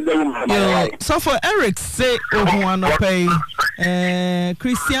 So for Eric say one pay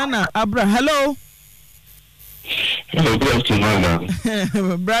Christiana Abra. Hello. Hello, good afternoon.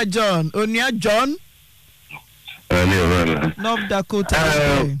 Brad John. Onia John. North Dakota.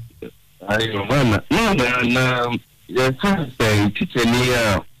 No, yes, I'm teacher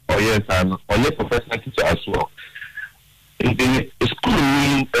near, or yes, I'm only professional teacher as well. In the school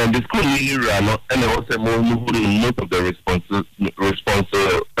really run, and also most of the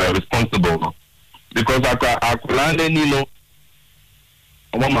responsible. Because I could learn, you know,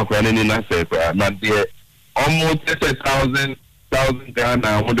 I'm not going to not there almost 1,000 Ghana.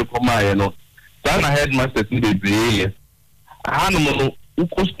 I want to come out, you know. Sana headmaster in the day. I know who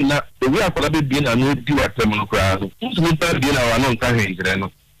could not the way I could have been a new deal at terminal crowd. Who's been our non carriage? I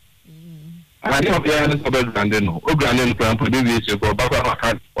know the others of Brandon, or Brandon can produce your Baba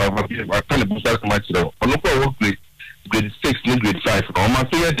can't or kind of boost much though. On local workplace, grade 6, grade 5, or my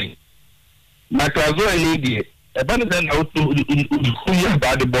feeling. My class were an idiot. A bandit out to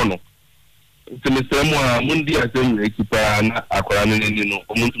about the bono. Mr. Mundi has been a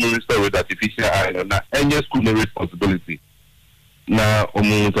minister with artificial iron, and your school responsibility. Now, all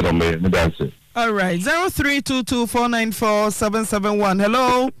right, 0322494771.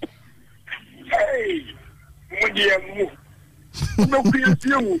 Hello. Hey,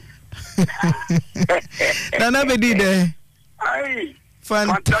 Nana Bedide.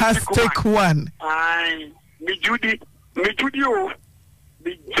 Fantastic one. Me Judy. The Judy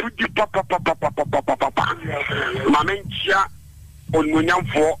papa. Mamencia on Munyam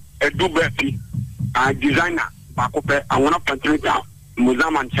for a dubetti, a designer, Bacope, I want to paint out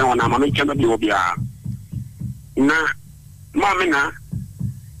Muzaman Chana, Mamencia Biobia. Na Mamina,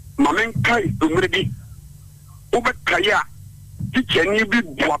 Mamenkai, Umrigi, Ubekaya, teacher, you be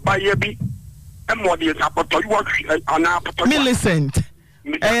Bayabi, and what is Apotoy on Apotoy. Millicent,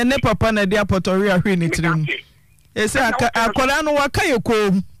 and ne papa na dia Potoria Rinitrim. Yes, I call no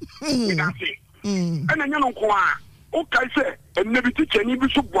Wakayoko. And then you know, okay, say, and maybe teacher, you be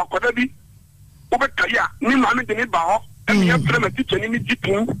so Wakadabi, Ubekaya, Nimam de Nibao, and you have a teacher in the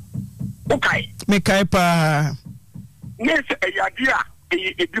Jipu. Okay, Mekaipa. Yes, a idea,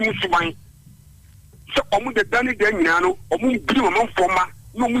 a dimuswine. So, almost the Danny Daniano, or Moon Blue among former,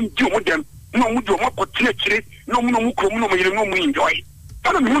 no moon do with them, no moon do more potentially, no moon, no moon enjoy.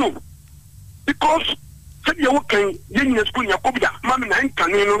 I don't know. Because said you okay, yen school ya kobia, mammy and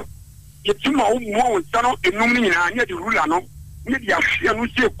canino, yet you know more with Sano and Nomina, near the Rulano, near the Ashian who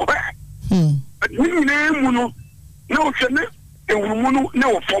say quack. But we name Muno, no Senate, and Muno,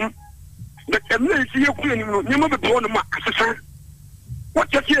 no form. But I'm not see a queen, never born a assassin.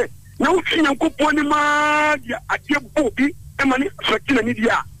 What you say? Now, Kuponi ma, I get Bobby, and money for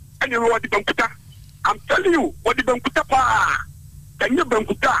Kinadia, and you know what the Bankuta. I'm telling you what the Bankuta pa, and your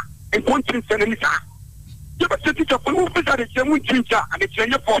Bankuta, and conscience and Anita. You have a teacher for who is at a genuine teacher and it's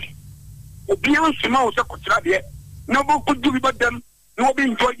your fault. Beyond Simao Sakotradia, no one could do about them, no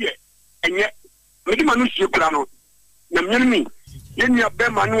being enjoyed yet, and yet, Lady Manusia Plano, the enemy, in your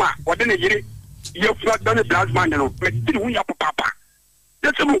Bemanua, or then a year, you've not done a blast man, and still we are papa.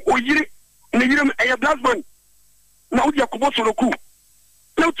 That's a Oye, Nigram, a blast man. Now you are Kubosoloku.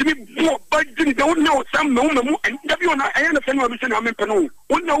 Now to be but they don't know some no moon, and everyone I understand what I'm saying.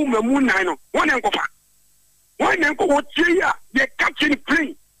 One no moon, I know, one uncle. One uncle, what year, they're catching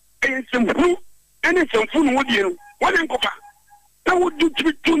plane. And some food, and some food would you? One uncle. Now would you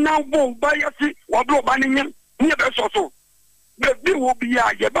to now go by a seat or blow banning him near the social? The bill will be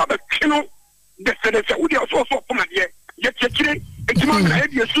a Baba Kino, the Senator would also from a year. Yet, it's not a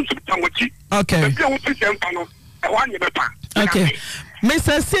heavy suit. Okay. Okay.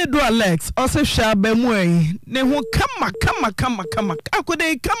 Mr. Sedu Alex, also shall be way. Ne who come. I could come.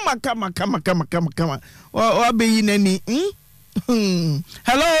 Or be in any.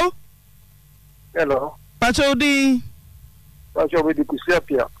 Hello? Hello. Pachodi. Pachodi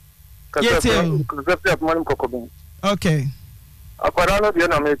Kusapia. Yes, Kusapia Manim Kokobin. Okay. Aquarano de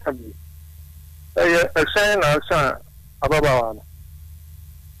American. A sign answer about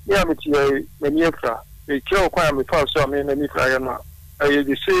Yamitia, Menifra. The kill quite before so many flyers. I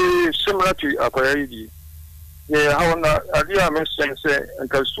say similar to Aquaridi. Yeah, how not a dear mention say and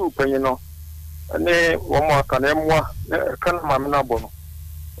can soup, you know. And then one more can emwa, can mamma bono.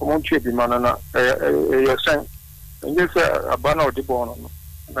 Won't you be manana, a sign? And you say a banner of the bone.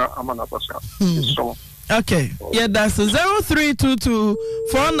 I'm an apostle. Okay, yeah, that's 0322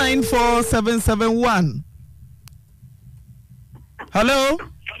 494 771. Hello?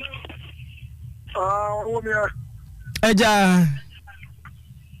 Eja.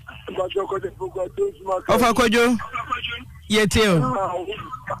 Ofa kojo. Yetio.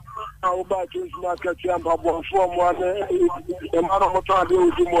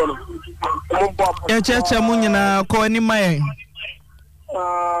 Echeche munyina ko ni mai.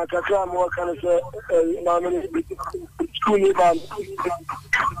 Kakra mo kana se na me school ni ban.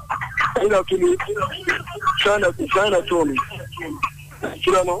 Ina kini China to me.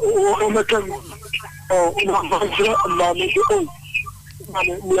 China o me kan o na ma me o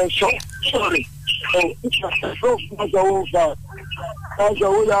me sorry. Oh, so as a over. As a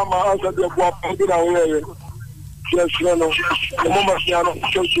over ma as a de boa podi na we. Yes, no.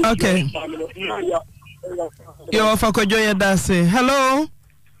 Okay. Yo for kojoye dase. Hello.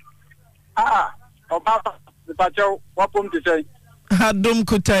 Papa, the pacho, what to say? Hadum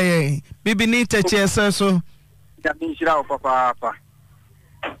kutaye. Bibi ni teche so. Ya binshira papa.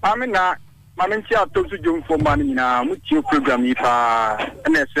 Amina, maminchi atosu jum for money na muchi program ifa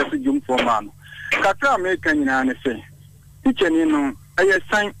NSS jum for man. Katra American na ne say. Teacher ni no, aye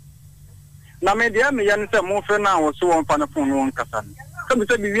sign. Na me dia me yan say mo fe na wo so won fa na phone won kasa. So me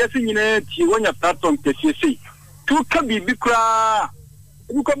say bi wiase nyina ti wonya platform kesi sei. Tu ka bibi kra.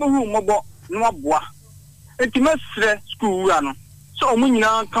 Ebi ko be hu mobo no aboa. Enti mesre school ano. So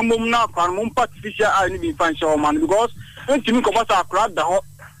omunyina kambom na akwan mo artificial eye ni bi fan show man because enti mi ko basa akra da ho.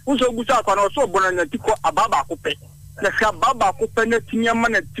 Uso gusa akwan o so bona na tiko ababa ko pe. Na ka baba ko pe na tinyama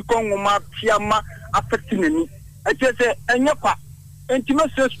na tiko ngoma piama affect nani. Eti se enye kwa enti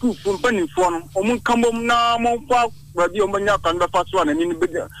mesre school fun panifo no omun kambom na mo fa rabi omanya kan be fa so na ni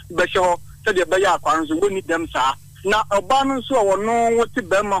be show se de be ya akwan so go ni dem sa. Na obanu so wono wote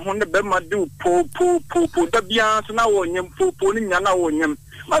be ma ho ne be ma de po da bia so na wonyem po ni nya na wonyem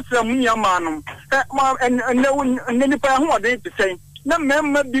masra mu nya ma no ma ne ni pa ho de te sei na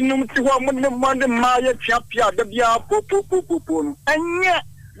memma binum ti ho mo ne ma de ma ya pia da bia po no enye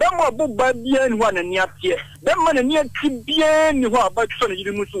da mo bo ba bia ni ho na ni atie da ma na ni ati bia ni ho aba so na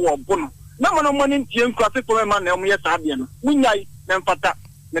yiri mu so wo bo no na mo no mo ni ntie nkwa se po ma na mo ye sa bia no munyai na mfata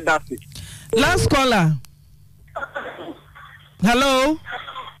ne dasi. Last caller. Hello.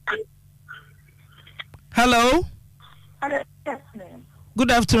 Hello. Yes, ma'am.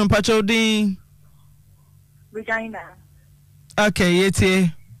 Good afternoon, Pachodi. Regina. Okay,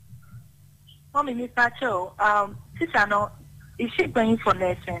 yeti. Mommy, Miss Pacho. Sister, no, is she going for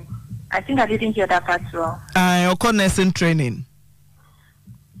nursing? I think I didn't hear that part well. I call nursing training.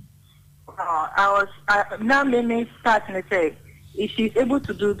 Now Mimi starting to say, if she's able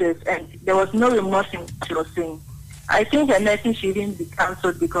to do this, and there was no remorse in what she was saying, I think her nursing should even be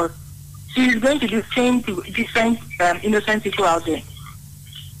cancelled because she is going to do same to different innocent people out there.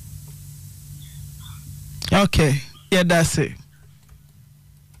 Okay, yeah, that's it.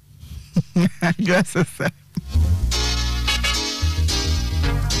 Gracias.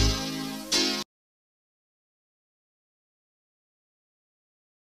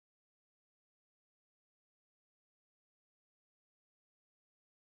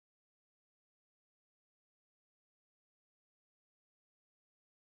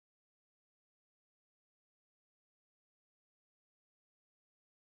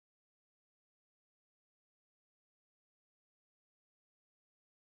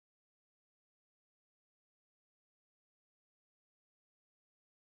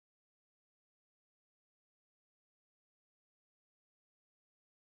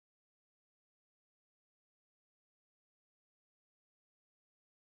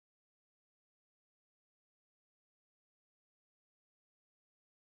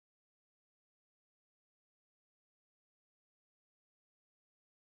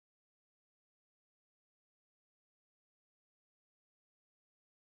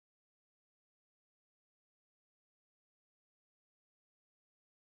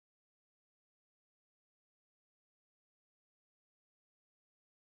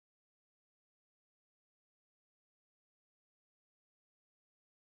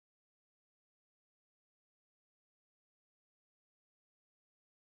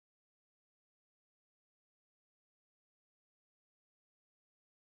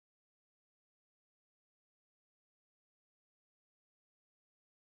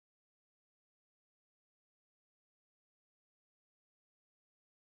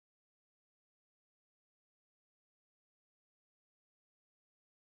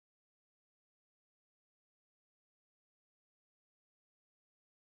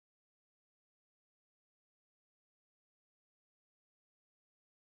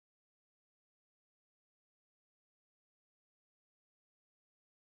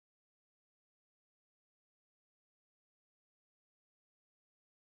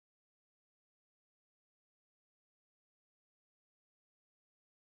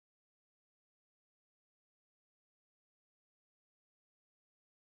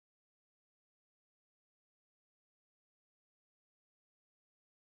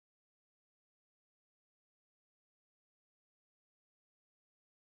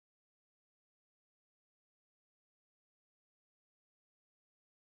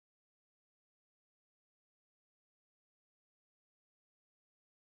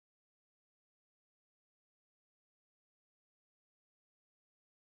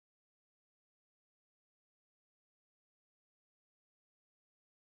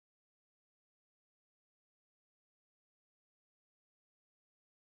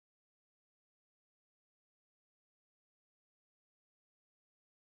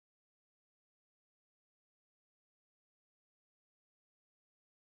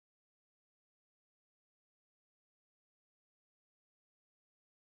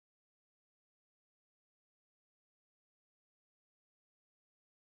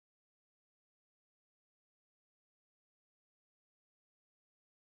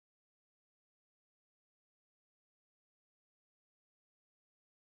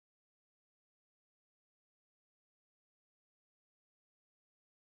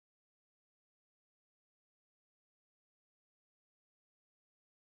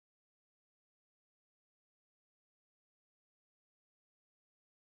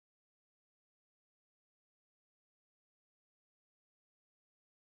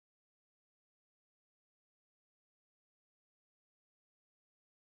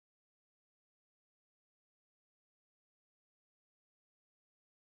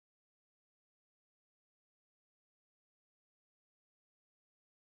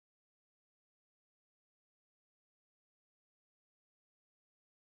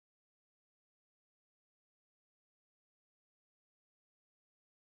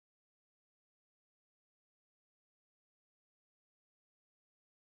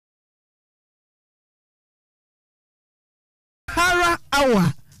 Hara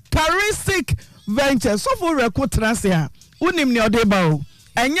Awa Charistic Venture so for rekotrasia unim ni odeba o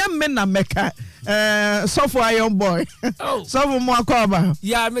enye me na meka so for iron boy so for mo akoba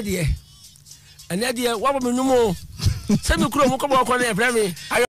ya me de ene de wa bo me numo se me kuro mo ko bo ko na e frɛ me